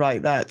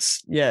 right, I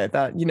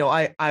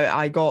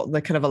got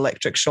the kind of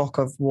electric shock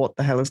of what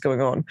the hell is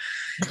going on.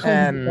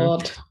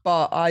 God.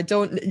 But I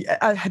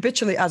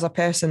habitually as a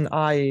person,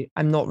 I'm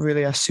not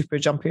really a super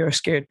jumpy or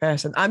scared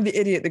person. I'm the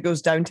idiot that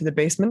goes down to the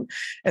basement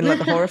in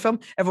like a horror film.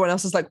 Everyone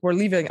else is like, we're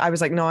leaving. I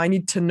was like, no, I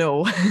need to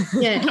know.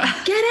 Yeah,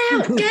 get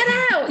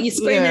out. You're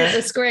screaming at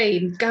the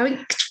screen, going,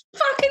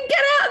 fucking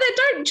get out of there.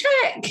 Don't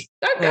check.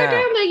 Don't go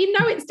down there. You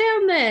know it's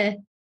down there.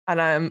 And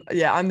I'm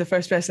the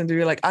first person to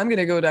be like, I'm going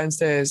to go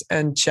downstairs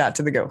and chat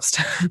to the ghost.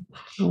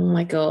 Oh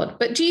my God.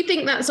 But do you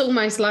think that's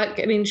almost like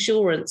an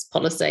insurance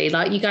policy?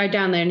 Like you go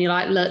down there and you're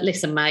like, look,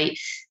 listen, mate,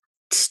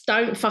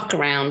 don't fuck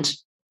around.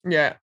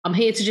 Yeah. I'm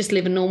here to just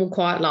live a normal,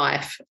 quiet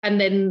life.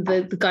 And then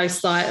the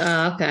ghost's like,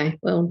 oh, okay,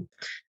 well,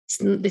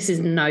 this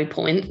is no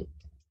point.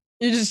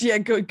 You just,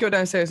 go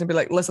downstairs and be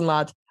like, listen,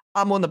 lad,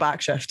 I'm on the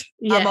back shift.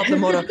 Yeah. I'm up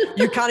tomorrow.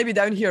 You can't be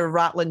down here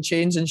rattling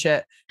chains and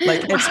shit.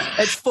 Like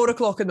it's 4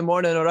 o'clock in the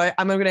morning, all right?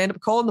 I'm going to end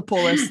up calling the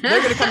police. They're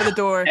going to come to the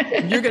door.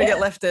 You're going to get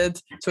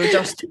lifted. So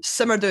just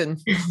simmer down.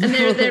 And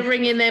they're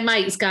ringing their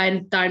mates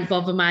going, don't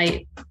bother,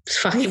 mate. It's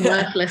fucking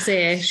worthless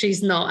here.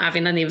 She's not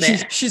having any of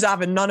it. She's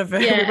having none of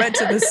it. Yeah. We went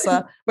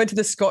to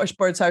this Scottish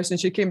bird's house and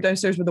she came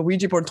downstairs with a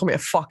Ouija board and told me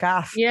to fuck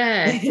off.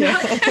 Yeah.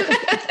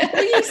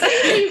 Well, you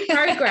see these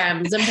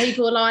programs and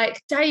people are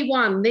like, day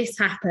one, this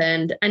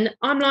happened. And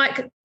I'm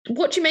like,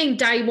 what do you mean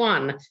day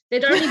one?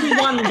 There'd only be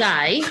one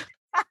day.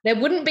 There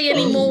wouldn't be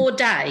any more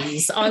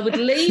days. I would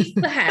leave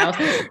the house.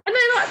 And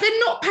they're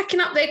not packing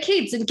up their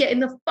kids and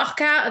getting the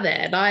fuck out of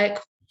there. Like,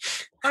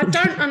 I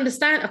don't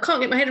understand. I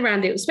can't get my head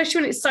around it,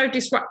 especially when it's so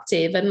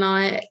disruptive and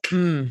like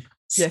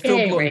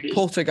full-blown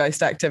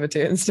poltergeist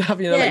activity and stuff. Like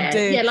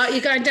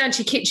you're going down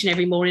to your kitchen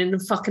every morning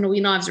and fucking all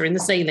your knives are in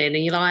the ceiling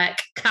and you're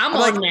like, come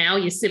on now,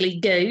 you silly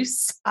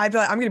goose. I'd be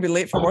like, I'm going to be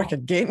late for work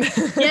again.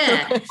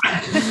 Yeah.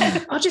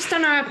 I just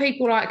don't know how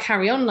people like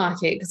carry on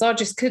like it because I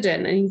just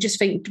couldn't. And you just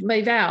think,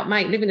 move out,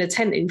 mate, live in a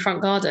tent in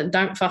front garden.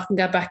 Don't fucking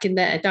go back in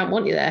there. Don't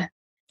want you there.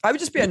 I would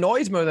just be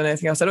annoyed more than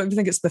anything else. I don't even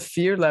think it's the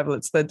fear level.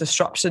 It's the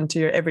disruption to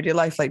your everyday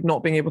life, like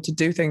not being able to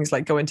do things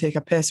like go and take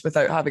a piss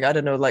without having, I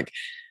don't know, like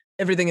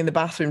everything in the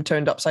bathroom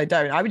turned upside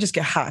down. I would just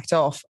get hacked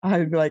off. I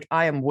would be like,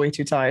 I am way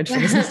too tired for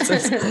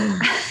this.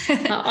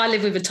 I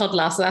live with a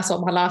toddler, so that's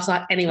what my life's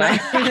like anyway.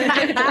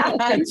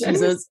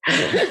 Jesus.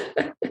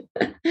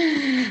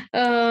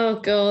 Oh,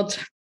 God.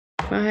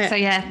 Right. So,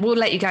 we'll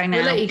let you go now.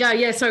 We'll let you go.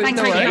 Yeah, sorry, we've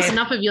taken up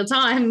enough of your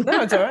time.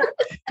 No, it's all right.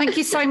 Thank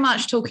you so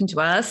much for talking to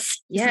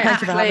us. Yeah.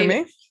 Thank you for having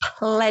me.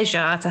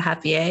 Pleasure to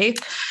have you.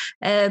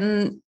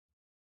 And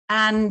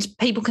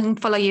people can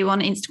follow you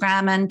on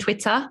Instagram and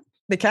Twitter.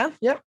 They can,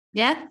 yep.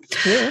 Yeah?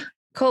 Yeah.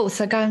 Cool.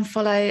 So go and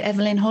follow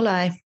Evelyn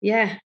Hollow.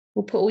 Yeah.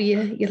 We'll put all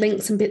your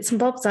links and bits and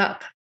bobs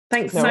up.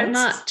 Thanks so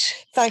much.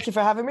 Thank you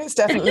for having me. It's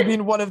definitely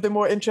been one of the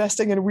more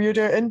interesting and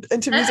weirder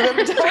interviews I've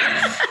ever done.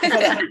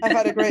 I've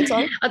had a great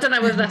time. I don't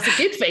know whether that's a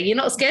good thing. You're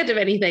not scared of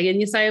anything and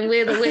you're saying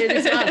we're the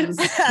weirdest ones.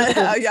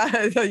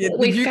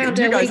 We found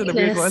you guys weakness. are the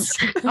weird ones.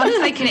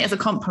 I'm taking it as a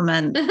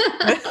compliment.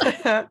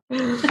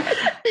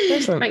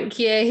 Thank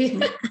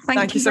you.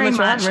 Thank you so much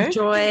for having me.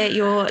 Enjoy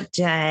your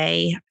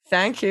day.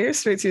 Thank you.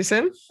 Speak to you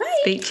soon. Bye.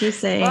 Speak to you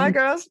soon. Bye,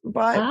 girls.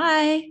 Bye.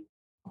 Bye.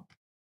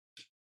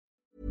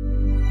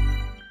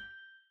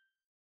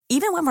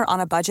 Even when we're on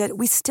a budget,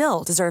 we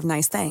still deserve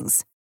nice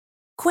things.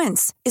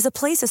 Quince is a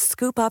place to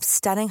scoop up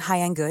stunning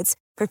high-end goods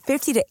for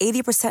 50 to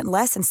 80%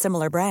 less than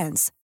similar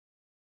brands.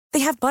 They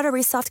have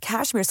buttery soft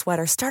cashmere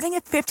sweaters starting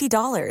at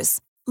 $50,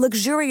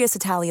 luxurious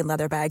Italian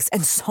leather bags,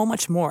 and so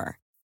much more.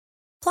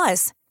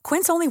 Plus,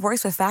 Quince only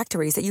works with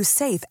factories that use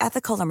safe,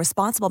 ethical, and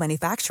responsible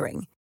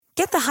manufacturing.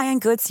 Get the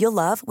high-end goods you'll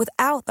love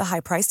without the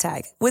high price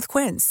tag with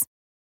Quince.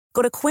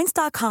 Go to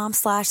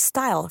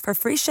quince.com/style for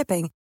free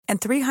shipping and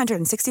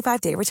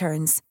 365-day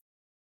returns.